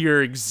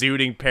you're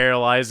exuding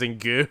paralyzing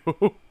goo.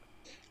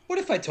 What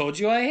if I told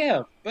you I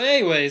have? But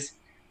anyways,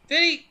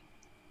 Vinny,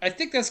 I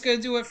think that's going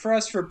to do it for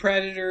us for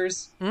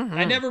Predators. Mm-hmm.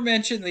 I never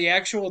mentioned the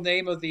actual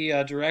name of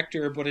the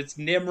director, but it's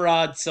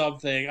Nimrod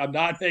something. I'm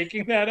not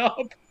making that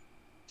up.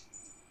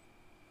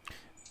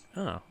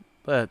 Oh,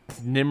 but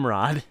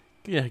Nimrod.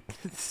 Yeah.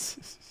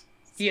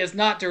 He has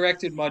not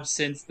directed much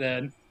since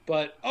then,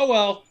 but oh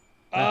well.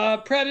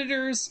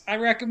 Predators, I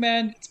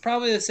recommend. It's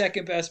probably the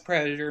second best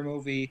Predator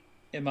movie,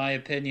 in my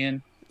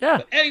opinion. Yeah.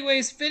 But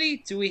anyways,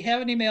 Vinny, do we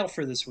have any mail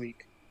for this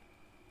week?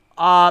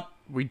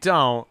 We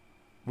don't.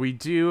 We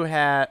do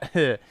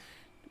have.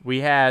 We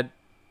had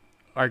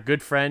our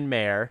good friend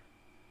Mayor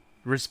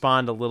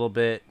respond a little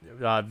bit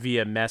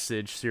via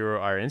message through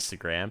our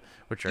Instagram,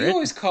 which are You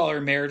always call her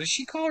Mare. Does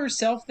she call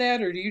herself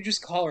that, or do you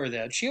just call her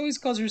that? She always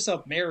calls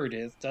herself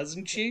Meredith,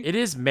 doesn't she? it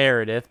is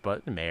Meredith,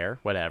 but Mayor,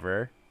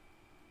 whatever.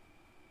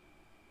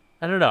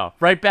 I don't know.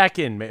 Right back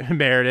in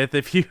Meredith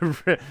if you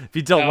don't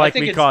No, I like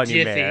think me it's calling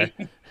you Mayor.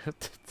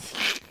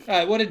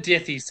 Dithy. What did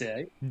Dithy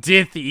say?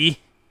 Dithy.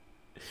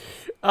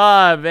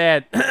 Oh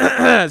man.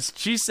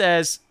 She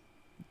says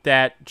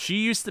that she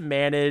used to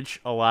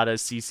manage a lot of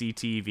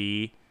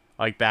CCTV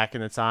like back in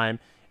the time,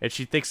 and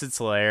she thinks it's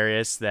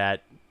hilarious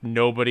that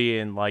nobody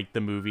in like the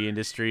movie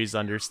industries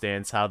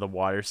understands how the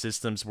water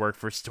systems work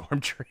for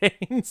storm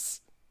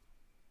drains.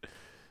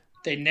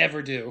 They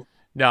never do.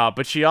 No,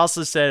 but she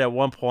also said at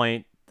one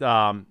point,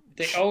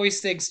 They always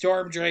think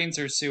storm drains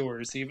are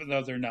sewers, even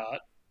though they're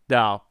not.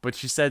 no, but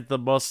she said the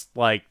most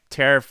like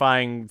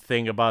terrifying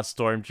thing about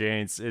storm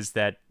drains is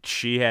that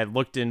she had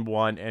looked in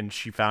one and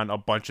she found a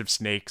bunch of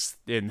snakes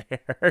in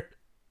there.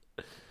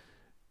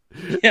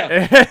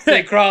 Yeah,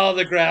 they crawl on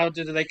the ground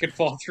and they could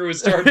fall through a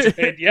storm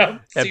drain.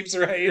 Yep, seems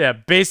right. Yeah,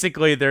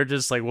 basically they're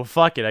just like, well,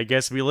 fuck it, I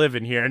guess we live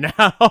in here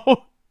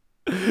now.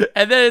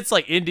 And then it's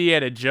like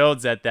Indiana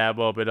Jones at that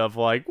moment of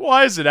like,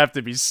 why does it have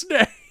to be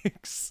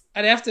snakes?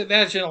 I'd have to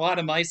imagine a lot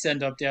of mice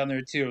end up down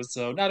there too,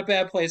 so not a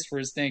bad place for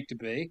a snake to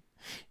be.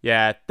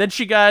 Yeah, then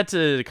she got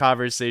to the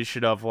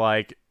conversation of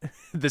like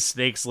the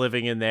snakes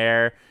living in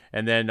there,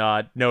 and then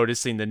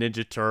noticing the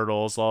Ninja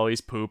Turtles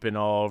always pooping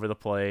all over the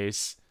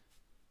place.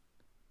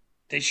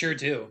 They sure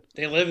do.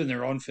 They live in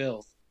their own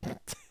filth.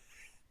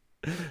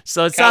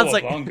 So it sounds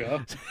like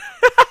Cowabunga.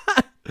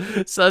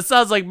 so it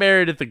sounds like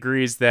Meredith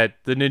agrees that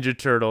the Ninja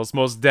Turtles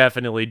most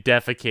definitely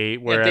defecate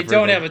Yeah, wherever they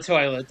don't have a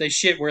toilet. They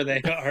shit where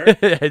they are.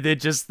 they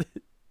just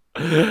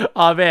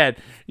oh man,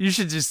 you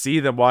should just see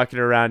them walking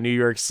around New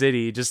York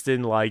City just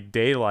in like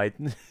daylight.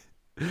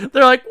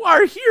 They're like,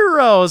 we're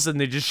heroes,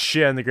 and they just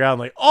shit on the ground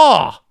like,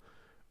 oh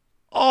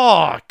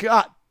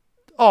god,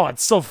 oh,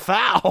 it's so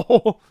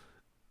foul.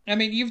 I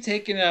mean, you've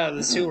taken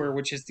the sewer,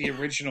 which is the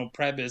original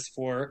premise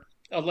for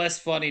a less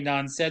funny,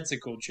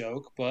 nonsensical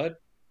joke, but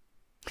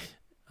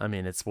I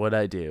mean, it's what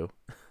I do.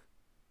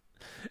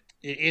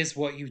 it is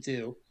what you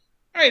do.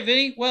 All right,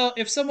 Vinny. Well,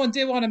 if someone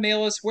did want to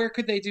mail us, where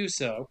could they do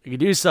so? You can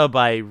do so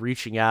by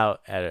reaching out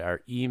at our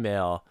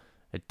email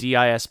at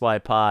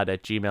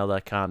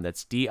disypod@gmail.com.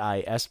 That's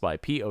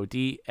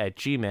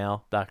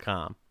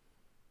disypod@gmail.com.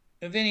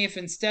 And Vinny, if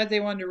instead they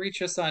wanted to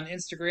reach us on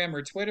Instagram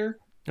or Twitter,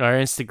 Our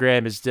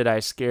Instagram is Did I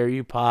Scare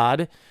You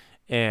Pod,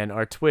 and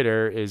our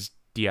Twitter is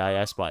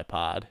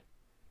DISYPod.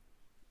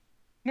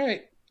 all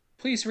right,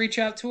 please reach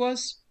out to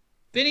us.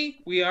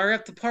 Vinny, we are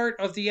at the part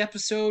of the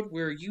episode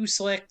where you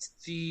select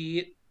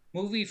the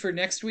movie for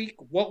next week.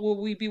 What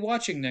will we be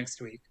watching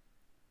next week?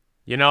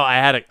 You know, I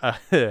had I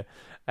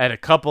had a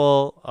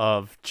couple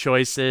of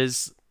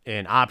choices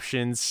and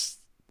options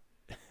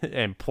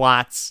and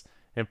plots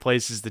and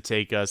places to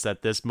take us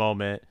at this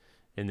moment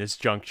in this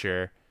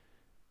juncture.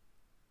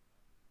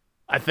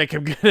 I think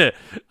I'm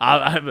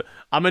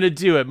gonna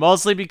do it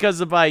mostly because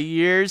of my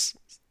years.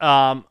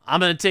 I'm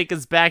gonna take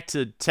us back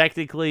to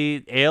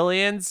technically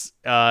Aliens.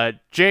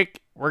 Jake,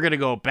 we're gonna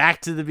go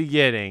back to the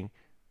beginning.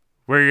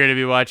 We're gonna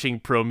be watching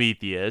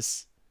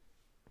Prometheus.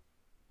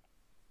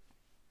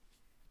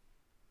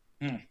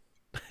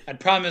 I'd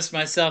promised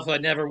myself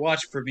I'd never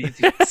watch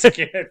Prometheus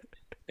again.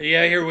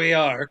 Yeah, here we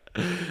are.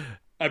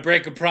 I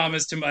break a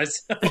promise to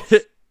myself.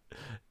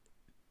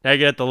 Now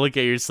you have to look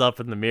at yourself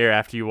in the mirror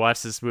after you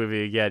watch this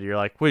movie again. You're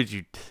like, what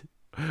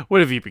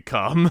have you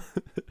become?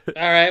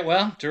 All right,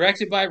 well,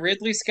 directed by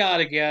Ridley Scott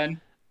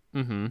again.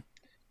 Mm-hmm.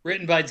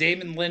 Written by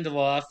Damon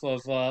Lindelof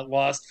of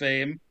Lost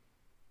fame.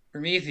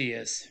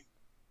 Prometheus.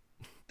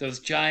 Those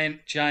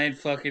giant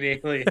fucking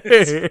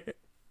aliens.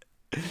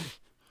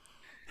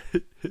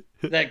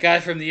 That guy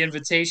from The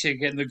Invitation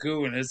getting the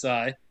goo in his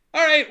eye.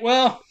 All right,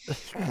 well,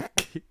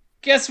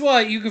 guess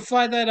what? You can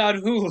find that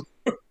on Hulu.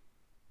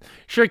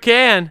 Sure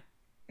can.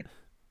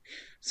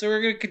 So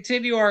we're going to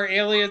continue our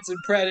Aliens and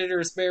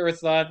Predators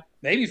marathon,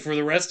 maybe for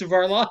the rest of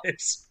our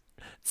lives.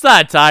 It's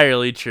not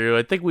entirely true.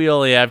 I think we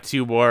only have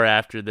 2 more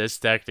after this,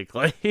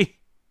 technically.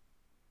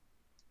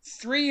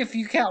 3 if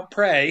you count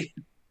Prey.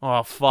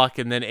 Oh, fuck.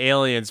 And then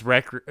Aliens.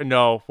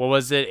 No, what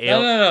was it?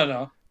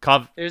 No.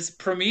 There's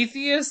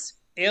Prometheus,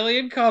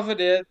 Alien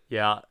Covenant,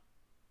 Yeah.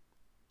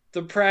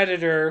 The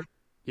Predator,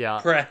 Yeah.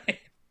 Prey.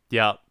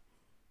 Yep.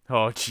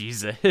 Oh,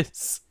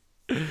 Jesus.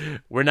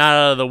 We're not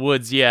out of the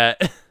woods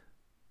yet.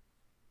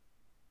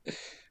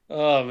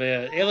 Oh,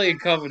 man. Alien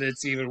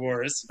Covenant's even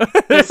worse.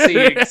 We'll see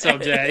it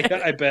someday,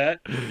 I bet.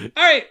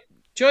 All right.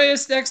 Join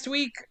us next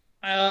week.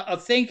 A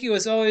thank you,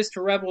 as always,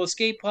 to Rebel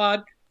Escape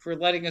Pod for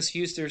letting us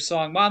use their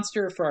song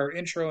Monster for our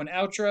intro and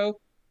outro.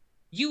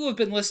 You have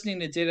been listening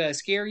to Did I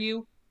Scare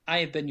You? I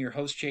have been your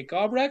host, Jake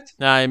Albrecht.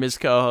 I'm his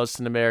co-host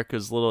and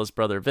America's littlest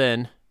brother,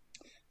 Vin.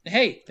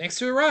 Hey, thanks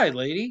for the ride,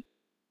 lady.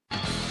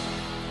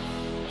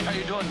 How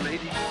you doing,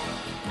 lady?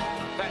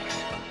 Thanks.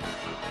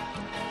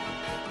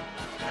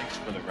 Thanks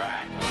for the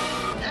ride.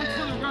 Thanks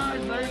for the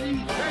ride,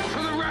 lady. Thanks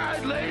for the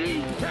ride,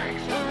 lady.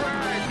 Thanks for the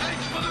ride.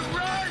 Thanks for the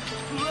ride,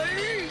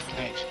 lady.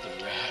 Thanks for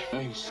the ride.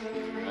 Thanks for the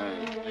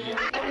ride, lady.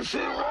 Thanks for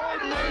the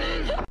ride,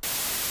 lady.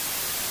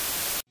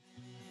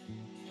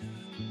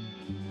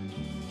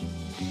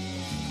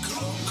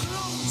 Come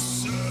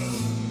closer.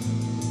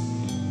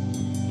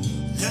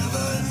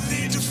 Never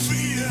need to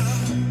fear.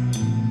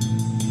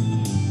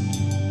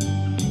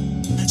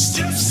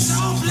 Step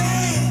softly.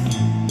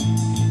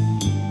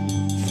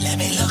 Let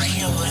me look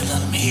you in the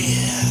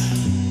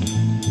mirror.